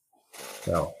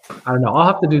 So I don't know. I'll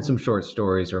have to do some short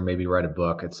stories or maybe write a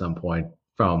book at some point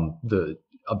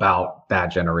about that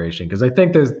generation, because I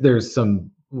think there's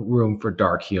some room for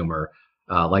dark humor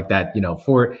like that. You know,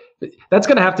 that's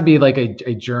going to have to be like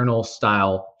a journal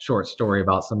style short story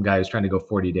about some guy who's trying to go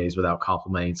 40 days without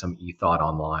complimenting some e-thought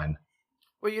online.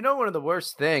 Well, you know, one of the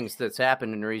worst things that's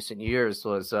happened in recent years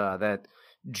was that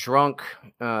drunk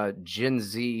Gen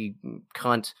Z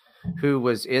cunt who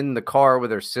was in the car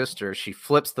with her sister. She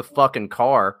flips the fucking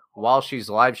car while she's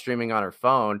live streaming on her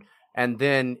phone, and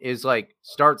then is like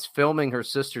starts filming her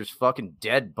sister's fucking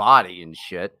dead body and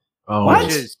shit. Oh,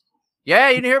 what? Yeah,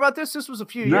 you didn't hear about this? This was a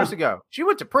few years ago. She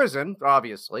went to prison,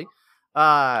 obviously.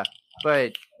 But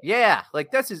yeah, like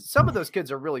some of those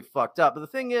kids are really fucked up. But the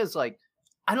thing is, like,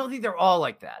 I don't think they're all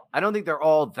like that. I don't think they're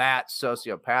all that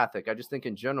sociopathic. I just think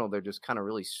in general they're just kind of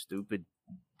really stupid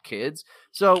kids.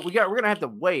 So we're gonna have to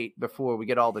wait before we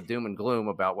get all the doom and gloom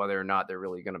about whether or not they're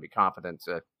really gonna be competent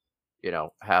to, you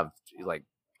know, have like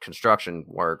construction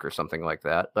work or something like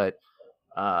that. But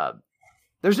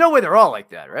there's no way they're all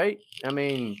like that, right? I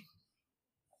mean,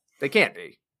 they can't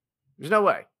be. There's no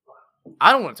way.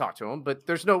 I don't want to talk to them, but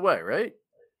there's no way, right?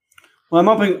 Well,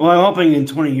 I'm hoping in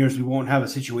 20 years we won't have a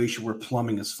situation where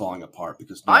plumbing is falling apart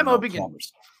because I'm hoping in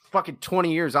fucking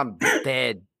 20 years I'm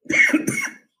dead.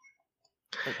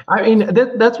 I mean,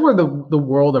 that's where the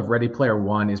world of Ready Player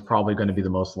One is probably going to be the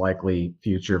most likely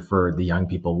future for the young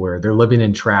people, where they're living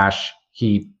in trash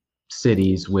heap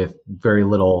cities with very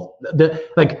little.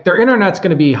 Their internet's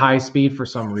going to be high speed for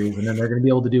some reason, and they're going to be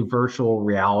able to do virtual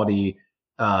reality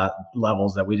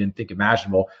levels that we didn't think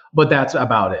imaginable. But that's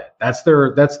about it. That's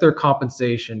their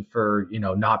compensation for, you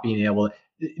know, not being able.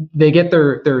 They get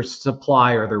their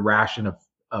supply or their ration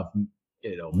of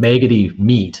you know, maggoty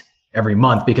meat every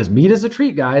month, because meat is a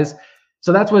treat, guys.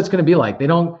 So that's what it's going to be like. They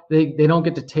don't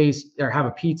get to taste or have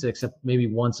a pizza except maybe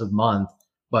once a month,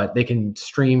 but they can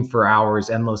stream for hours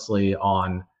endlessly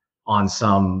on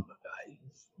some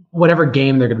whatever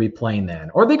game they're going to be playing then,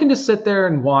 or they can just sit there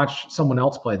and watch someone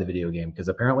else play the video game, because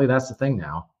apparently that's the thing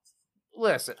now.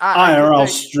 Listen, IRL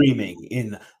streaming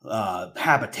in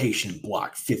habitation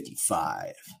block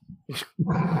 55.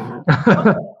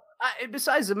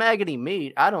 Besides the maggoty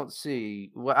meat, I don't see.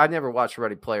 Well, I never watched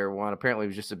Ready Player One. Apparently, it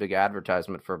was just a big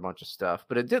advertisement for a bunch of stuff,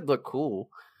 but it did look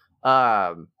cool.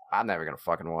 I'm never gonna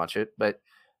fucking watch it, but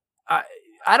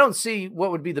I don't see what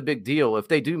would be the big deal if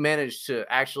they do manage to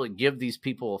actually give these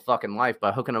people a fucking life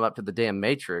by hooking them up to the damn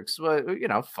Matrix. Well, you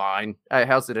know, fine.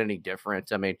 How's it any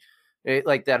different? I mean,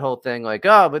 like that whole thing, like,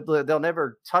 oh, but they'll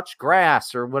never touch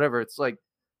grass or whatever. It's like,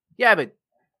 yeah, but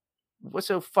what's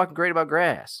so fucking great about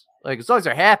grass? Like, as long as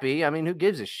they're happy, I mean, who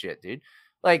gives a shit, dude?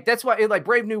 Like, that's why, like,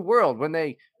 Brave New World, when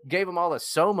they gave them all the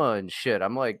soma and shit,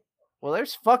 I'm like, well, they're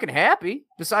fucking happy.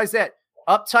 Besides that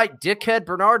uptight dickhead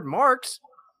Bernard Marx,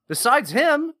 besides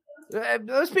him,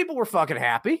 those people were fucking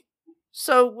happy.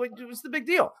 So what's the big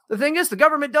deal? The thing is, the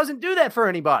government doesn't do that for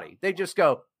anybody. They just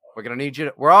go,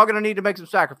 we're all going to need to make some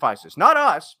sacrifices. Not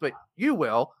us, but you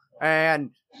will. And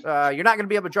you're not going to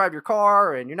be able to drive your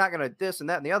car, and you're not going to this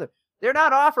and that and the other. They're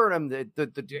not offering them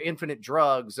the infinite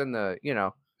drugs and the, you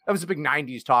know, that was a big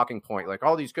 90s talking point. Like,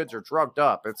 all these kids are drugged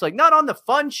up. It's like, not on the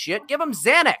fun shit. Give them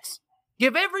Xanax.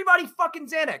 Give everybody fucking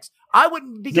Xanax. I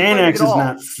wouldn't be Xanax is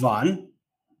not fun.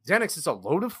 Xanax is a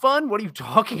load of fun? What are you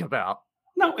talking about?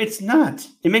 No, it's not.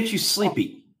 It makes you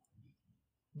sleepy.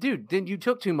 Dude, then you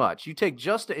took too much. You take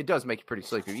it does make you pretty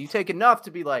sleepy. You take enough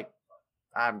to be like,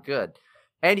 I'm good.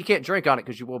 And you can't drink on it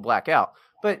because you will black out.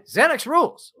 But Xanax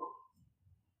rules.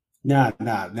 No.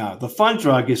 The fun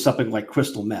drug is something like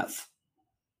crystal meth.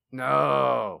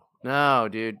 No,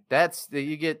 dude.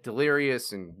 You get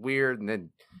delirious and weird and then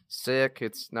sick.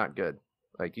 It's not good.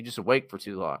 Like, you just awake for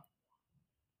too long.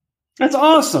 That's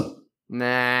awesome.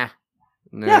 Nah.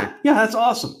 Yeah, that's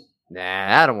awesome.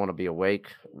 Nah, I don't want to be awake.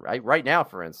 Right now,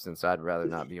 for instance, I'd rather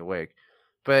not be awake.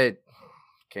 But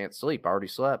can't sleep. I already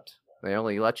slept.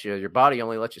 Your body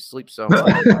only lets you sleep so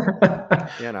much.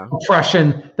 You know.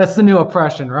 Oppression. That's the new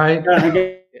oppression, right? I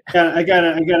got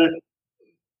it.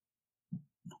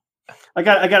 I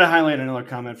got to highlight another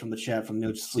comment from the chat from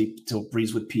No Sleep Till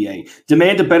Breeze with PA.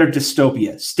 Demand a better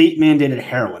dystopia. State mandated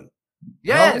heroin.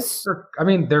 Yes. Well, I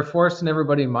mean, they're forcing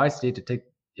everybody in my state to take,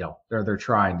 they're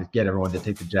trying to get everyone to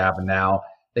take the jab, and now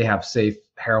they have safe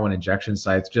heroin injection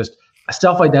sites. Just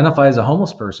self-identify as a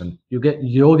homeless person.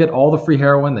 You'll get all the free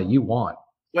heroin that you want.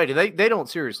 Wait, they don't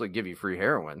seriously give you free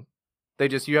heroin.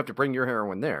 You have to bring your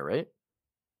heroin there, right?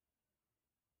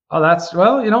 Oh, that's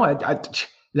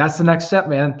that's the next step,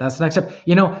 man. That's the next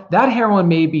step. That heroin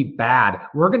may be bad.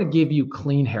 We're going to give you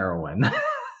clean heroin.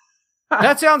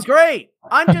 That sounds great.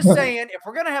 I'm just saying, if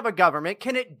we're going to have a government,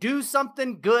 can it do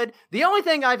something good? The only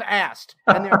thing I've asked,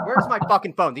 where's my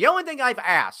fucking phone? The only thing I've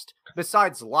asked,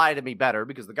 besides lie to me better,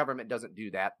 because the government doesn't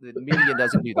do that. The media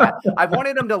doesn't do that. I've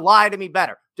wanted them to lie to me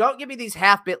better. Don't give me these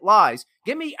half-bit lies.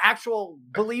 Give me actual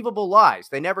believable lies.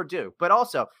 They never do. But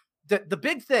also, the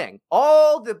big thing,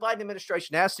 all the Biden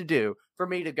administration has to do for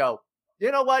me to go,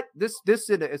 you know what? This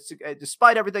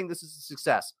despite everything, this is a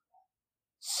success.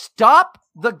 Stop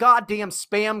the goddamn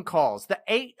spam calls, the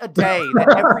 8 a day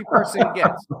that every person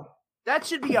gets. That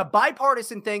should be a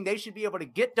bipartisan thing. They should be able to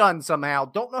get done somehow.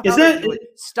 Don't know how to do it.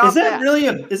 Stop is that.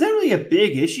 Really a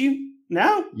big issue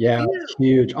now? Yeah, it's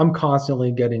huge. I'm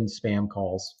constantly getting spam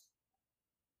calls.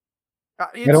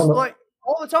 It's like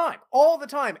all the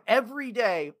time, every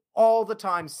day, all the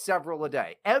time, several a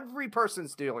day. Every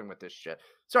person's dealing with this shit.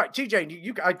 Sorry,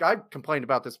 TJ, I complained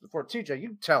about this before. TJ,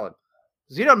 you tell him,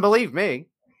 because he doesn't believe me.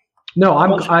 No,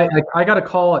 I got a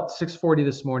call at 6:40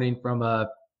 this morning from a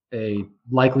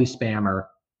likely spammer.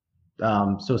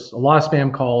 So a lot of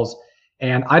spam calls,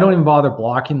 and I don't even bother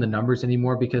blocking the numbers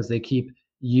anymore because they keep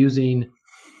using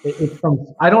it from.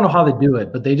 I don't know how they do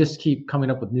it, but they just keep coming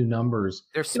up with new numbers.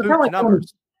 They're smooth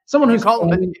numbers. Someone if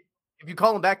who's if you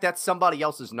call them back, that's somebody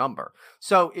else's number.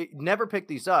 So never pick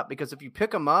these up, because if you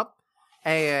pick them up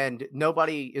and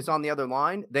nobody is on the other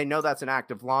line, they know that's an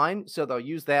active line. So they'll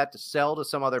use that to sell to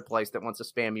some other place that wants to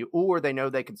spam you, or they know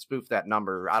they can spoof that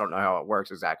number. I don't know how it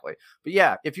works exactly. But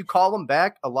yeah, if you call them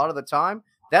back, a lot of the time,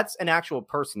 that's an actual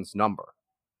person's number.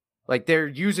 Like, they're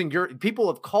using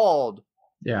people have called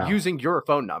using your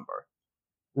phone number.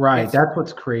 Right. That's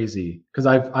what's crazy. Because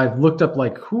I've looked up,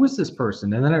 like, who is this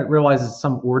person? And then I realized it's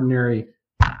some ordinary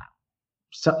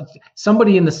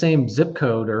somebody in the same zip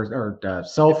code or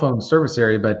cell phone service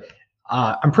area, but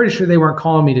I'm pretty sure they weren't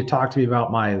calling me to talk to me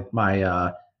about my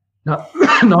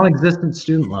non-existent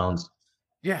student loans.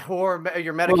 Yeah, or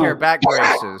your Medicare back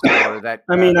braces, or that.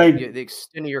 The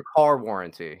extent of your car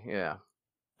warranty. Yeah.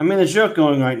 I mean, the joke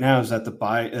going right now is that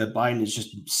Biden is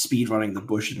just speed running the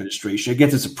Bush administration. I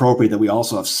guess it's appropriate that we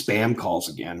also have spam calls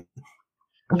again.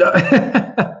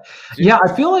 Yeah,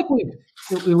 I feel like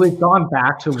we've gone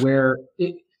back to where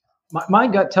my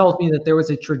gut tells me that there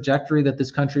was a trajectory that this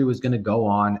country was going to go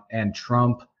on, and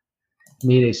Trump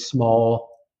made a small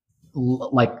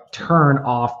turn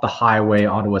off the highway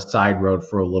onto a side road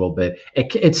for a little bit.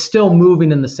 It's still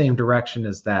moving in the same direction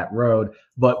as that road,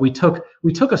 but we took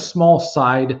a small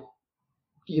side.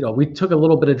 We took a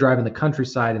little bit of drive in the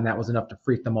countryside, and that was enough to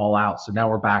freak them all out. So now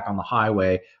we're back on the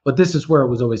highway, but this is where it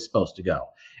was always supposed to go.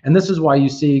 And this is why you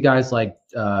see guys like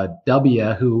W,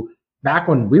 who back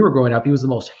when we were growing up, he was the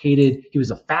most hated. He was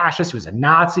a fascist, he was a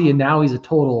Nazi, and now he's a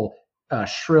total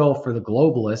shrill for the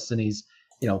globalists. And he's,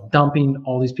 dumping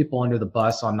all these people under the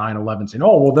bus on 9/11, saying,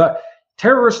 "Oh, well, the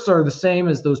terrorists are the same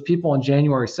as those people on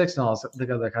January 6th and all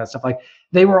that kind of stuff." Like,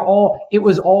 they were all. It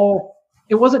was all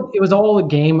a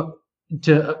game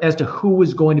as to who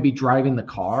was going to be driving the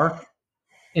car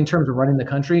in terms of running the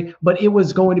country, but it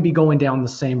was going to be going down the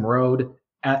same road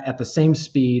at the same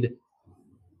speed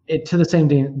to the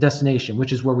same destination,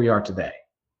 which is where we are today.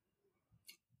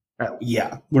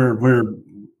 Yeah, we're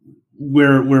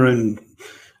in.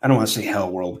 I don't want to say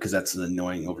hell world because that's an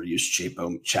annoying overused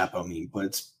chapo meme, but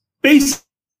it's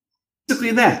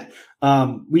basically that.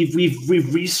 We've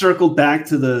recircled back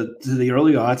to the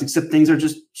early odds, except things are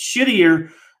just shittier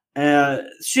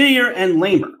and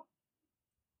lamer.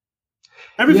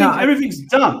 Everything's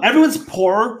dumb. Everyone's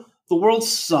poor. The world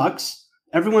sucks.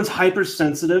 Everyone's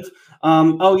hypersensitive.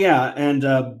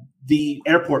 The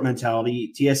airport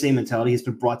mentality, TSA mentality, has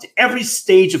been brought to every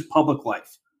stage of public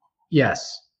life.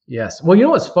 Yes. Well, you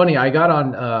know what's funny? I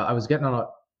was getting on a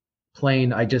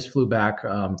plane. I just flew back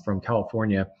from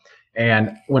California,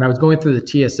 and when I was going through the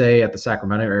TSA at the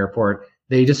Sacramento airport,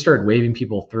 they just started waving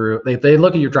people through. They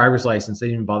look at your driver's license. They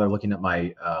didn't even bother looking at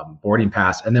my boarding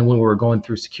pass. And then when we were going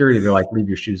through security, they're like, "Leave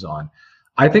your shoes on."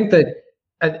 I think that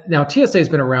now TSA has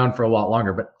been around for a lot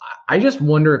longer, but I just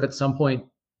wonder if at some point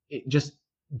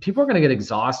people are going to get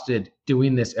exhausted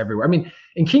doing this everywhere. I mean,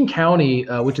 in King County,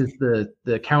 which is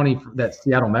the county that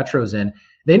Seattle Metro's in,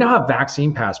 They now have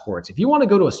vaccine passports. If you want to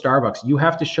go to a Starbucks, you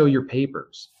have to show your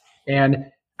papers. And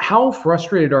how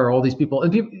frustrated are all these people?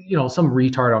 And people, some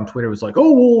retard on Twitter was like,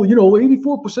 oh, well,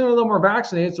 84% of them are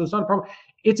vaccinated, so it's not a problem.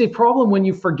 It's a problem when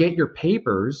you forget your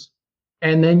papers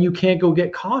and then you can't go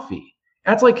get coffee.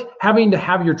 That's like having to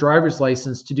have your driver's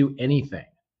license to do anything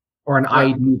or an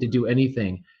ID to do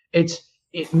anything. It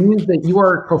means that you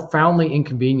are profoundly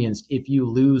inconvenienced if you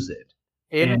lose it.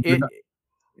 In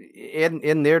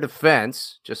their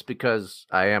defense, just because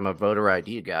I am a voter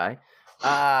ID guy,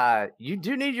 you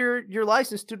do need your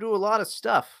license to do a lot of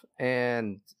stuff.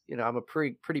 And, I'm a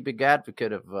pretty big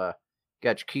advocate of got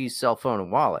your keys, cell phone,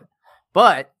 and wallet.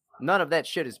 But none of that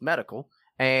shit is medical.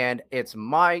 And it's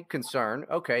my concern,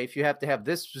 okay, if you have to have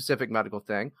this specific medical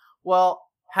thing, well,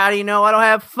 how do you know I don't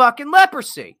have fucking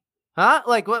leprosy? Huh?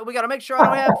 Like, we got to make sure I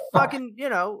don't have fucking,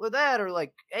 that, or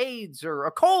like AIDS or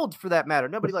a cold for that matter.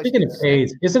 Nobody likes. Speaking of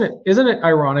AIDS, isn't it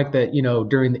ironic that,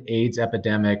 during the AIDS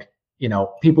epidemic,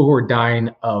 people who are dying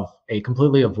of a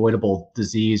completely avoidable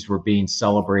disease were being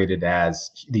celebrated as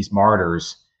these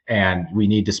martyrs, and we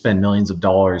need to spend millions of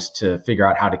dollars to figure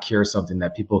out how to cure something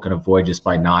that people can avoid just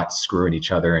by not screwing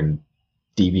each other in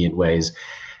deviant ways.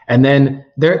 And then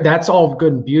that's all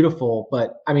good and beautiful.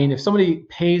 But I mean, if somebody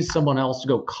pays someone else to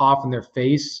go cough in their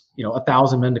face,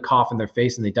 1,000 men to cough in their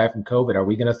face and they die from COVID, are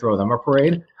we going to throw them a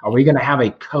parade? Are we going to have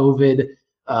a COVID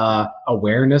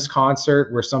awareness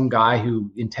concert where some guy who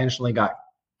intentionally got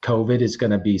COVID is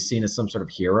going to be seen as some sort of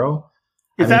hero?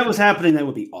 If that was happening, that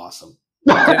would be awesome.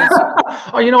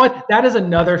 Oh, you know what? That is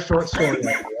another short story.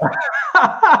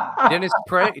 Dennis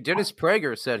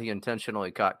Prager said he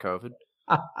intentionally caught COVID.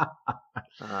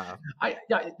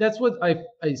 That's what I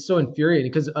so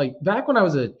infuriating, because back when I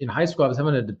was in high school, I was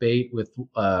having a debate with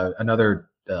another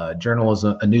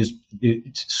journalism,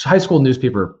 high school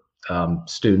newspaper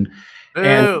student.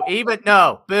 Boo!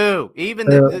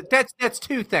 That's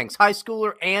two things: high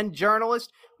schooler and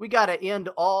journalist. We got to end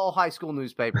all high school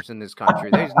newspapers in this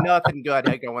country. There's nothing good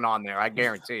going on there. I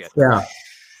guarantee it. Yeah.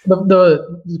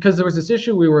 Because there was this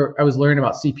issue I was learning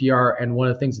about CPR, and one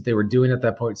of the things that they were doing at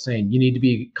that point, saying you need to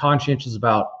be conscientious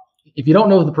about, if you don't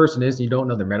know who the person is and you don't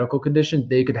know their medical condition,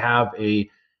 they could have a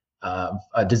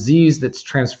disease that's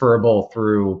transferable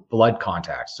through blood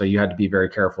contact. So you had to be very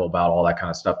careful about all that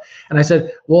kind of stuff. And I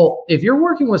said, well, if you're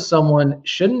working with someone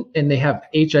and they have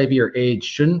HIV or AIDS,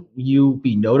 shouldn't you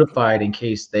be notified in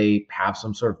case they have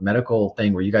some sort of medical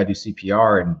thing where you got to do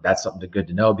CPR? And that's something good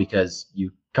to know because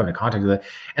you come in contact with it.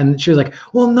 And she was like,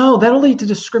 well, no, that'll lead to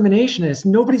discrimination. It's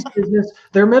nobody's business.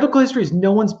 Their medical history is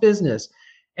no one's business.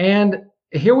 And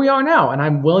here we are now. And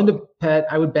I'm willing to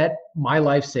I would bet my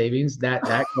life savings that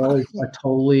girl is a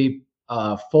totally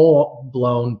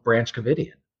full-blown Branch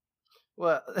Covidian.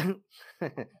 Well,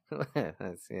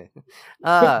 let's see.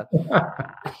 I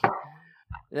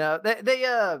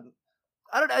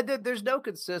don't know. There's no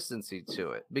consistency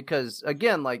to it because,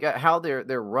 again, like how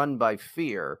they're run by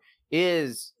fear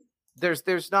is there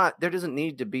doesn't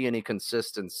need to be any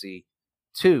consistency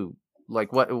to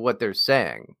like what they're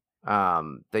saying.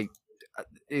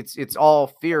 It's all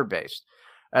fear based,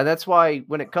 and that's why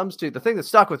when it comes to the thing that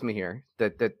stuck with me here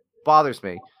that bothers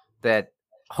me, that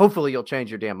hopefully you'll change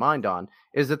your damn mind on,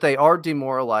 is that they are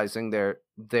demoralizing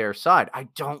their side. I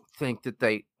don't think that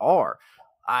they are.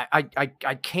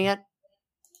 I can't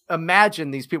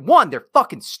imagine these people. One, they're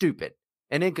fucking stupid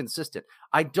and inconsistent.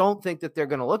 I don't think that they're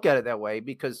going to look at it that way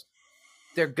because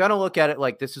they're going to look at it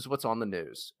like this is what's on the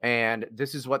news and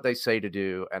this is what they say to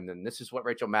do. And then this is what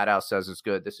Rachel Maddow says is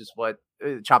good. This is what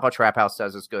Chapo Trap House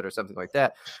says is good or something like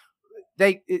that.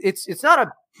 They're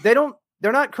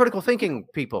not critical thinking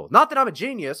people. Not that I'm a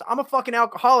genius. I'm a fucking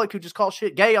alcoholic who just calls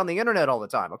shit gay on the internet all the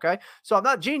time. Okay. So I'm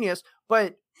not a genius,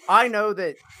 but I know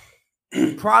that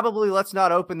probably let's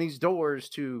not open these doors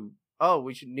to,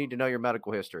 we should need to know your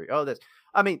medical history.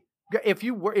 If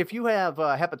you have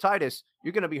hepatitis,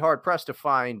 you're going to be hard pressed to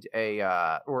find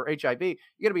or HIV, you're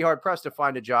going to be hard pressed to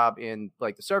find a job in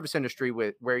like the service industry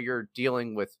where you're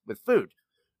dealing with food.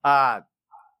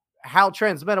 How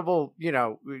transmittable,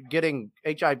 getting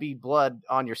HIV blood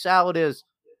on your salad is,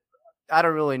 I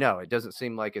don't really know. It doesn't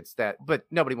seem like it's that, but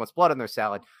nobody wants blood on their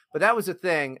salad. But that was a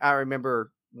thing I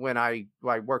remember when I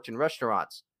worked in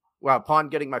restaurants. Well, upon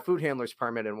getting my food handler's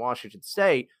permit in Washington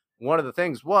State, one of the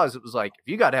things was, it was like,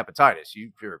 if you got hepatitis,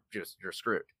 you're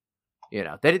screwed.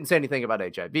 They didn't say anything about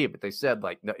HIV, but they said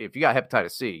like, no, if you got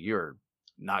hepatitis C, you're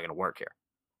not going to work here.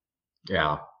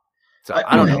 Yeah. So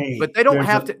I don't know, but they don't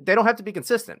have to be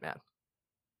consistent, man.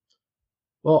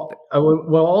 Well,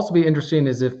 what'll also be interesting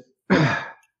is if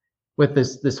with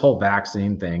this whole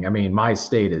vaccine thing, I mean, my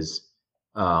state is,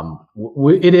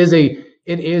 it is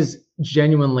it is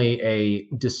genuinely a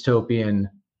dystopian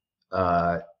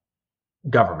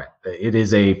government. It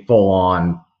is a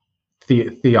full-on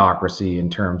theocracy in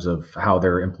terms of how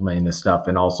they're implementing this stuff,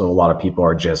 and also a lot of people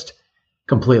are just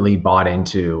completely bought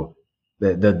into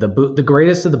the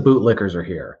greatest of the bootlickers are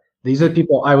here. These are the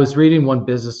people. I was reading one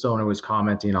business owner was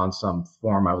commenting on some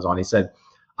forum I was on. He said,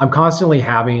 "I'm constantly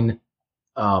having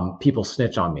people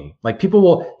snitch on me. Like people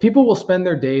will spend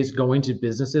their days going to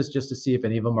businesses just to see if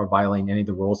any of them are violating any of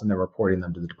the rules, and they're reporting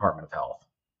them to the Department of Health."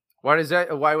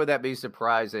 Why would that be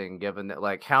surprising, given that,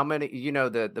 like, how many,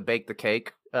 the bake the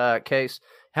cake case,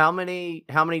 how many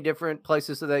different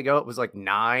places did they go? It was like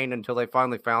 9 until they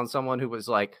finally found someone who was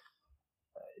like,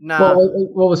 nah. Well,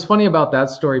 what was funny about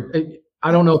that story,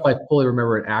 I don't know if I fully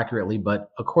remember it accurately, but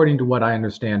according to what I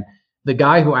understand, the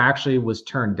guy who actually was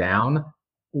turned down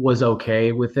was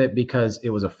okay with it because it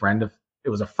was a friend of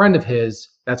his.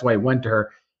 That's why he went to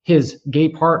her. His gay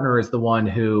partner is the one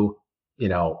who,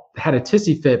 had a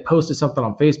tissy fit, posted something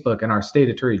on Facebook, and our state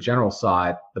attorney general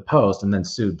saw the post, and then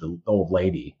sued the old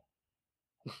lady.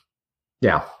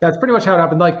 Yeah, that's pretty much how it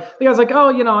happened. Like the guy's like, "Oh,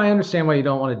 I understand why you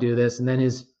don't want to do this," and then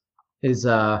his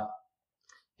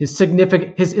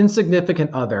insignificant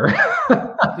other.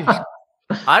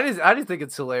 I just think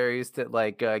it's hilarious that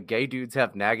like gay dudes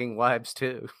have nagging wives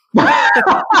too.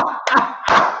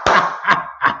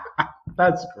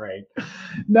 That's great.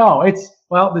 No,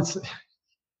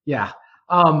 yeah.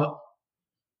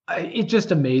 It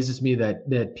just amazes me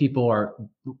that people are.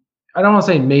 I don't want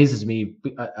to say amazes me.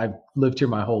 I've lived here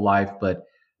my whole life, but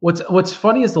what's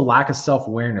funny is the lack of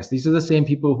self-awareness. These are the same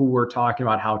people who were talking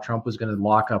about how Trump was going to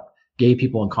lock up gay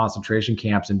people in concentration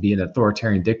camps and be an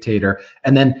authoritarian dictator,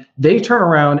 and then they turn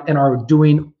around and are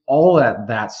doing all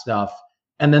that stuff,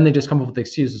 and then they just come up with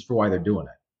excuses for why they're doing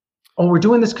it. Oh, we're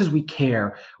doing this because we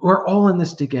care. We're all in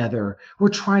this together. We're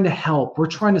trying to help. We're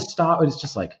trying to stop. It's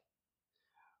just like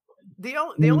the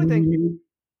only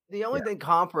thing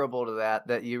comparable to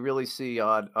that you really see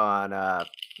on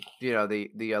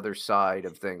the other side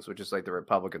of things, which is like the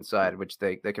Republican side, which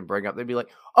they can bring up. They'd be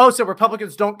like, "Oh, so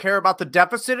Republicans don't care about the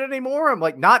deficit anymore?" I'm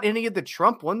like, not any of the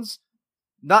Trump ones,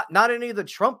 not any of the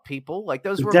Trump people. Like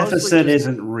those were deficit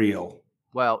isn't real.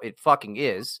 Well, it fucking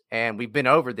is, and we've been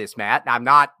over this, Matt. I'm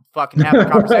not fucking having a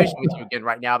conversation with you again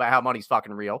right now about how money's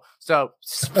fucking real. So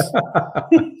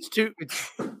it's too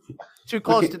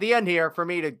close to the end here for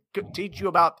me to teach you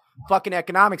about fucking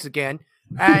economics again.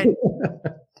 And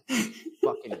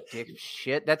fucking dick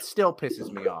shit. That still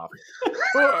pisses me off.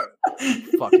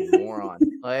 Fucking moron.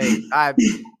 Like, I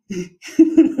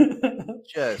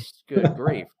just good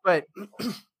grief. But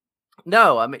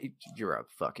no, I mean, you're a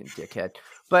fucking dickhead.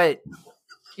 But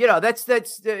that's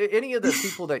any of the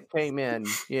people that came in,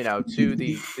 to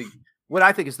the what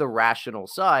I think is the rational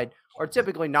side are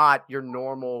typically not your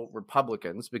normal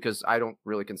Republicans, because I don't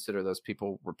really consider those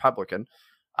people Republican.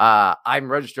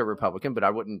 I'm registered Republican, but I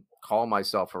wouldn't call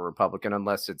myself a Republican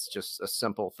unless it's just a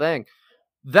simple thing.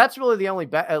 That's really the only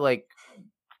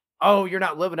oh, you're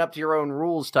not living up to your own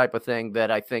rules type of thing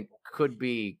that I think could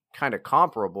be kind of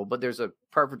comparable. But there's a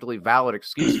perfectly valid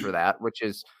excuse for that, which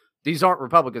is these aren't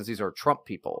Republicans. These are Trump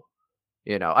people.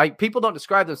 People don't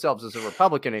describe themselves as a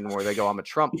Republican anymore. They go, "I'm a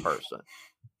Trump person."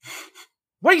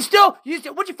 What are you still?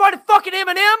 Would you find a fucking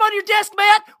M&M on your desk,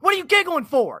 Matt? What are you giggling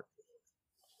for?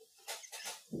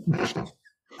 God.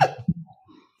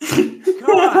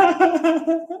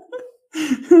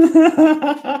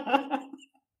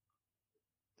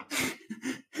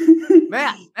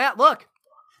 Matt, look.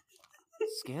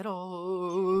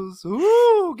 Skittles.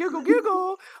 Ooh, giggle,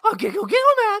 giggle. Oh, giggle,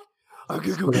 giggle, Matt. Oh,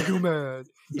 giggle, giggle, Matt.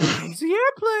 Here comes the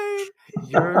airplane.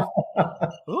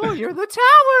 You're the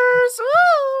towers.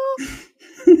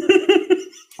 Ooh.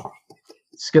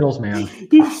 Skittles, man.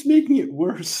 You're just making it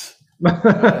worse.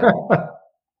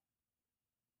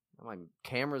 My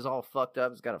camera's all fucked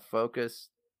up. It's got to focus.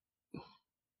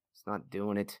 It's not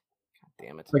doing it. God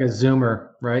damn it. It's like a zoomer,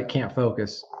 right? Can't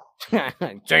focus.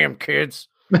 Damn kids.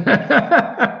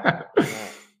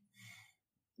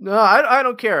 No, I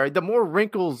don't care. The more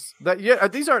wrinkles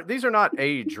these are not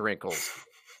age wrinkles.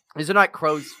 These are not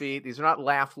crow's feet. These are not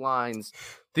laugh lines.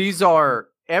 These are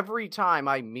every time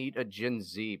I meet a Gen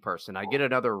Z person, I get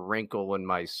another wrinkle in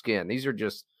my skin. These are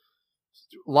just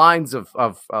lines of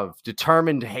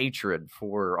determined hatred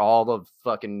for all of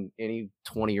fucking any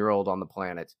 20-year-old on the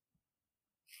planet.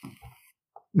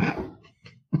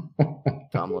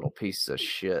 Dumb little piece of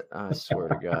shit. I swear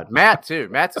to God. Matt, too.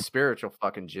 Matt's a spiritual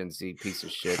fucking Gen Z piece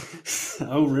of shit.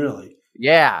 Oh, really?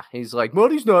 Yeah. He's like,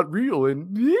 money's not real,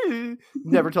 and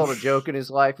never told a joke in his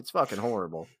life. It's fucking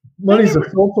horrible. Money's a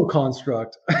social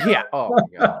construct. Yeah. Oh, my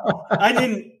God.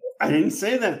 I I didn't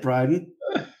say that, Bryden.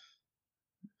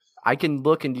 I can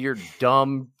look into your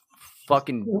dumb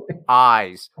fucking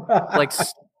eyes. Like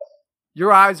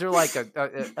your eyes are like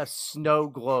a snow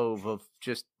globe of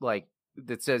just like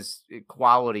that says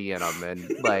equality in them,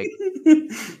 and like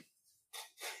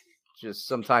just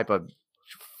some type of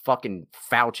fucking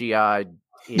Fauci-eyed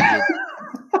idiot.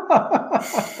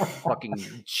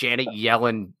 Fucking Janet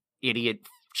Yellen idiot.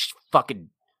 Fucking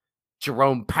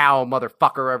Jerome Powell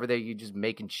motherfucker over there. You just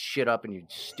making shit up in your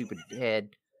stupid head.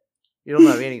 You don't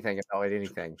know anything about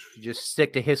anything. You just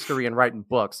stick to history and writing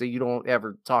books so you don't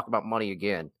ever talk about money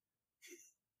again.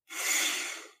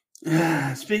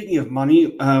 Speaking of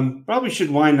money, probably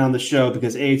should wind down the show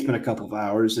because A, it's been a couple of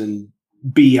hours, and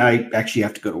B, I actually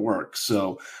have to go to work.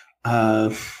 So,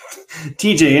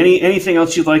 TJ, anything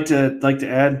else you'd like to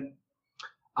add?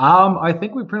 I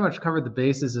think we pretty much covered the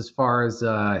bases as far as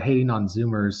hating on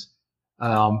Zoomers.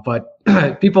 But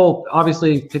people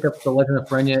obviously pick up The Legend of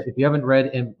Forenia. If you haven't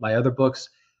read my other books,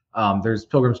 there's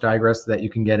Pilgrim's Digress that you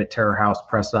can get at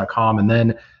terrorhousepress.com. And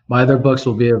then my other books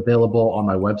will be available on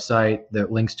my website. The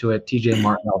links to it,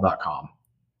 tjmartinell.com.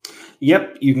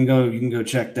 Yep, you can go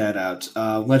check that out.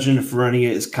 Legend of Forenia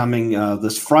is coming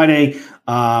this Friday.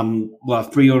 We'll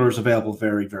have pre-orders available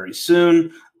very, very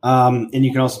soon. And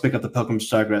you can also pick up the Pilgrim's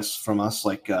Digress from us,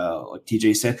 like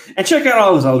TJ said, and check out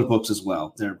all his other books as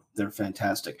well. They're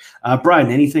fantastic.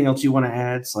 Brian, anything else you want to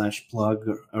add / plug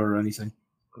or anything?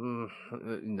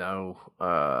 No.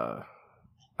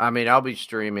 I mean, I'll be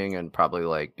streaming and probably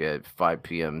like at 5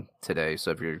 p.m. today. So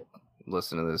if you're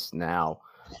listening to this now,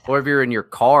 or if you're in your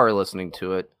car listening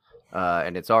to it,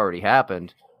 and it's already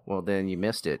happened, well, then you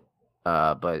missed it.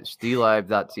 But it's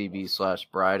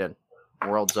dlive.tv/Bryden.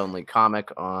 World's only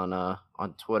comic on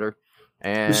Twitter,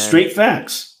 and the straight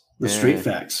facts. Straight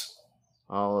facts.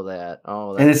 All of that.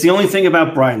 And it's the only thing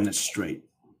about Brian that's straight.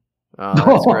 Oh,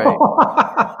 that's great.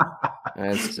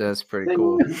 that's pretty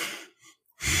cool.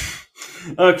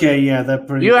 Okay, yeah, that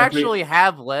pretty. You actually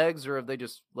have legs, or have they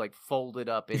just like folded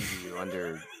up into you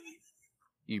under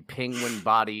you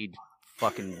penguin-bodied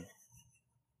fucking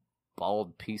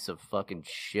bald piece of fucking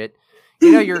shit?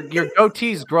 You know, your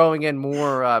goatee's growing in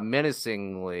more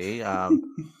menacingly.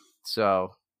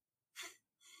 So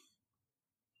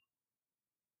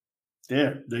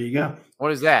there you go.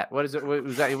 What is that? What is it?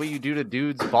 Was that what you do to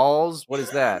dudes' balls? What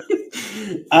is that?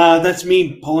 That's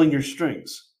me pulling your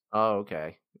strings. Oh,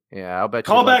 okay. Yeah, I'll bet.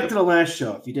 Call back to the last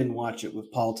show if you didn't watch it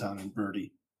with Paul Town and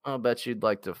Birdie. I'll bet you'd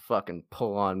like to fucking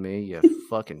pull on me, you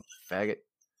fucking faggot.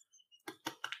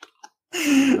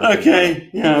 Okay,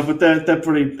 yeah, but that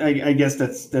pretty. I guess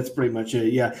that's pretty much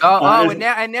it. Yeah.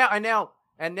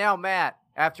 And now Matt,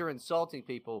 after insulting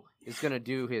people, is gonna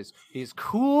do his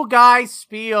cool guy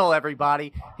spiel.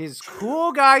 Everybody, his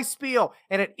cool guy spiel,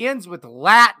 and it ends with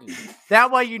Latin.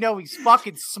 That way, you know he's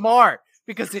fucking smart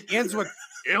because it ends with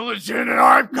 "Illegitimate and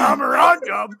I'm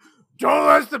Camerundum. Don't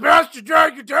let the bastard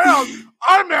drag you down.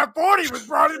 I'm Matt 40 with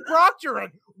Brian Proctor,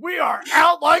 and we are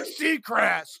out like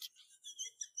Seacrest."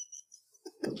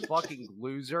 Fucking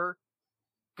loser.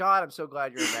 God, I'm so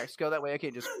glad you're in Mexico. That way I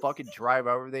can't just fucking drive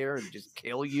over there and just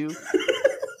kill you.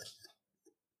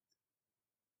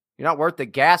 You're not worth the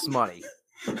gas money.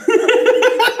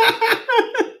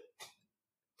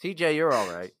 TJ, you're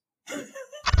all right.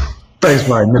 Thanks,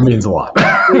 Brian. That means a lot.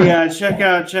 Yeah, check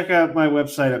out my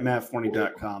website at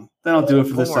mattforney.com. That'll do it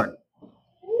for this.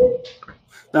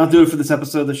 That'll do it for this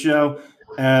episode of the show.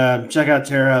 Check out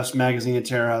Terror House Magazine and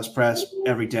Terror House Press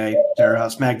every day.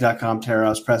 TerrorHouseMag.com,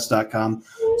 TerrorHousePress.com.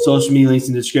 Social media links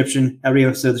in the description. Every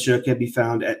episode of the show can be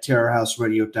found at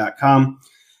TerrorHouseRadio.com.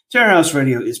 Terror House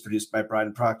Radio is produced by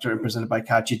Brian Proctor and presented by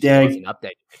Katya Dag.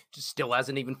 Just still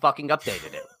hasn't even fucking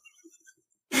updated it.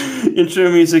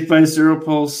 Intro music by Zero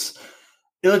Pulse.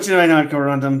 Illegitimate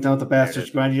non-corundum. Don't the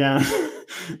bastards grind you down.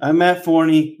 I'm Matt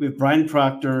Forney with Brian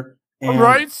Proctor. I'm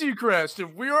Ryan Seacrest,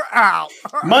 and we're out.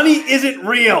 Money isn't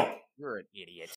real. You're an idiot.